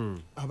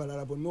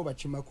 Abalala bonna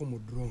bakimako mu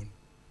drone.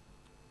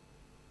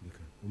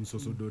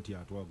 Umusoso doti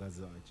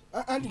atwagaza achi.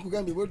 Anti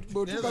kugambi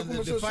botuka ku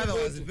musoso. The father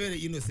was very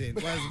innocent,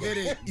 was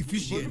very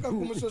efficient. Botuka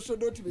ku musoso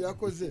doti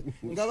byakoze.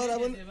 Ngabala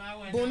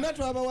bonna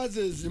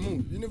twabawaze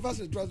ezimu.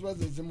 University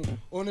twabawaze ezimu.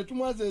 One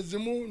tumwaze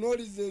ezimu,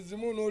 nolize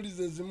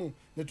ezimu.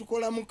 Ne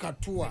tukola mu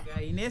katwa.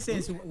 In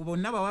essence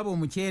bonna bawaba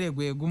omuchere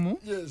gwe gumu.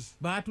 Yes.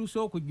 Batuuse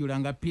okujjula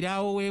nga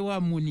pirawo wewa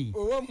Muni.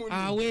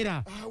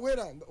 Awera.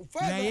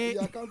 Father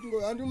ya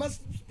accounting and you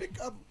must speak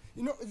up.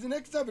 You know the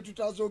next time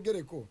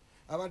tutazogereko.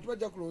 Abantu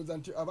bajja kulowooza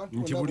nti abantu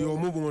buli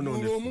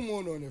omu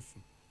mwononefu.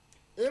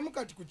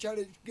 Kati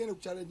genda ku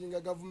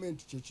challenging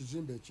government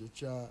kyekizimbe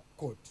ekya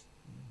court.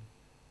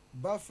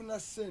 Bafuna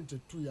sente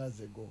 2 years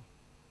ago.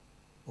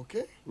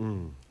 Okay?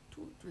 2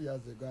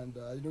 years ago, and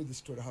I know the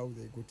story how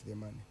they got the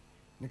money.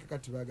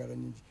 Nekakati bagala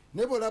nyingi.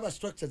 Nebo laba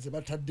structures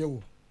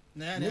bataddewo.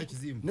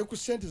 Ne ku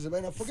sente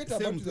zebalina. Forget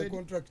about the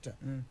contractor.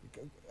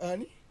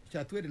 Ani?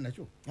 Trade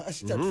nacho.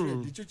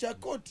 Trade. It's a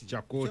court.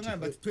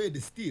 But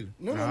trade still.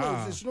 No,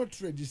 it's not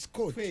trade, it's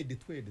court. Trade,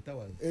 that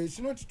was. It's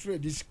not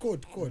trade, it's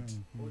court.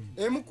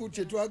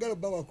 Emukuche twagala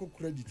bawa ko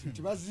credit.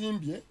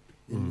 Tibazimbye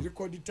in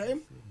record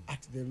time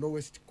at the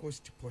lowest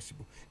cost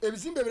possible.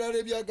 Ebizimbe birala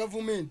ebya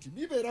government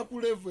bibera ku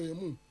level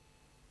emu.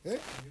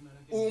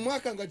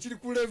 Omwaka nga kiri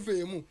ku level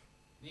emu.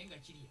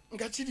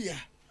 Nga kiriya.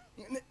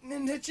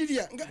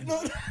 Nechiria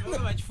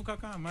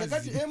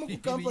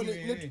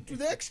company to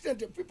the extent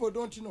that people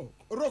don't know.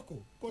 Rocco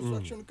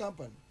construction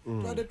company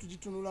twade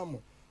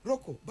tujitunulamo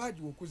Rocco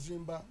baji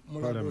okuzimba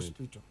Mulago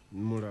hospital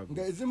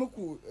nga ezimu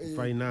ku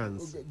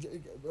finance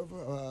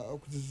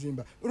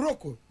okuzimba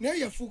Rocco naye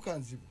yafuuka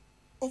nzibu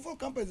of all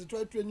companies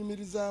twade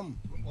twenyumirizamu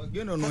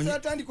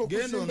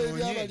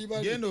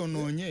gendo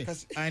ononye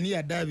ani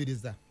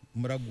yadabiriza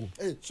Muragu.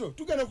 So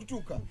tugenda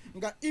kutuuka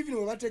nga even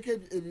we bateke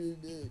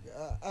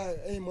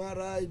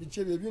MRI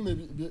bichebe ebyume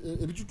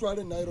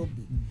ebitutwale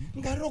Nairobi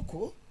nga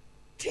Rocco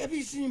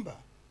tebizimba.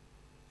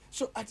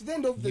 So at the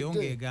end of the day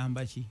yonge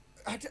gamba ki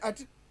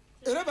at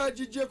era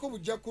bajijjeko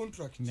bujja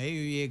contract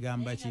naye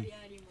yegamba ki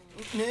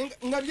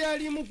nga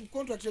byalimu ku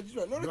contract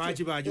yajitwa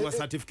bajiwa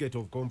certificate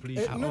of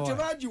completion no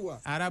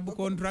tebajiwa Arab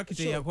contract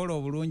yakola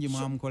obulungi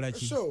mwamukola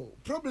ki. So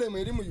problem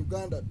eri mu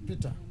Uganda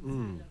Peter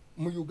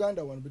mu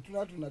Uganda one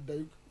betunatunda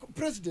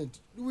president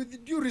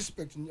with due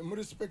respect mu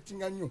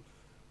respecting anyo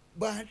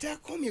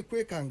batakomye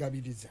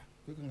kwekangabiriza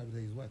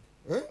is what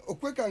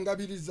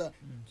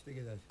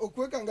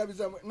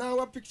okwekangabiriza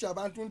nawa picture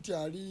abantu nti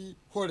ali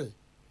hole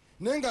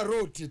nenga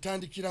road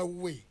tandikira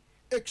we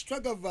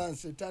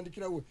extravagance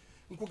tandikira we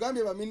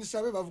nkugambye ba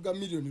minister be bavuga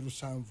milioni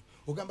 7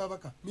 ogamba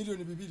baka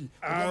milioni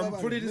 2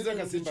 mpuliriza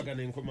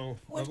Gasimbagane nkomawo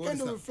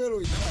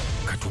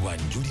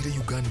katubanjulire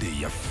Uganda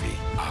yaffe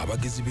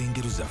abagezi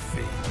b'engero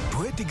zaffe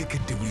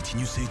twetegekedde buli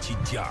kinyuso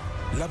ekijja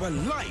laba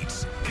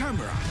lights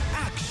camera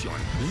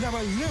action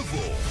laba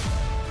level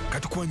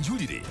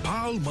katukwanjulire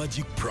Pearl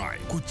Magic Prime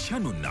ku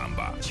channel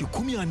number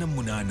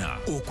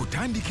 148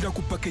 okutandikira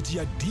ku package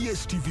ya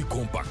DSTV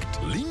Compact.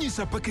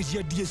 Linyisa package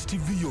ya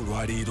DSTV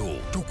yolwaleero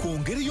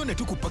tukwongereyo ne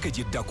tuku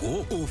package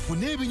eddako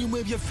ofune ebinyumu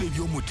ebyaffe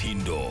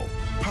eby'omutindo.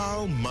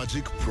 Pearl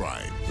Magic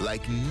Prime,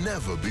 like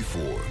never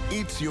before.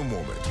 It's your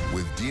moment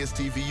with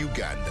DSTV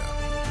Uganda.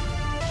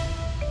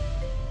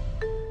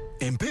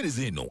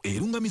 Empeereza eno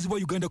erungamizibwa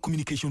Uganda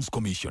Communications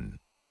Commission.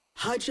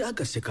 Haji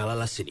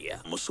Agasekalala Senior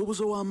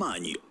musuubuzo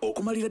w'amaanyi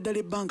okumalira ddala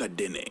ebbanga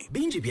ddene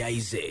bingi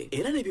byayize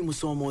era ne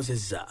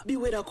bimusoomozezza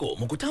biwerako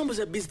mu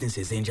kutambuza bizinesi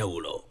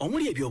ez'enjawulo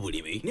omuli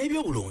ebyobulimi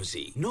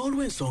n'ebyobulunzi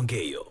n'olw'ensonga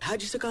eyo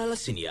Haji Sekalala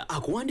Senior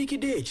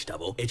akuwandiikiddeyo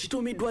ekitabo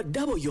ekituumiddwa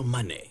Double Your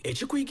Money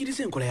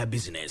ekikuyigiriza enkola ya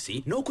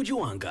bizinesi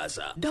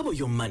n'okugiwangaaza. Double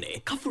Your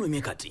Money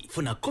kafulumye kati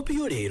funa kopi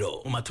yo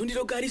leero mu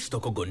matundiro ga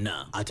Listoko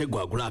gonna ate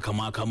gwagula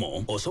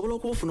akamu osobola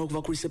okubufuna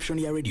okuva ku reception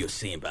ya Radio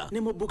Simba ne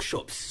mu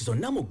bookshops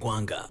zonna mu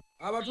ggwanga.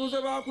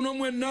 Abatuuze bakuno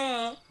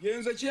mwenna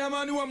yenze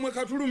kyamaani wammwe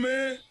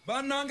Katulume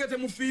bannange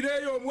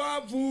temufiireeyo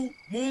obwavu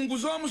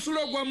munguze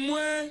omusulo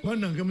gwammwe.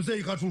 Bannange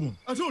muzeeyi Katulume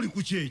ate oli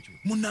ku kyekyo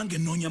munnange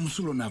nnoonya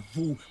musulo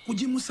navvu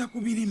kugimusa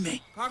ku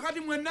birime kakati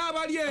mwenna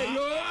abali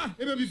eyo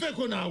ebyo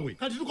bifeeko naawe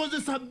kati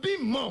tukozesa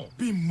bimmo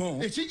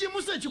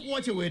ekigimusa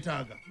ekikuwa kye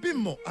weetaaga.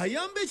 Bimmo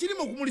ayamba ekirime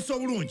okumulisa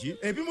obulungi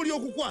ebimuli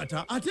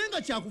okukwata ate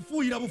nga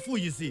kyakufuuyira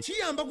bufuuyisi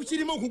kiyamba ku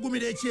kirime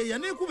okugumira ekyeya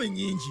n'enkuba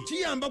ennyingi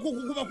kiyamba ku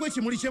okukuba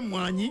kw'ekimuli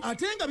ky'emmwanyi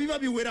ate nga biba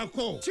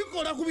biwerako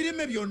kikola ku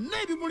birime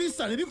byonna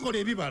ebimulisa ne bikola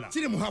ebibala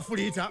kiri mu hafu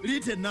liita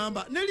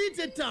enamba ne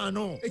liita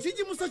 5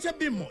 ekijimusa kya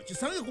bimo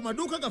kisange ku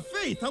maduuka ga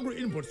Faith Agro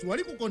Imports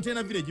wali ku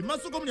Container Village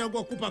maaso g'omulyango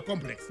gwa Cooper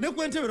Complex ne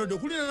ku Entebbe Road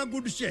okulina na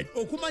Good Shed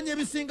okumanya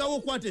ebisingawo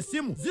okwata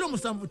essimu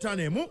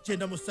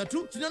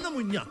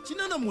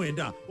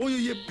 07519484 oyo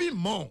ye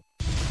bimo.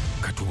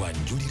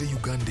 katubanjulire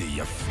Uganda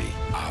eyaffe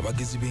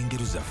abagezi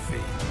b'engero zaffe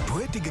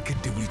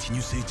twetegekedde buli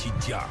kinyuso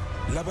ekijja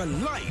laba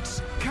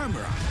lights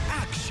camera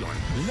action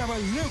laba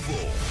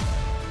level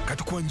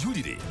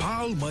katukwanjulire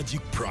Pearl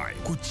Magic Prime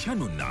ku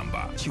channel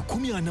namba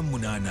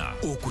 148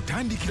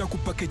 okutandikira ku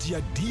package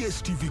ya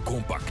DSTV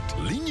Compact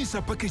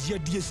linyisa package ya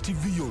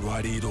DSTV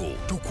y'olwaleero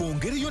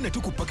tukwongereyo ne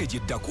tuku package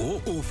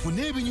eddako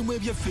ofune ebinyumu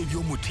ebyaffe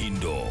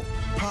eby'omutindo.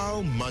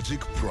 Pearl Magic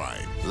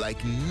Prime,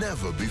 like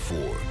never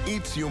before.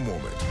 It's your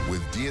moment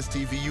with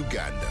DSTV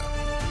Uganda.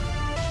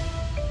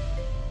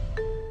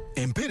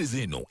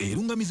 Empeereza eno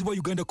erungamizibwa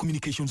Uganda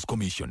Communications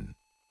Commission.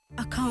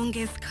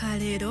 Akawungezi ka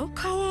leero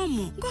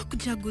kawomu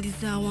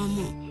ng'okujaguliza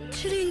awamu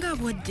kiringa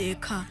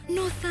bwoddeeka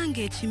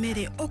n'osanga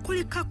ekimere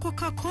okuli ka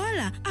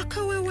Coca-Cola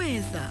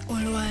akaweweeza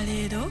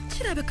olwaleero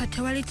kirabika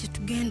tewali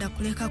kitugenda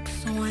kuleka ku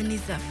sowaani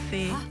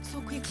zaffe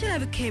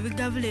kirabika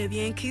ebigabula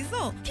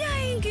eby'enkizo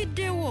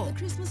byayingiddewo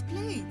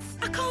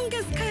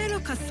akawungezi ka leero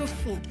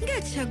kasufu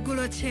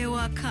ng'ekyeggulo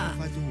ky'ewaka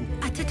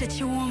ate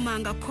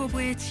tekiwoomangako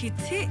bwe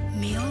kiti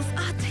meals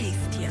are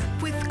tastier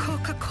with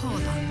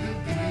Coca-Cola.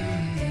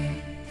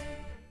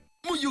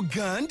 Mu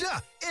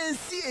Uganda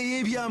ensi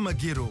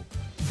ey'ebyamagero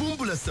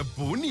vumbula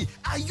sabbuuni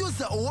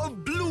ayoza owa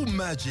Blue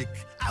Magic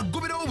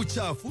agoberawo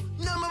obukyafu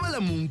n'amabala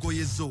mu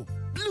ngoye zo.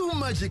 Blue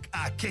Magic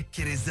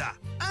akekkereza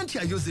anti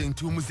ayoza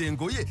entuumu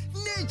z'engoye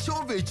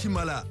n'ekyova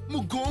ekimala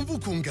mugonvu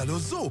ku ngalo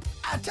zo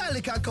ate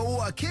aleka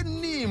akawo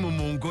ak'enniimu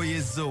mu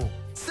ngoye zo.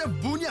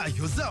 Sabbuuni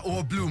ayoza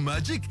owa Blue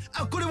Magic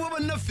akolebwa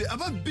bannaffe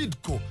aba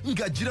Bidco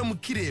ng'agira mu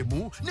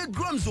kireemu ne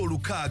grams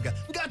 600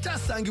 ng'ate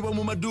asangibwa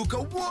mu maduuka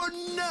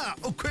wonna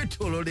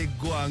okwetooloola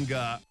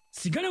eggwanga.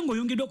 Sigala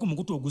ng'oyongeddwa ku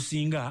mukutu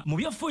ogusinga mu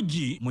bya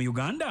 4G mu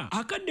Uganda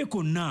akadde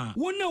konna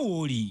wonna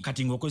w'oli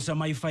kati ng'okozesa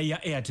MiFi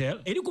ya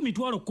Airtel eri ku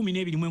mitwalo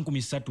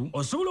 12,300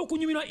 osobola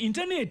okunyumirwa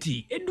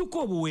intaneti edduka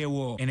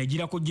obuweewo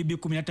enegirako GB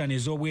 15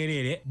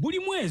 ez'obwereere buli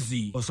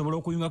mwezi osobola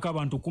okuyungako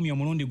abantu 10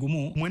 omulundi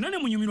gumu mwena ne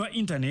munyumirwa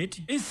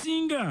intaneti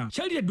esinga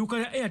kyalira edduuka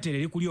lya Airtel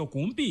eri kuli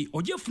okumpi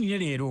ogyefunire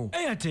leero.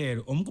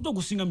 Airtel omukutu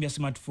ogusinga mu bya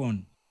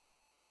smartphone.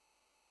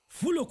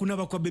 Fulo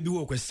kunaba kwa baby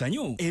wo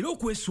kwessanyu era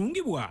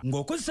okwesungibwa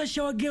ng'okozesa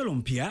shower gel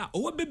mpya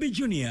owa Baby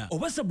Junior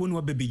oba sabuni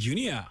wa Baby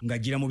Junior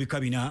ng'agira mu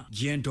bikabina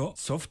gentle,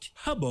 soft,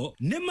 herbal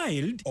ne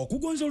mild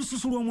okugonza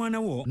olususu lw'omwana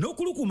wo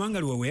n'okulukuma nga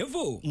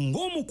luweweevu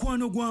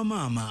ng'omukwano gwa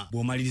maama.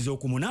 Bw'omaliriza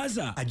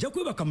okumunaaza ajja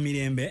kwebaka mu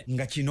mirembe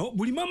nga kino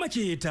buli maama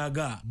kye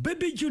yeetaaga.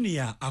 Baby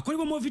Junior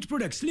akolebwa Movit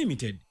Products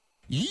Limited.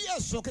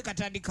 Yasooke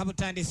katandika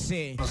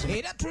butandise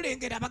era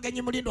tulengera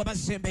abagenyi mulindo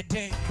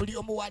abasembedde buli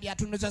omu wali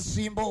atunuza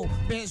simbo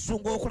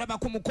beesunga okulaba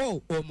ku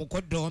muko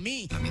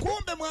omukodoomi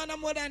kumbe mwana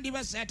muwala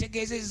ndibasa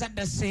ategeezezza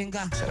dda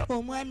ssenga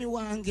omwami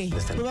wange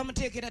bwe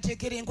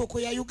bamuteekerateekera enkoko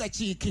ya yuga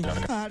kiiki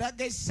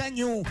alaga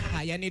essanyu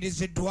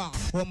ayaniriziddwa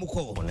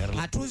omuko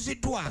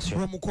atuuziddwa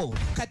omuko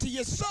kati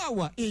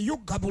yessaawa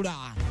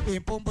eyuggabula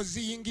empombo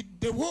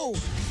ziyingiddewo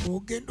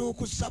ogenda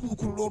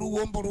okusabukulula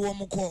oluwombo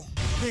lw'omuko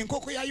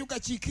enkoko ya yuga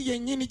kiiki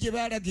yennyini gye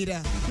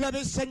balagira laba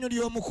essanyu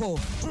ly'omuko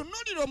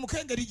tunuulira omuko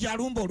engeri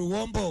gy'alumba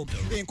oluwombo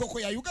enkoko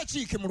ya yuga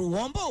kiiki mu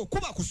luwombo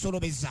kuba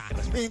kusolobeza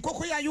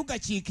enkoko ya yuga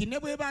kiiki ne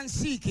bweba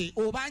nsiike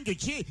oba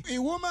njuki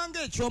ewooma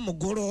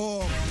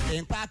ng'ekyomugolo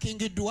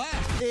empaakingiddwa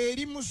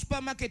eri mu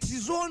supamaketi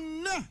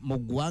zonna mu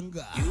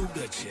ggwanga.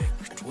 Yuga Chick,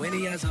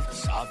 20 years of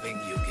serving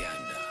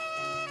Uganda.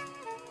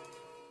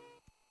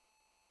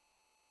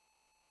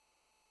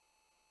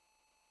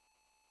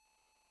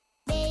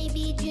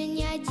 Baby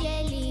Junior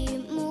Jelly,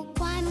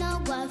 mukwano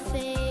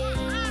gwafe.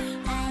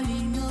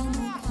 Alino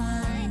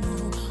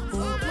mukwano,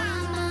 ogwa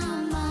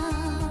mama.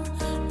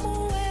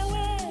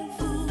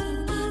 Muwewevu,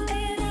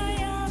 era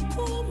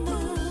yakuma.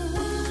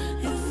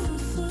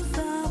 Esusu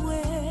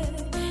zawe,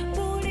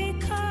 buli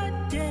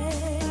kadde.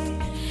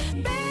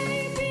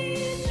 Baby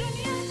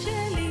Junior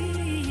Jelly,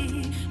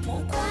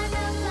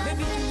 mukwano gwafe.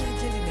 Baby Junior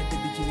Jelly ne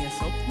Baby Junior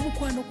Soap,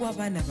 mukwano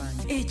gw'abaana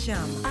bange.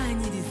 Ekyama,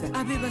 anyiriza,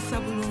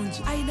 abeebasa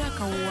bulungi, alina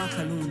akawoowo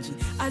akalungi,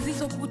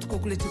 aziza okubutuka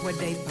okuletebwa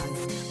diapers,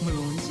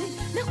 mulungi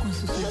ne ku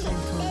nsusu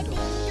z'entondo.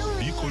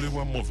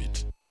 Bikolebwa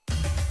Movit.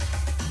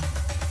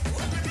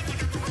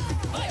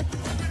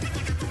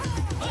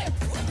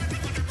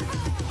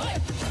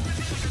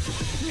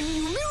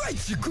 Nyumirwa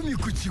 10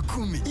 ku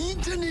 10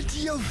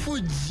 intaneti ya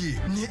 4G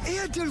ne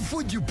Airtel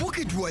 4G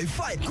Pocket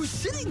Wi-Fi ku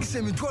shilingi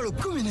emitwalo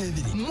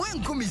 12 mu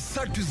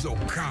 13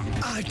 zokka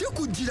ate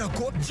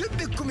kugirako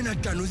GB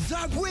 15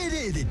 za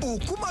bwereere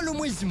okumala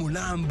omwezi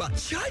mulamba.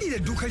 Kyalira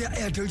edduuka lya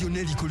Airtel lyonna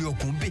erikuli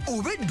okumpi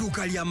oba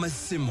edduuka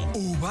ly'amasimu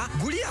oba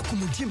gulira ku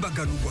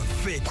mutimbagano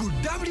gwaffe ku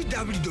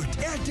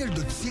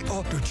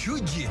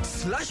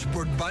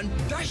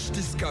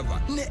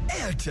www.airtel.co.ug/broadband-discover ne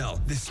Airtel,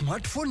 the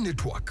smartphone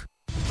network.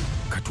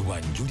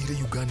 katubanjulire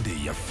uganda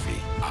eyaffe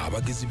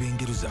abagezi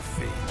b'engero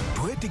zaffe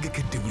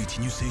twetegekedde buli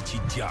kinyuso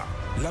ekijja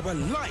laba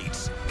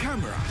lights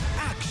camera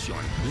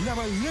action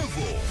laba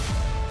level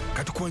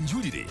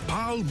katukwanjulire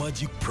Pearl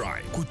Magic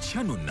Prime ku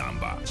channel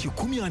namba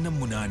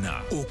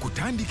 148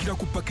 okutandikira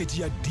ku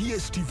package ya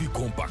DSTV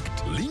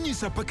Compact.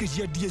 Linyisa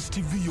package ya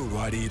DSTV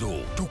y'olwaleero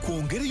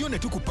tukwongereyo ne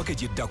tuku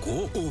package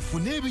eddako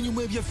ofune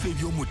ebinyumu ebyaffe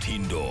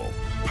eby'omutindo.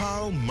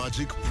 Pearl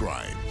Magic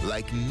Prime,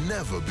 like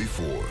never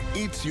before.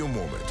 It's your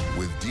moment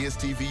with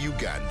DSTV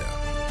Uganda.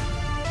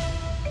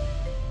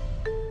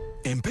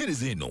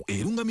 Empeereza eno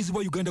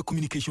erungamizibwa Uganda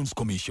Communications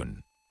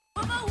Commission.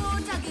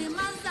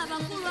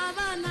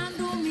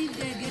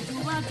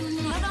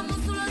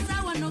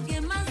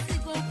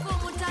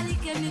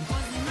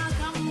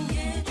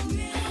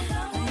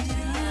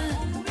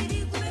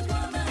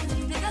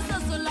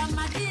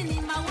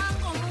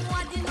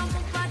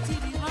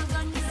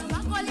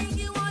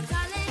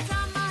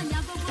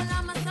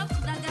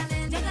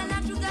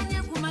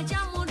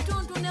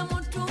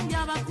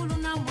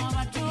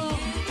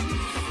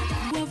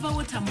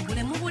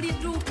 Mugule mu buli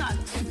dduuka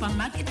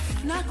supermarket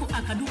nako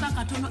akaduuka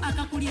katono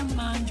akakulya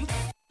manju.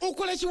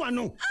 Ukola ki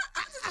wano?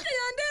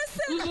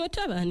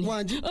 Mutabani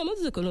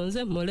omuzzukulu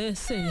nze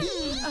muleese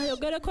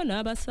ayogereko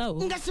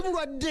n'abasawo nga si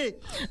mulwadde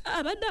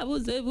abadde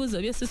abuuza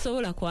ebibuuzo bye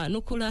sisobola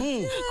kwanukula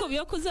ku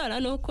by'okuzaala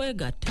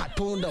n'okwegatta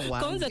katonda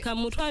wange konze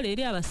kamutwale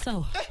eri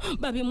abasawo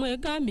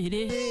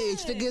babimwegambire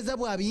kitegeeza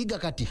bw'abiyiga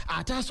kati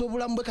ataasa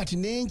obulamu bwe kati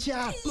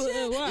n'enkya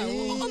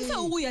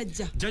omusawo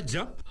wuyajja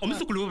jjajja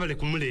omuzzukulu we bale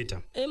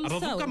kumuleeta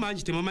abavubuka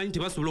mangi temumanyi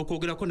tebasobola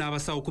okwogerako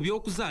n'abasawo ku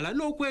by'okuzaala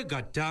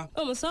n'okwegatta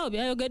omusawo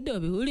byayogedde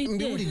obiwulidde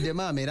mbiwulidde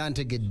maama era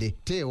ntegedde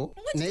Teo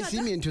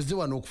nayesimye nti ozze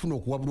wano okufuna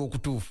okuwabula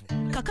okutuufu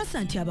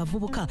kakasa nti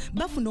abavubuka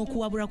bafuna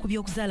okuwabula ku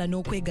by'okuzaala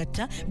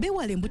n'okwegatta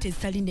bewala embuto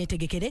ezitali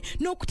neetegekere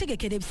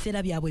n'okutegekera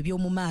ebiseera byabwe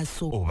eby'omu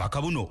maaso.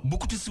 Obubaka buno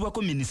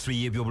bukutusibwako minisitule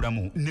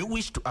y'ebyobulamu ne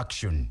wish to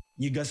action.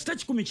 Nyiga sita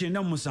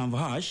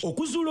 1977#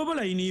 okuzuula oba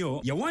layini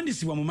yo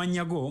yawandiisibwa mu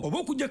mannya go oba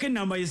okugyako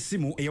ennamba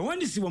y'essimu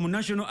eyawandiisibwa mu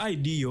national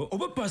ID yo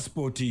oba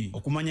paasipooti.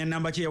 Okumanya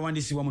nnamba kye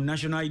yawandiisibwa mu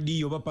national ID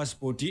yo oba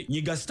paasipooti,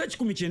 nyiga sita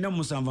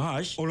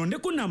 1977#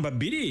 olondeko nnamba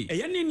 2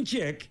 eya nini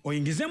check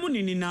oyingizeemu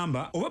nini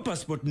namba oba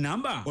paasipooti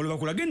namba olwo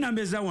bakulaga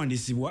ennamba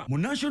ezawandiisibwa mu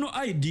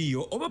national ID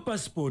yo oba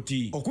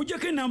paasipooti.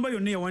 Okugyako ennamba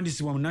yonna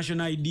eyawandiisibwa mu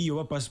national ID yo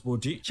oba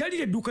paasipooti,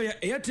 kyalira edduuka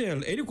ya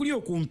Airtel eri kuli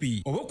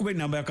okumpi oba okuba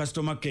ennamba ya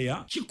customer care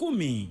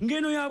 100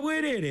 ng'eno ya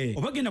bwerere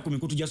oba genda ku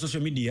mikutu gya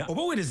social media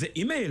oba weereze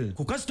email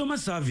ku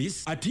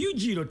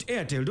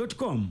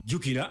customerservice@ug.airtel.com.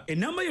 Jukira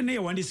ennamba yonna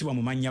eyawandiisibwa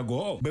mu mannya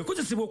go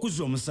bw'ekozesebwa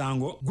okuzza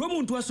omusango gwe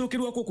muntu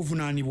asookerwako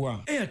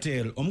okuvunaanibwa.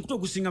 Airtel, omukutu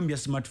ogusinga mu bya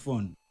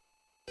smartphone.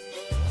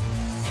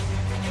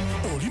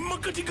 Oli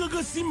makati ga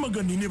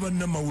Gasimbagane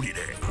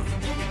Ne'banamawulire.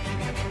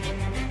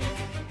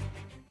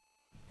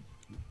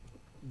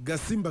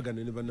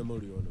 Gasimbagane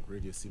Ne'banamawulire ono ku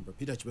Radio Simba.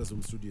 Peter Kibazo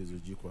mu studio ezo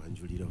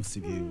gikwanjulira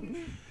osibyeyo.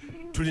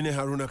 Tuli ne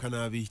Haruna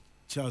Kanabi,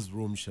 Charles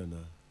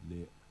Romshana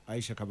ne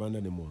Aisha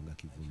Kabanda ne Mwanga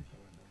Kivumbi.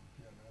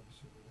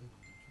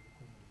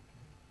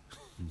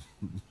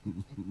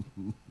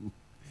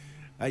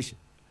 Aisha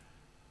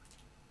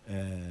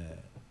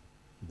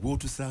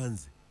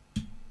gwotusanze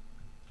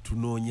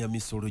tunoonya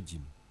misolo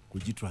gino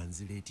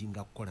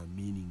kugitranslatinga kukola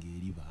meaning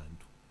eri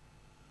bantu.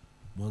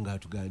 Mwanga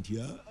atugaa nti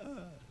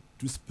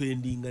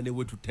tuspendinga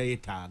newe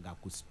tutayetaaga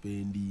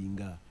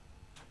kuspendinga.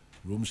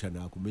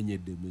 Romshana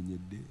akumenyedde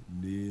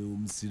ne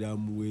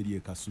omusiramu weri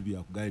ekasubi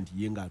akugaa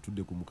nti ye nga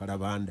atudde ku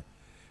mukalabanda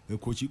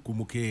ekoki ku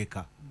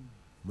mukeeka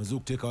maze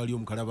okuteeka wali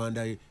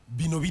omukalabanda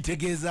bino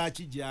bitegeeza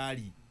ki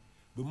gyali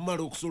bwe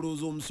mumala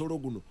okusolooza omusolo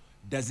guno.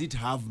 Does it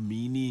have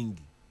meaning?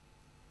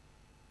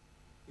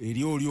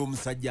 Eri oli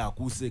omusajja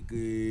akuuse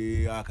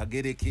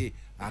akagereke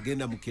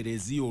agenda mu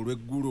kereziya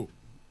olw'eggulo.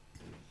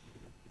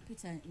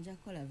 Peter, nja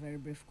kukola very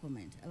brief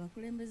comment.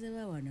 Abakulembeze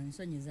ba wano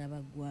ensonyi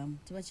z'abaggwamu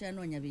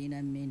tebakyanoonya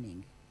birina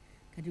meaning.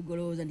 Kati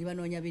golowooza nti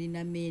banoonya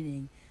birina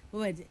meaning.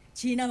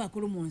 Kiina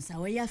amakulu mu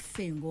nsawo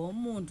yaffe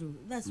ng'omuntu.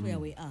 That's where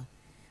we are.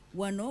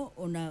 Wano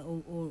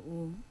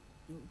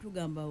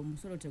tugamba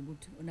omusolo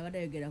teguti onabadde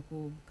ayogera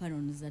ku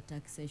canons za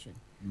taxation.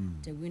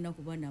 Tegulina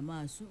kuba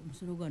n'amaaso,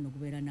 omusolo gwano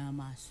gubeera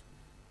n'amaaso.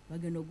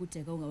 Bagenda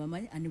okuteekawo nga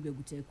bamanyi ani gwe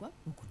guteekwa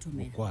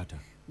okutomera.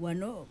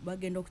 Wano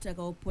bagenda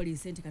okuteekawo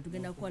poliisi nti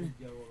katugenda kukola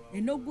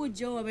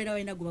enogujjawo wabeera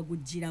balina gwe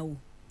bagugirawo.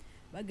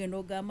 Bagenda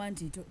ogamba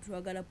nti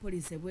twagala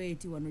poliisi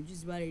bweti wano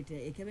juzi baleeta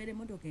ekebera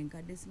emmotoka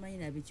enkadde simanyi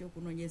na biki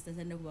okunoonyeza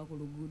tasande kuba ku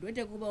luguudo.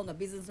 Ete kubawo nga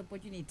business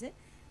opportunity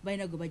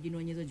balina gwe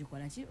baginoonyeza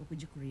ogikola ki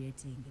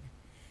okugicreatingira.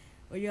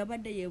 Oyo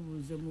abadde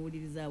yeebuuza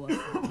omuwuliriza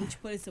waffe which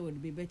policy would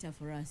be better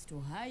for us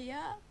to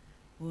hire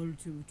or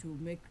to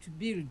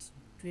build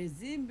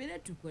twezimbire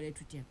tukole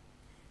tutya.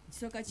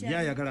 Kisoka kya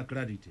yayagala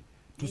clarity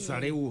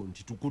tusalewo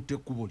nti tukutte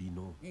ekkubo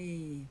lino.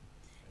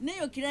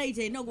 Neyo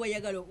clarity ino gwe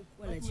yagala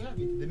okukola ki.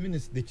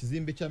 The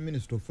kizimbe kya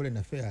Minister of Foreign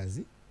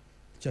Affairs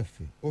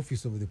kyaffe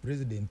office of the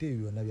president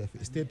ebyo byonna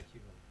byaffe state.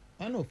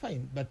 No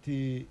fine but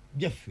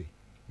byaffe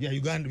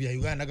bya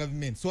Uganda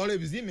government so all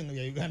ebizimbe nga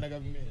bya Uganda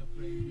government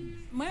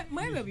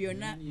mwebyo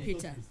byonna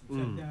Peter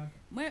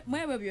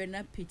mwebyo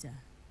byonna Peter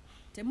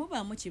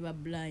temubaamu kiba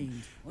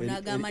blind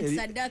onagamba nti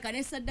saddaka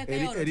ne saddaka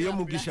eriyo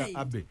Mugisha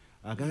Abe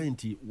agamba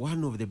nti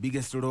one of the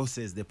biggest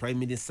losses the Prime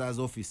Minister's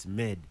office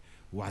made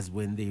was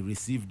when they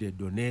received a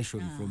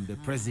donation from the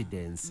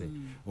presidency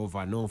of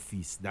an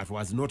office that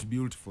was not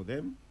built for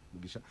them.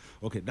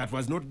 Okay, that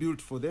was not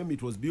built for them,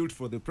 it was built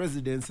for the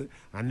presidency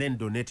and then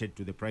donated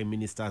to the Prime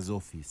Minister's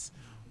office.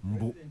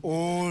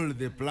 All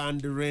the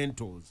planned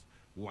rentals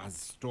was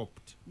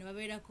stopped.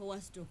 Nababeerako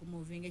wa stock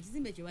moving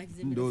ekizimbe kyo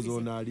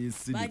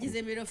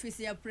bakizimbira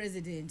office ya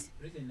president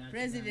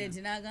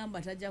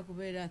n'agamba tajja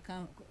kubeera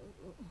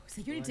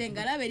security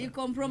engalabe eri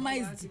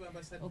compromised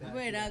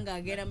okubeera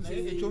ng'agera mu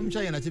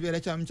ekyomuchina kibeera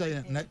kya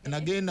muchina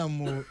nagenda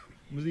mu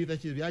muziyita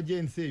ki bya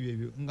agency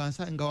ebyo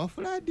nga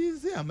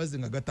wafuladize amazzi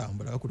nga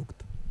gatambula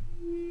gakulukuta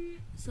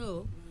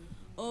so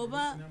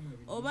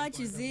oba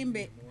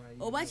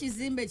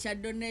kizimbe kya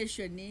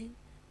donation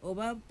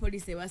oba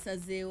police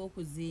basazeewo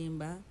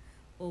okuzimba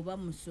oba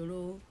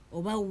musolo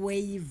oba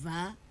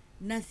waiver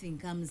nothing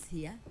comes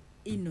here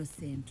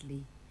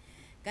innocently.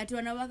 Kati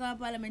wanawaka wa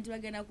parliament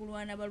bagenda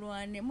kulwana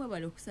balwane mwe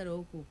bali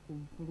okusalawo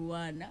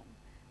kulwana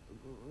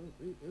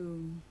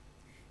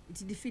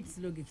it defeats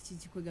logic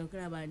kikwega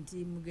kulaba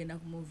nti mugenda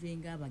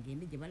kumuvinga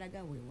bagende gye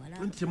balaga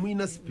wewala nti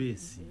muina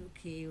space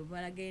okay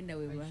balagenda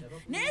wewa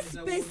ne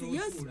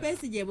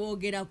space gye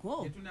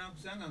boogerako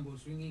tunakusanga ngo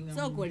swinging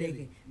so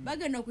koleke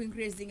bagenda ku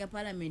increasing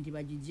parliament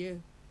bagije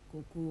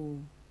ku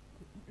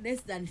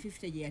less than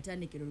 50 gye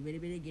yatandikira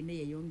oluberebere gende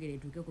yeyongere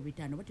tuke ku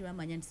bitano bote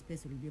bamanya nti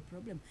space will be a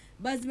problem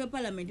bazime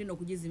parliament no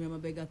kugizima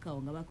mabega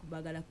kawo nga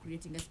bakubagala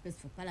creating a space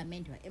for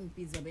parliament wa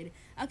MPs babere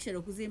actually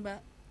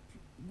okuzimba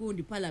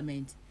gundi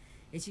parliament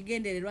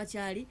ekigendererwa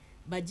kyali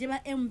bajje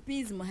ba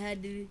MPs mu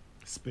hard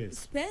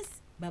space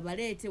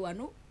babaleete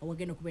wano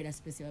awagenda kubeera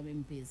space ya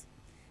MPs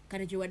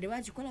kati kiwadde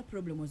bakikola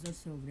problem was not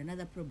solved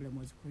another problem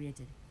was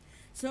created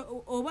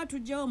so oba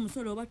tujjawo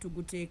omusolo oba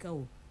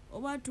tuguteekawo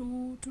oba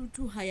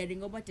tu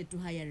hiring oba tetu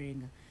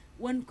hiring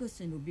one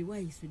question would be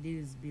why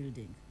Sudan is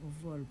building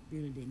of all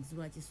buildings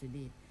lwaki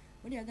Sudan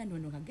oli agandi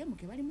wano kagemu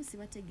ke bali musi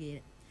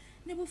bategeera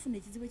ne bufune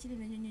kizibu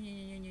kirene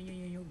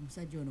nyonyonyonyonyonyo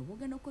musajja ono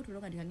bogenda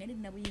okotologa ndi kangende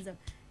nabuyinza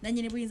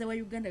nanyine buyinza wa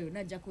Uganda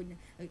yonna jakonya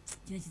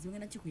kino kizibu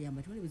ngena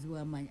kikuyamba twali buzibu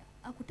amanya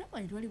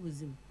akutabanye twali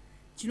buzibu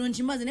kino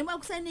nkimaze ne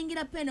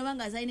bakusaningira peno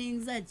banga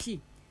signingiza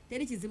ki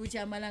teri kizibu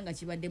kya malanga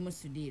kibadde mu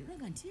Sudan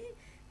raga nti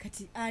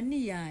kati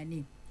ani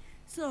yani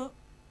so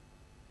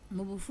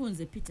mu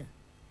bufunze Peter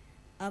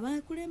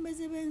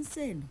abakulembeze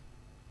b'enseno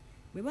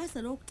bwe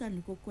basala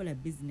okutandika okukola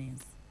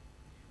business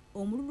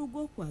omululu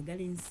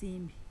gw'okwagala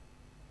ensimbi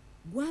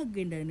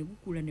gwagenda ne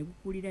gukula ne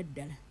gukulira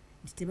ddala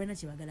nti tebana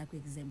kyebagala ku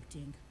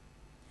exempting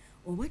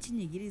oba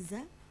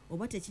kinyigiriza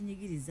oba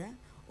tekinyigiriza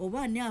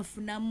oba ne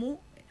afunamu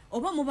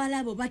oba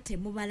mubalaba oba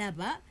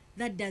temubalaba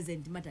that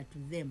doesn't matter to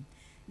them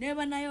ne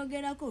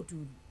banayogerako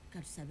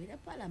katusabira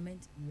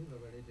parliament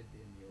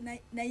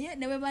naye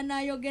ne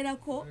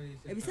banayogerako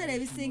ebiseera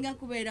ebisinga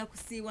kubeera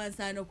kusiiwa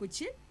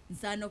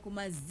nsaano ku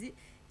mazzi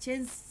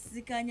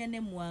kyensikanya ne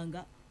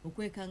mwanga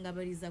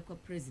okwekangabaliza kwa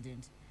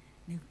president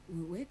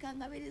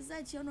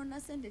wekangabaliza kyono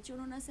na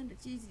sente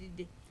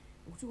kiyitiridde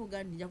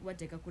okutukugandi nja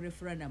kubateeka ku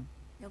referendum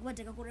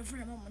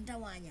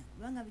muntawanya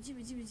banga biki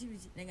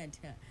nenga nti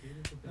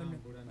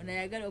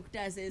onayagala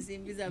okutaasa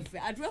ensimbi zaffe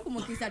atuwe ku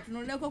mukisa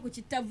tunuleko ku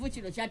kitavu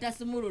kino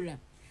kyatasumulula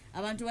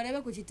abantu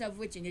balabe ku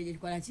kitavu ekingeri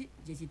gyekikola ki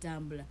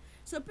gyekitambula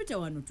so Peter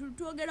wano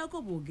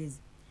tuogerako bwogezi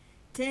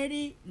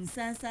teri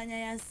nsansanya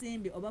ya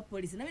simbi oba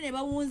polisi nabe ne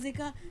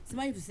bawunzika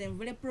simanyi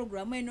tusenvule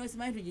programu eno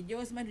simanyi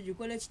tugijjewo simanyi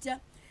tugikole kitya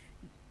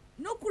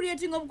no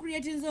creating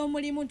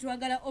omulimu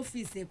twagala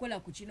office ekola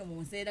ku kino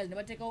mu nseera ne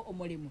bateekawo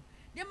omulimu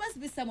there must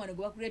be someone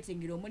gwa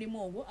creating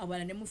omulimu ogwo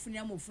abala ne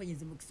mufuniramu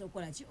obufunyizi mu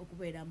kisokola ki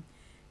okubeeramu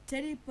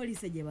teri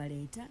polisi gye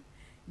baleeta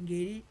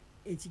ngeri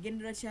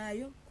ekigendera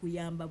kyayo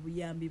kuyamba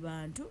buyambi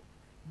bantu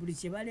buli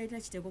kye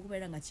baleeta kiteekwa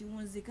okubeera nga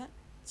kiwunzika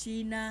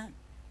kiina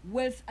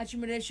wealth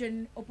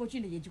accumulation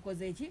opportunity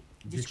ekikoze eki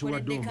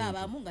gikikoleddeko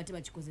abamu nga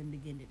tebakikoze mu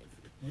bigenderevu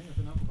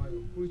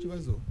kuli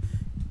kibazo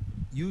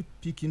you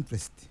pick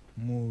interest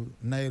mu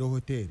Nairo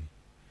Hotel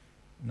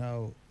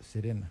now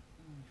Serena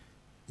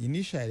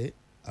initially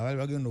abali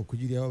bagenda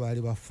okugiryawo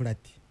baali ba flat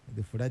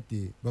the flat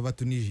baba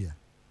Tunisia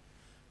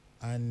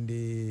and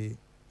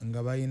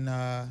nga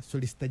balina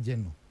Solicitor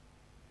General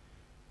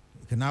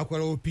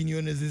kanakola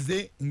opinion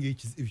zize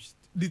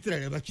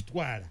literally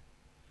bakitwala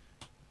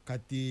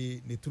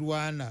kati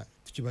netulwana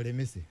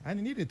tukibalemese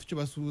and nile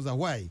tukibasuuza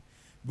why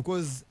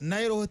because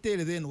Nairo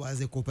Hotel then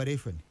was a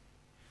corporation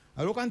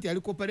alokanti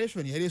ali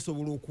corporation yali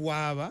esobola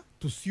okuwaaba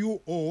to sue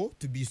or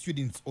to be sued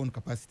in its own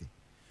capacity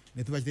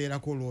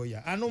netubakiteerako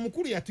lawyer ano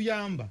omukulu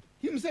yatuyamba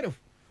himself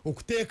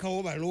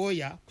okuteekawo ba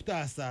lawyer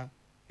kutaasa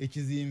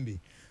ekizimbe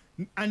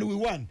and we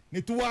won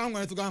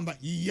netuwangwa netugamba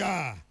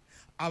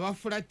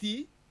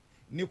abafulati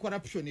ne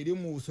corruption eri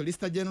mu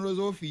Solicitor General's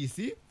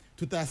office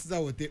tutaasiza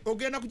wote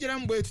ogenda kugera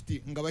mbwe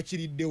tuti nga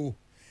bakiriddewo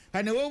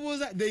kane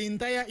wobuuza the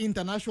entire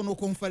international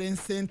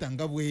conference center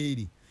nga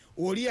bweri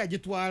oli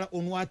agitwala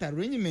on what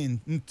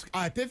arrangement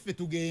ate ffe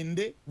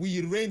tugende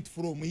we rent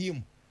from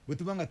him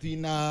bwetubanga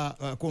tulina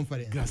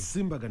conference.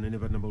 Gasimbagane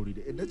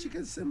Ne'banamawulire eddakiika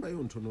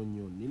ezisembayo ntono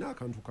nnyo nina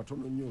akantu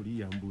katono nnyo oli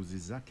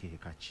yambuuziza ke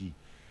kaki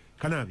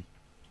Kanabi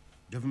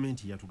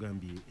gavumenti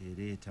yatugambye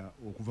ereeta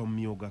okuva mu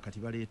myoga kati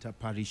baleeta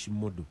parish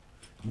model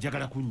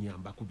njagala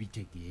kunyamba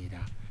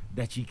kubitegeera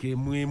dakiika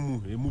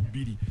emu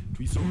bbiri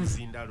tuyise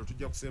omuzindaalo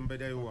tujja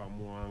kusemberayo wa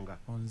Muwanga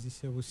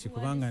onzise busi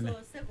kubanga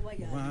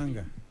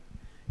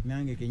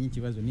nange kenyi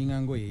kibazo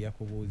ninga ngoye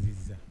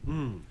yakubuuzizza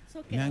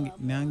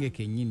nange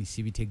kenyini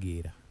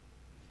sibitegeera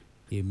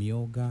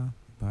emyoga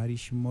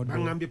parish model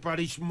bangambye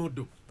parish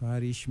model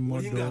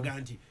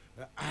nti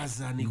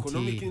as an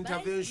economic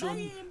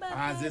intervention,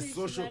 as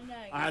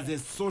a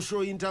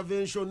social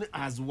intervention,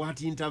 as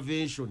what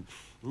intervention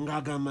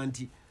ngagamba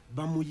nti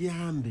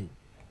bamuyambe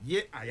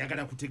ye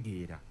ayagala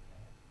kutegeera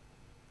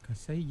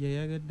Kasayija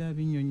yagadde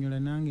abinyonyola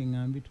nange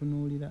ngambi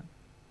tunuulira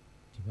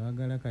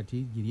tibagala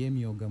kati giri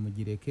emyoga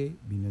mugireke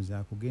bino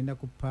za kugenda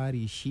ku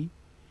parishi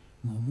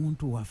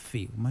ng'omuntu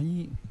waffe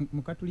omanyi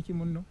mukatuliki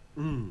munno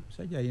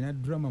musajja alina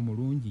drama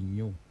mulungi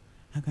nnyo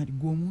agati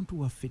gwe omuntu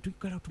waffe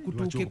tukala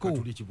tukutuukeko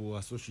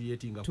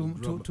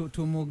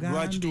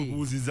lwaki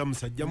tubuuziza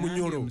musajja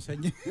munyolo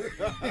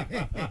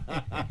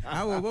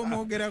awo oba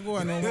omwogerako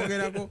wano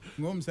omwogerako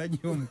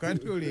ng'omusajja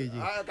omukatuliki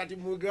kati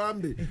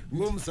mugambe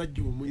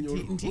ng'omusajja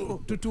omunyolo nti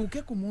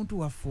tutuuke ku muntu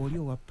waffe oli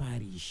owa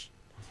parishi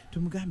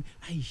tumugambe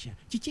Aisha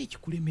kiki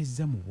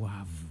ekikulemezza mu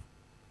bwavu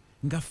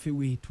nga ffe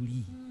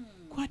weetuli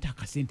kwata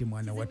akasente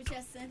mwana wattu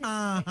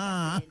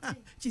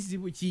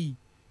kizibu ki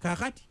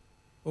kakati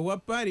owa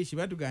parish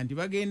batuga nti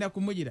bagenda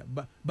kumugira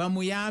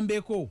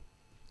bamuyambeko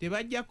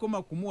tebajja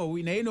koma kumuwa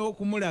naye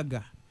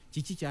n'okumulaga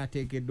kiki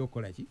kyateekeddwa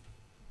okukola ki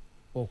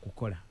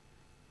okukola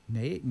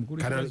naye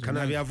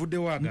kana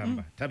byavuddewo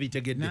agamba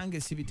tabitegedde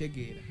nange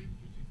sibitegeera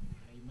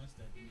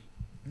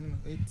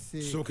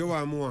soke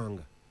wa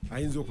Muwanga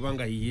ayinza okuba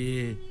nga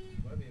ye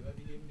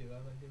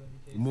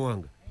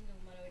Muwanga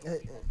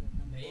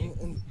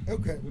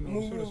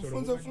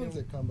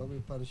funze kamba bwe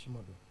parish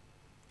model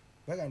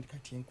baga nti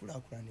kati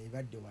enkulaakulana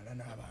ebadde wala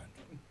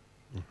n'abantu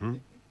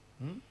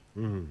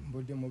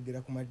mbudde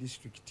mwogera ku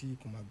madistricti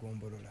ku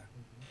magombolola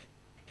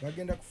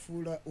bagenda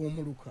kufuula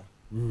omuluka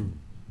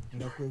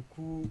nga kwe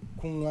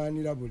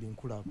kuŋŋaanira buli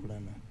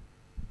nkulaakulana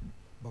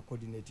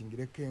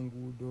bacoordinatingireko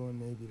enguudo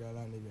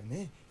n'ebirala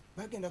naye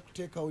bagenda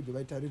kuteekawo gye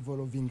bayita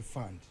revolving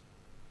fund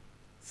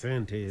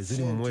sente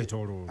eziri mu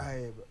mwetooloola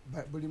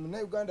buli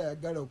munnauganda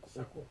yagala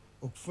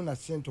okufuna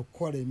sente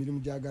okukola emirimu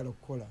gyagala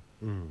okukola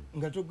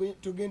nga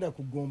tugenda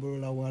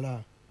kugombolola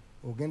wala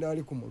ogenda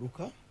wali ku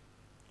muluka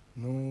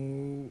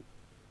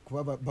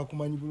kuba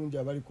bakumanyi bulungi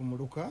abali ku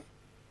muluka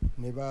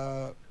ne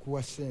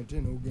bakuwa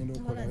sente n'ogenda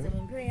okola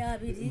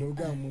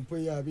mu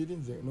mpweya abiri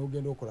nze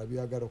n'ogenda okola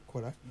byagala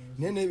okukola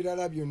naye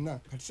n'ebirala byonna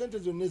kati sente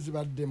zonna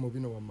ezibadde mu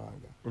bino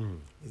wammanga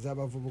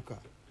ez'abavubuka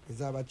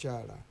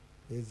ez'abakyala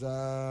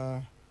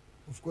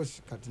of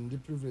course kati ndi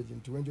privilege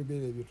nti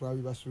wenjogera ebyo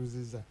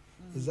twabibasuuziza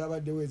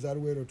ezabaddewo eza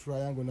Luweero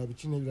Triangle na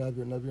biki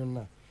n'ebirala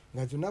byonna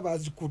nga zonna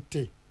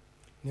bazikutte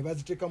ne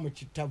baziteeka mu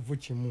kitavu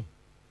kimu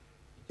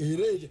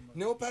era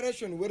ne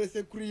operation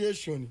wealth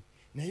creation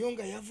nayo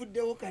nga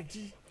yavuddewo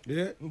kati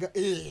nga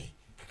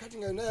kakati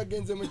nga yonna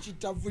yagenze mu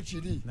kitavu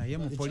kiri naye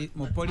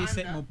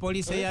mu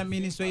police ya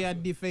ministry ya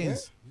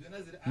defense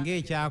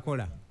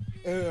ng'ekyakola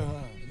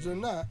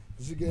zonna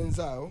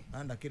zigenzaawo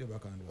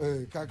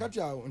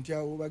kakati awo nti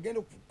awo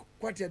bagenda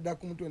kukwatira ddala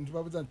ku mutwe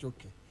ntibabuuza nti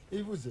oke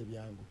ebibuuzo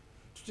ebyangu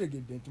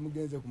tutegedde nti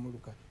mugenze ku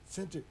muluka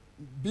sente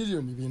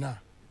bilioni 4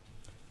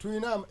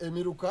 tulina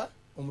emiruka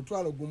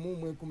omutwalo gumu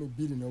mu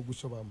 12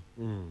 n'ogusobamu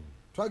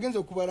twagenze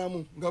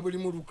okubalamu nga buli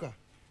muluka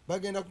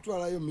bagenda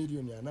kutwalayo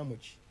milioni 4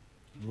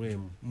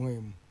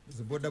 mwemu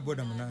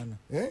bodaboda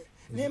 8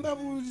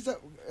 nembabuuliza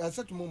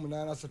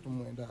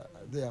 38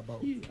 there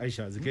about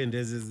Aisha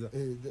zikendezeza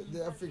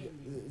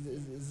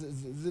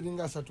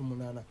ziringa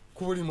 38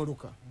 ku buli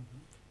muluka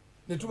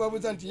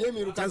netubabuuza nti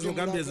yemiruka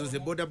zogambye ezo ze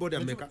bodaboda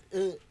meka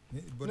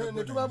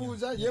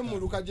netubabuuza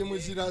yemuluka gye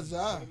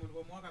muziraza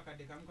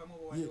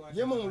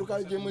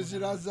yemuluka gye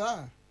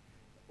muziraza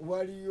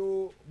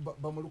waliyo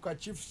bamuluka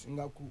chiefs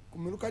nga ku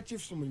muluka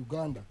chiefs mu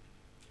Uganda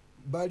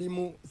bali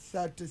mu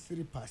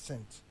 33%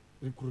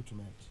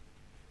 recruitment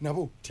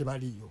nabo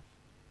tebaliyo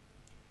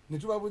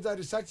netubabuuza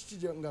research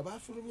kijja nga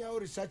bafulumyawo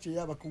research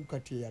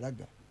ey'abakuukati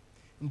eyalaga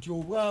nti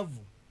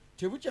obwavu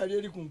tebukyali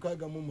eri ku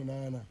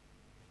 68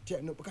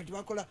 kati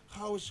bakola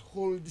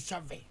household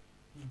survey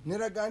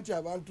neraga nti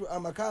abantu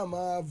amaka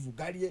amaavu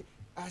gali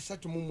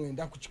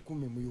 39 ku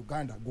 100 mu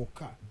Uganda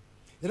gokka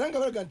era nga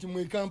balaga nti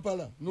mu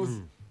Kampala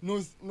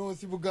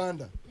North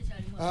Buganda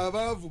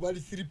abaavu bali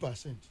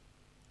 3%.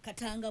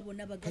 Katanga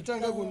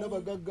bonna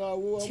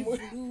bagaggawo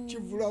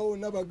kivulawo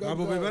nabagaggawo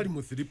abo be bali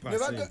mu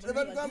 3%. ne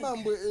bagamba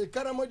mbwe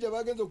Karamoja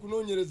bagenze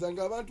okunoonyereza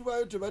nga abantu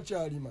baayo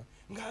tebakyalima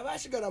nga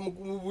abasigala mu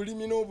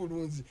bulimi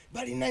n'obulunzi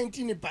bali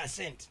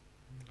 19%.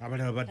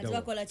 Abalala baddawo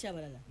bakola ki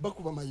abalala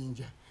bakuba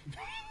mayinja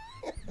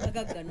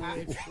bagagga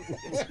n'olwekyo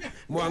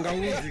mwanga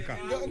wuzika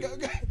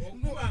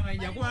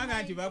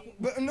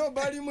no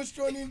bali mu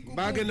stone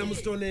bagenda mu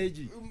stone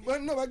age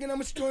no bagenda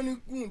mu stone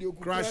gundi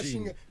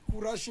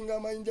kurashinga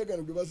amayinja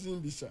gano ge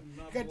bazimbisa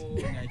kati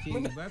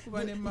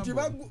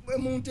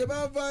muntu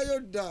bavaayo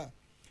dda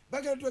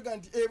bagenda tuga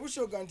nti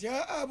ebushoga nti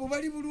abo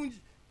bali bulungi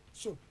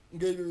so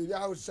ng'ebyo bya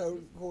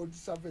household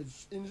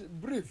savage in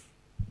brief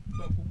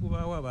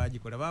bakugubawa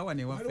bagikola bawa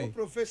ne waffe haliwo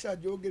professor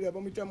ajogera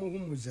bamuyita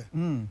muhumuza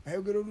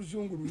ayogera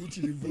oluzungu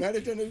luyitirivu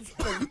naleeta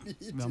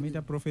n'ebifaananyi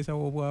bamuyita professor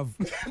w'obwavu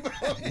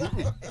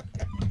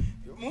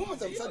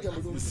muhumuza musajja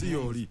mulungi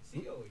siyoli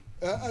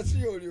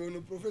siyoli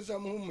ono professor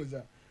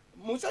muhumuza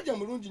musajja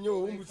mulungi nnyo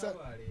owumbusa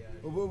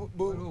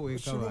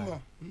suluma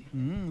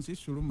si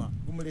suluma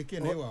gumuleke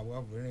naye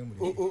wabwavu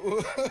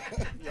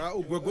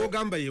gwe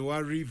gwogamba ye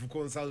wa rive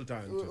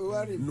consultant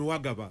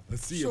nuwagaba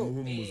siye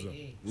muhumuza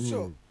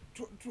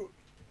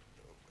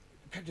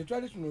kati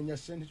twali tunoonya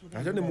ssente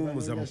ate ne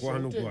muhumuza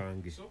mukwano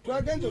gwange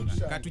twagenza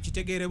okusaba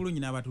katukitegeere bulungi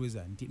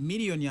n'abatuuza nti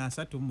miliyoni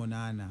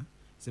 38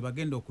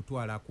 zebagenda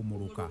okutwala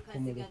kumuluka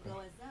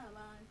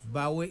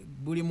bawe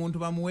buli muntu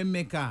bamuwe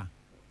mmeka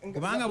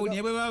kubanga buli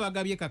ne bwe baba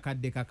bagabye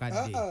kakadde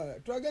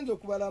twagenza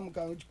okubala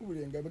mukango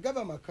kikubulenga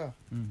begaba maka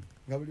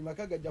nga buli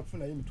maka gajja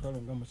kufunayo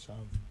emitwalo nga 7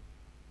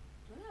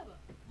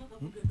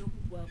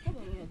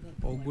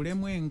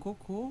 ogulemu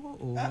enkoko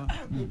oba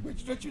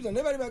kitokibuza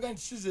naye bali baga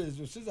nti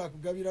sizeezo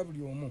sizakugabira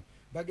buli omu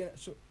bagenda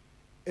so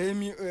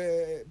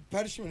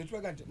parishment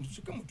netwaga nti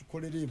ntusuke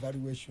mutukolere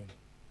evaluation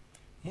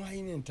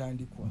mwayina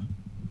entandikwa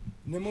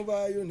ne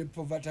mubaayo ne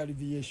poverty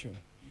alleviation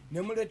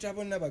ne muleeta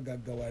bonna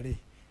bagaggawale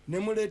ne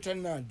muleeta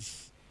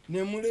nads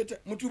ne muleeta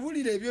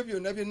mutubulire ebyo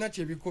byonna byonna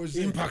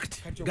kyebikoze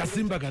impact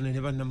Gasimbagane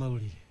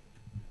Ne'banamawulire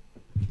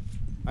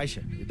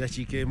Aisha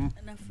edakiika emu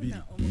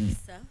nafuna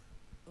omukisa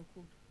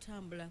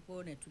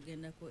okutambulako ne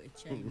tugendako e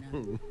China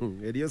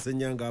eriyo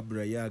Senyanga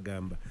Abra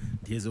yagamba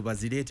nti ezo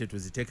bazireete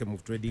tuziteeke mu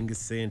trading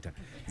center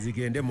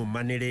zigende mu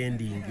money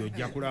lending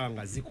ojja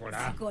kulanga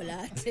zikola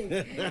ate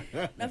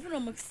nafuna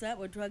omukisa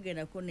bwe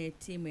twagendako ne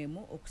tiimu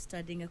emu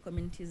okustudinga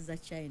communities za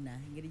China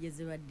engeri gye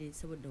zibadde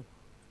sobodde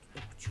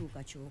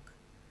okukyukakyuka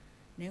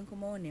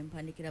nenkomawo ne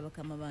mpandikira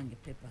bakama bange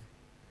pepa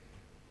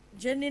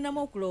gye nninamu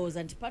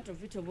okulowooza nti part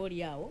of it oba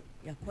oli awo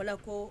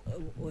yakolako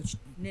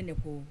nene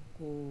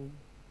ku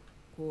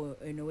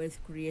wealth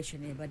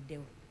creation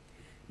ebaddewo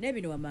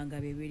n'ebino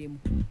wamanga bebirimu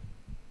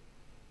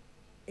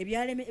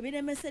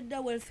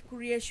ebiremesedda wealth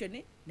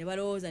creation ne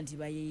balowooza nti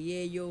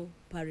bayiyeeyo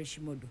parish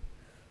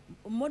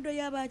modo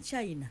y'aba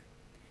China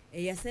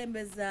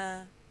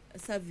eyasembeza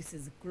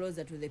services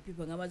closer to the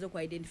people nga amaze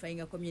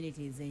oku-identifyinga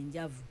communities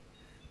enjavu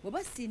bwe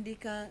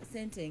basindika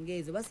sente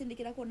engeezo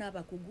basindikirako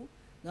n'abakugu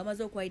nga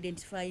amaze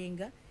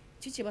oku-identifyinga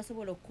kiki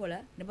basobola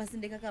okukola ne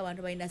basindikako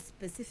abantu balina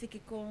specific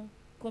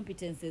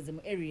competences mu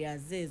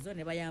areas ezo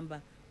ne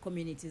bayamba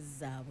communities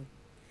zaabwe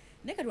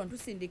naye kati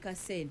wantusindika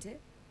sente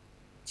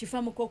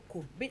kifa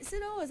mukokko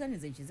sirowooza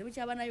nize ekizibu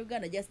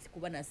ky'abannayuganda just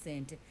kuba na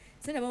sente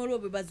sente bamaliwo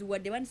bwe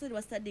baziwadde bandisoozi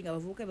bastudinga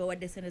abavubuka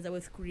bawadde sente za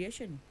wealth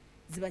creation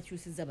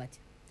zibakyusiza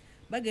batya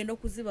bagenda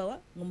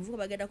okuzibawa ng'omuvubuka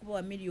bagenda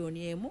kubawa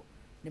miliyoni 1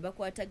 ne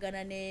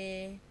bakwatagana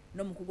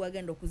n'omukugu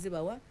agenda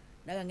okuzibawa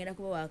nagangenda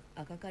kubawa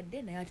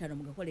akakadde naye atano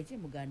mugakole ki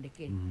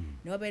mugandekere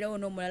ne wabeerawo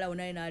n'omulala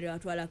wonaye naali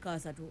atwala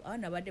kasatu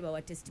abaana badde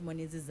bawa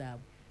testimonies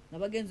zaabwe nga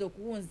bagenza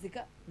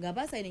okuwunzika nga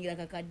basayiningira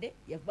akakadde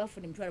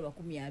bafuna emitwalo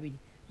 20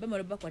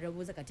 bamala bakwata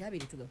babuuza kati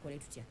 2 tugakole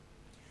tutya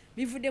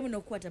bivuddemu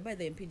n'okukwata by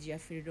the mpigi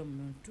yafiirira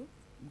omuntu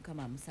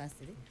mukama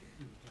amusaasire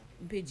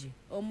mpigi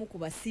omu ku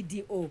ba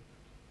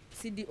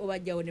CDO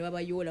bajjawo ne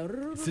babayoola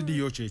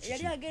CDO kyeki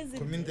yali agenze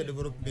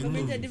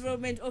community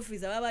development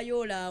officer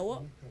babayoola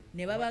awo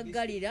ne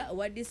babagalira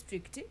owa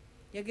district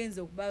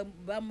yagenze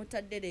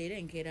bamutadde leero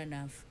enkeera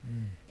naafu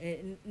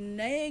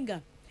naye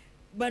nga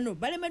bano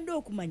balemedde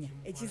okumanya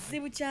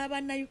ekizibu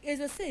ky'abannayo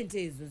ezo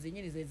sente ezo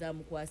zenyini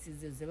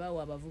zezamukwasiza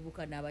zebawa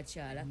abavubuka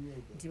n'abakyala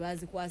nti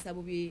bazikwasa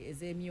bubi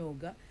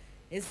ez'emyoga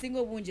ezisinga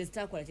obungi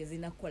ezitakola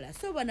kyezirina kukola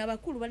so bano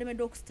abakulu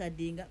balemedde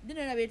okustudinga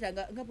dinona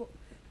beetanga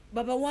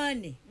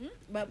babawaane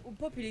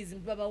populism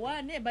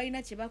babawaane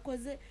balina kye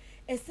bakoze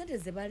esente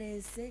ze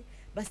baleese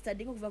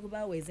bastudinga okuva ku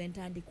baweeza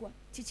entandikwa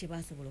ki kye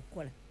basobola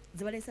okukola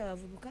zibaleese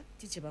abavubuka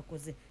ki kye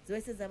bakoze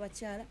zibaleese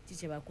z'abakyala ki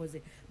kye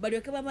bakoze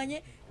balyoke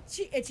bamanye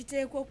ki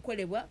ekiteekwa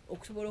okukolebwa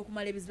okusobola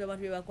okumala ebizibu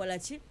abantu bye bakola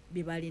ki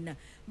bye balina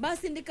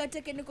basindika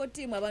technical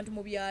team abantu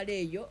mu byalo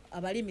eyo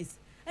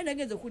abalimisa aye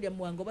nagenza okuwulira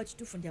muwange oba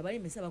kituufu nti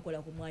abalimisa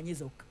bakola ku mwanyi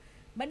zokka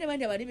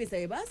bande abalimisa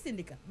bye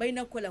basindika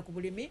balina kukola ku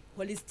bulimi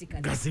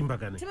holistically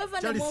Gasimbagane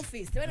tebava mu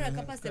office tebana na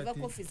capacity eva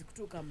ku office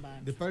kutuuka mu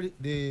bantu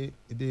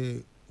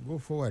the go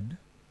forward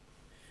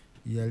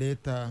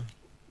yaleeta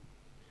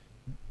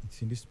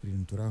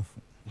indiscipline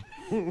turafu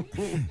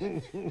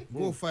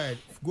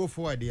go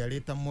forward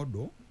yaleeta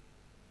modo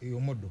eyo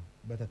modo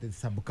but at the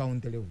sub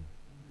county level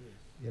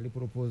yali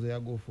proposal ya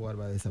go forward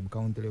by the sub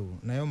county level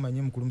naye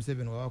omanyi mukulu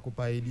Museveni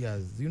wawakupa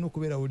ideas zirina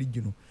okubeera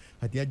original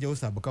kati yajjawo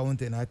sub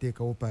county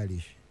n'ateekawo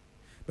parish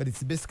but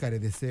it's basically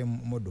the same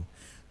model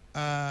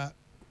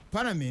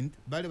parliament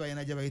bali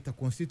bayina gye bayita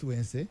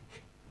constituency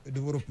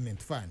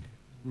development fund.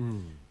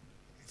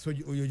 So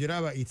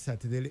yogiraba it's at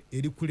the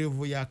eri ku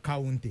level ya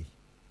county.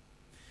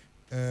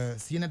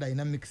 Sina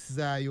dynamics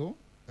zaayo,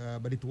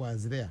 but it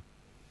was there.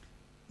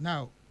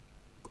 Now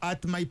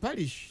at my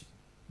parish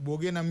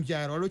bwogenda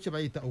mukyalo waliwo kye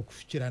bayita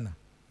okufukirana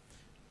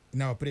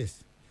in our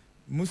place.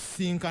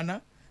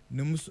 Musinkana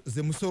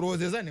ze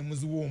musorozeza ne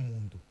muziwa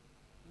omuntu.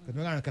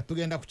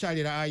 Katugenda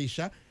kukyalira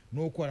Aisha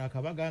n'okola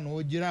akabaga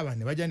n'ogiraba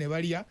ne bajja ne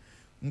balya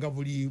nga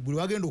buli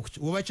wagenda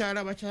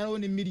obakyala bakyalawo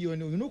ne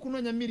miliyoni olina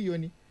okunoonya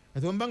miliyoni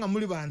ate ombanga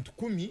muli bantu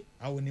 10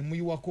 awo ne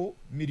muyiwako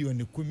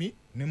miliyoni 10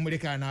 ne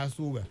muleka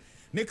n'asuuga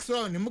next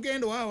round ne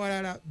mugenda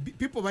wawalala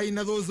people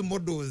balina those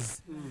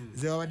models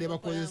ze babadde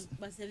bakozesa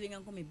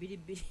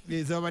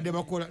ze babadde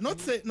bakola not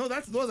say no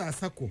those are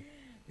sako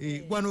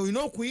gwano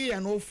olina okuyiya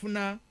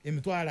n'ofuna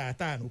emitwalo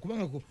 5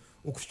 kubanga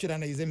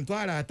okufukirana ize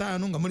emitwalo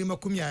 5 nga muli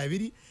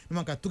 20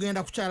 nomaka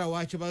tugenda kukyala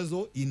wa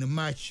kibazo in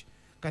March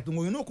kati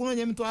ng'olina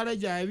okunoonya emitwalo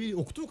 2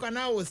 okutuuka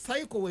naawe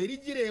cycle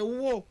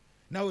weerigireewo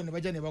naawe ne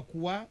bajja ne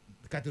bakuwa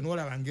kati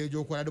n'olaba ngeri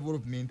gy'okola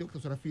development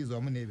okutasula fees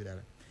wamu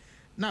n'ebirala.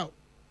 Now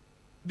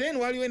then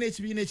waliwo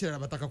n'ekibiina ekirala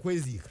bataka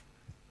kweziika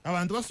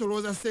abantu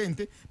basolooza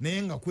ssente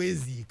naye nga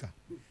kweziika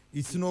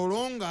it's no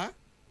longer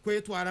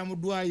kwetwala mu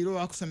ddwaliro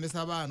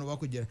bakusomesa abaana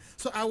bakugera.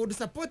 So I would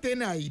support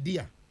any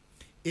idea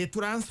a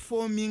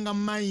transforming a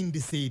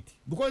mindset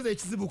because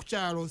ekizibu ku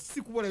kyalo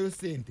si kubulayo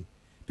ssente.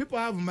 People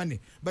have money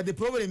but the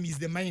problem is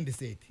the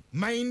mindset.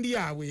 Mind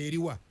yaabwe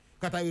eriwa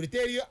kati I will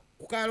tell you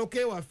kukaalo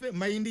kewaffe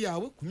mind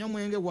yaabwe kunywa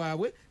mwenge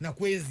waabwe na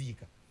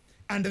kweziika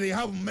and they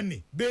have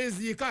money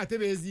beziika ate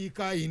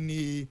beziika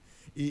in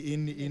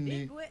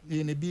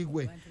a big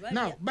way.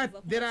 Now but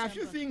there are a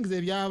few things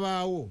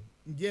ebyabaawo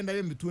ngenda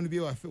bye bitundu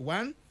byewaffe.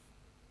 One,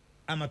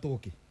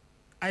 amatooke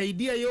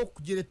idea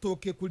y'okugira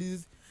ettooke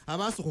kulizi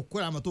abasooka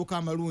okukola amatooke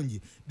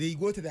amalungi they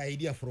got the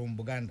idea from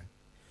Buganda.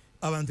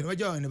 Abantu ne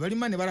bajja ne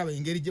balima ne balaba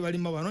engeri gye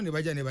balima bano ne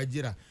bajja ne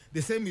bagira.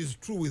 The same is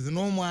true with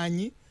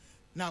n'omwanyi.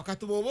 Now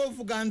kati bw'oba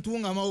ovuga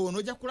ntunga mawono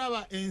ojja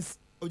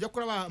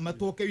kulaba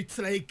amatooke it's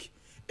like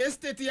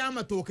estate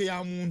y'amatooke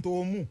ya muntu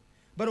omu.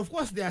 But of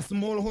course there are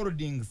small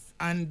holdings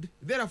and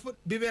therefore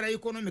bibeera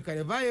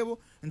economically viable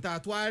nti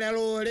atwala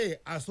loole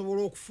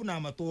asobola okufuna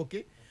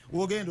amatooke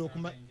ogenda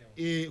okuma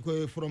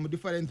from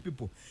different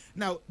people.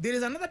 Now there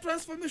is another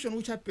transformation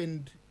which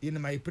happened in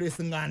my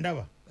place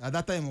ngandaba at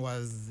that time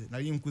was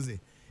nali nkuze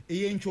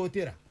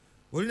eyenchotera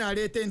olina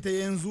aleeta ente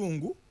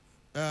y'enzungu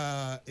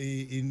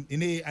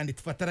and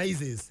it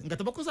fertilizes nga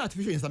tabakoza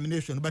artificial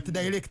insemination but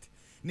direct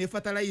ne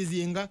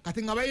fertilizinga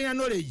kati nga balina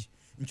knowledge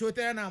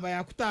nchotera namba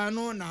ya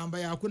 5 namba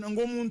ya 4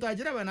 ng'omuntu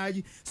agiraba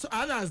naagi. So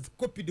others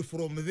copied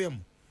from them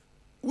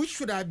which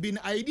should have been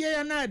idea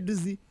ya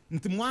NADS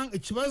nti mwanga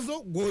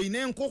ekibazo goyina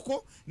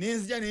enkoko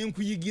nenzija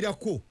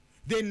nenkuyigirako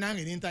then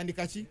nange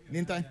nentandika ki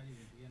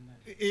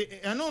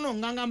no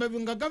ngangamba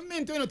nga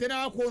government eno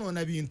tena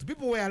akwonoona bintu.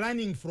 People were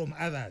learning from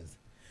others.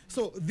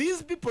 So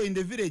these people in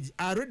the village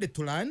are ready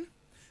to learn.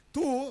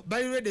 2,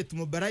 very ready to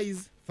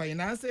mobilize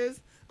finances.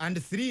 And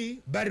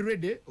 3, very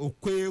ready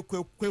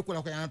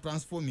to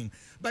transforming.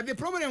 But the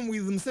problem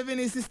with the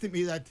Museveni system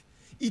is that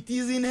it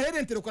is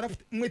inherently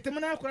corrupt.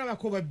 Mwetemana kuraba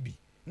ko babbi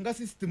nga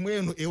system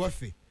eno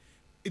ewafe.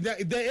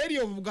 The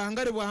area of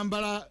Bugangare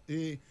bwambala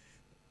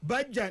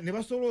bajja ne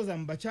basolooza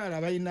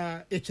mbakyala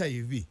balina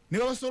HIV ne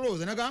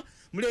basolooza naga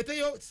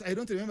muleeteyo I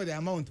don't remember the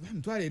amount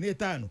mtwale ne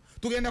 5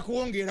 tugenda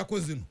kuwongerako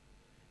zino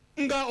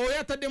nga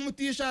oyatadde mu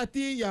t-shirt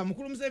ya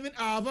mukulu Museveni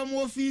ava mu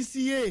office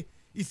ye.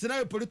 It's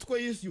not a political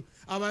issue.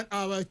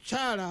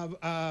 Abakyala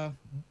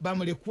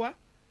bamulekwa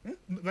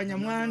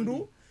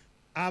banyamwandu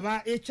aba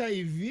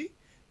HIV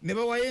ne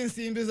bawayo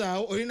ensimbi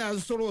zaawo olina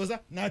azisolooza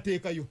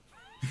n'ateekayo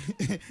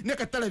ne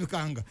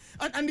katalabikanga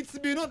and it's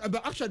been on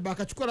but actually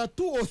bakakikola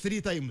 2 or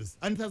 3 times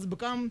and it has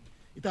become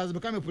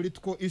a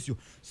political issue.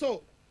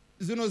 So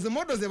zino the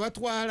models ze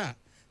batwala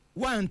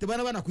one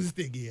tebana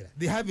kuzitegeera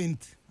they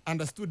haven't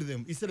understood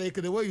them. It's like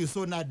the way you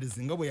saw NADS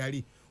nga bwe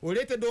yali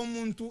oleetedde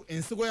omuntu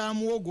ensigo ya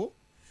muwogo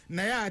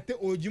naye ate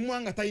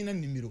ogimwanga talina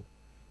nnimiro.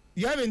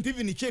 You haven't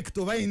even checked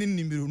oba alina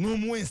ennimiro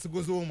n'omuwa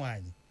ensigo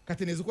z'omwanyi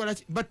kati nezikola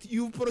ki but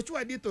you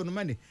procured it on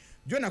money.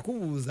 Jo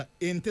nakubuuza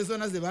ente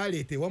zona ze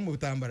baleeta ewa mu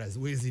butambalazi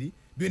weziri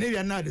byonna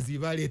ebya NADS bye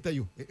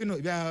baleetayo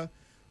bya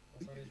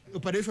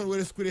operation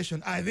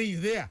rescuration are they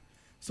there?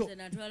 So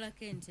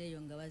natwalako ente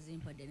eyo nga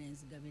bazimpadde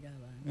n'enzigabira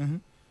abantu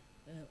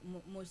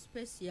mu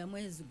space ya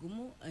mwezi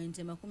gumu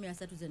ente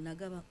 30 ze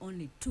nagaba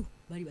only 2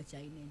 bali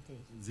bakyalina ente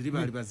ziri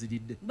bali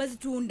baziridde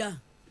bazitunda.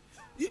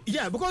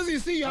 Yeah, because you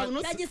see you are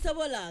not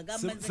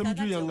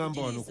Samjuya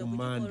ngamba wano ku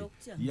Mande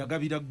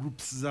yagabira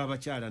groups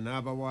z'abakyala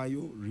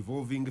n'abawaayo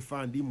revolving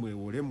fund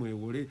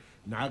mwewole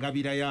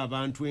n'agabira ya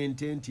abantu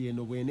ente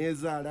eno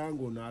bwenezaala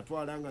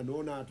ng'onaatwala nga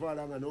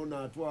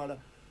n'onaatwala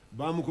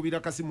bamukubira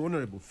kasimu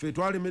honorable ffe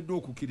twalemeddwa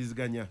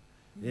okukkiriziganya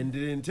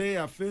ente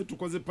yaffe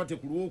tukoze pate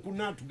ku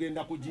Lwokuna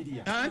tugenda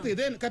kugirya ante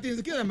then kati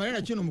nzikira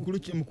malena kino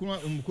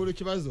mukulu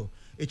kibazo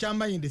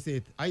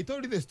ekyamanyindset. I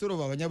told you the story of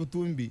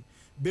abanyabutumbi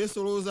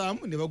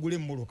besolozaamu ne bagula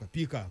emmoloka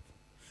pick up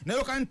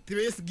nayo kandi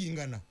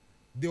tebeesigingana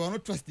they were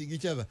not trusting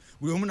each other.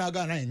 Buli omu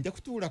n'agaana naye nja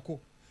kutuulako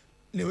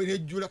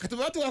nejjula kati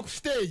batuula ku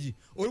stage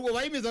oliwo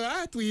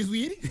bayimiza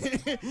tuyizwiri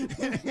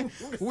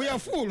we are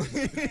full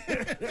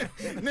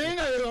naye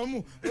nga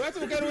bebamu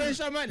batuuka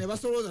lw'enshama ne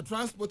basolooza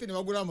transport ne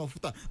bagula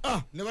amafuta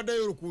ne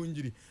baddayo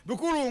olukunjiri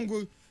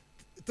bikulungu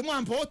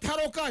tumwampa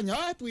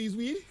tarokanya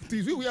tuyizwiri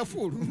we are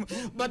full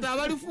but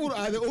abali full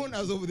are the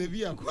owners of the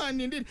vehicle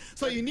and indeed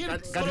so you need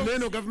kati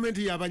neno government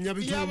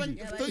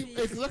yabanyabitumbi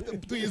exactly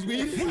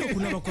tuyizwiri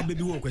kuna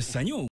bakobebiwo kwessanyu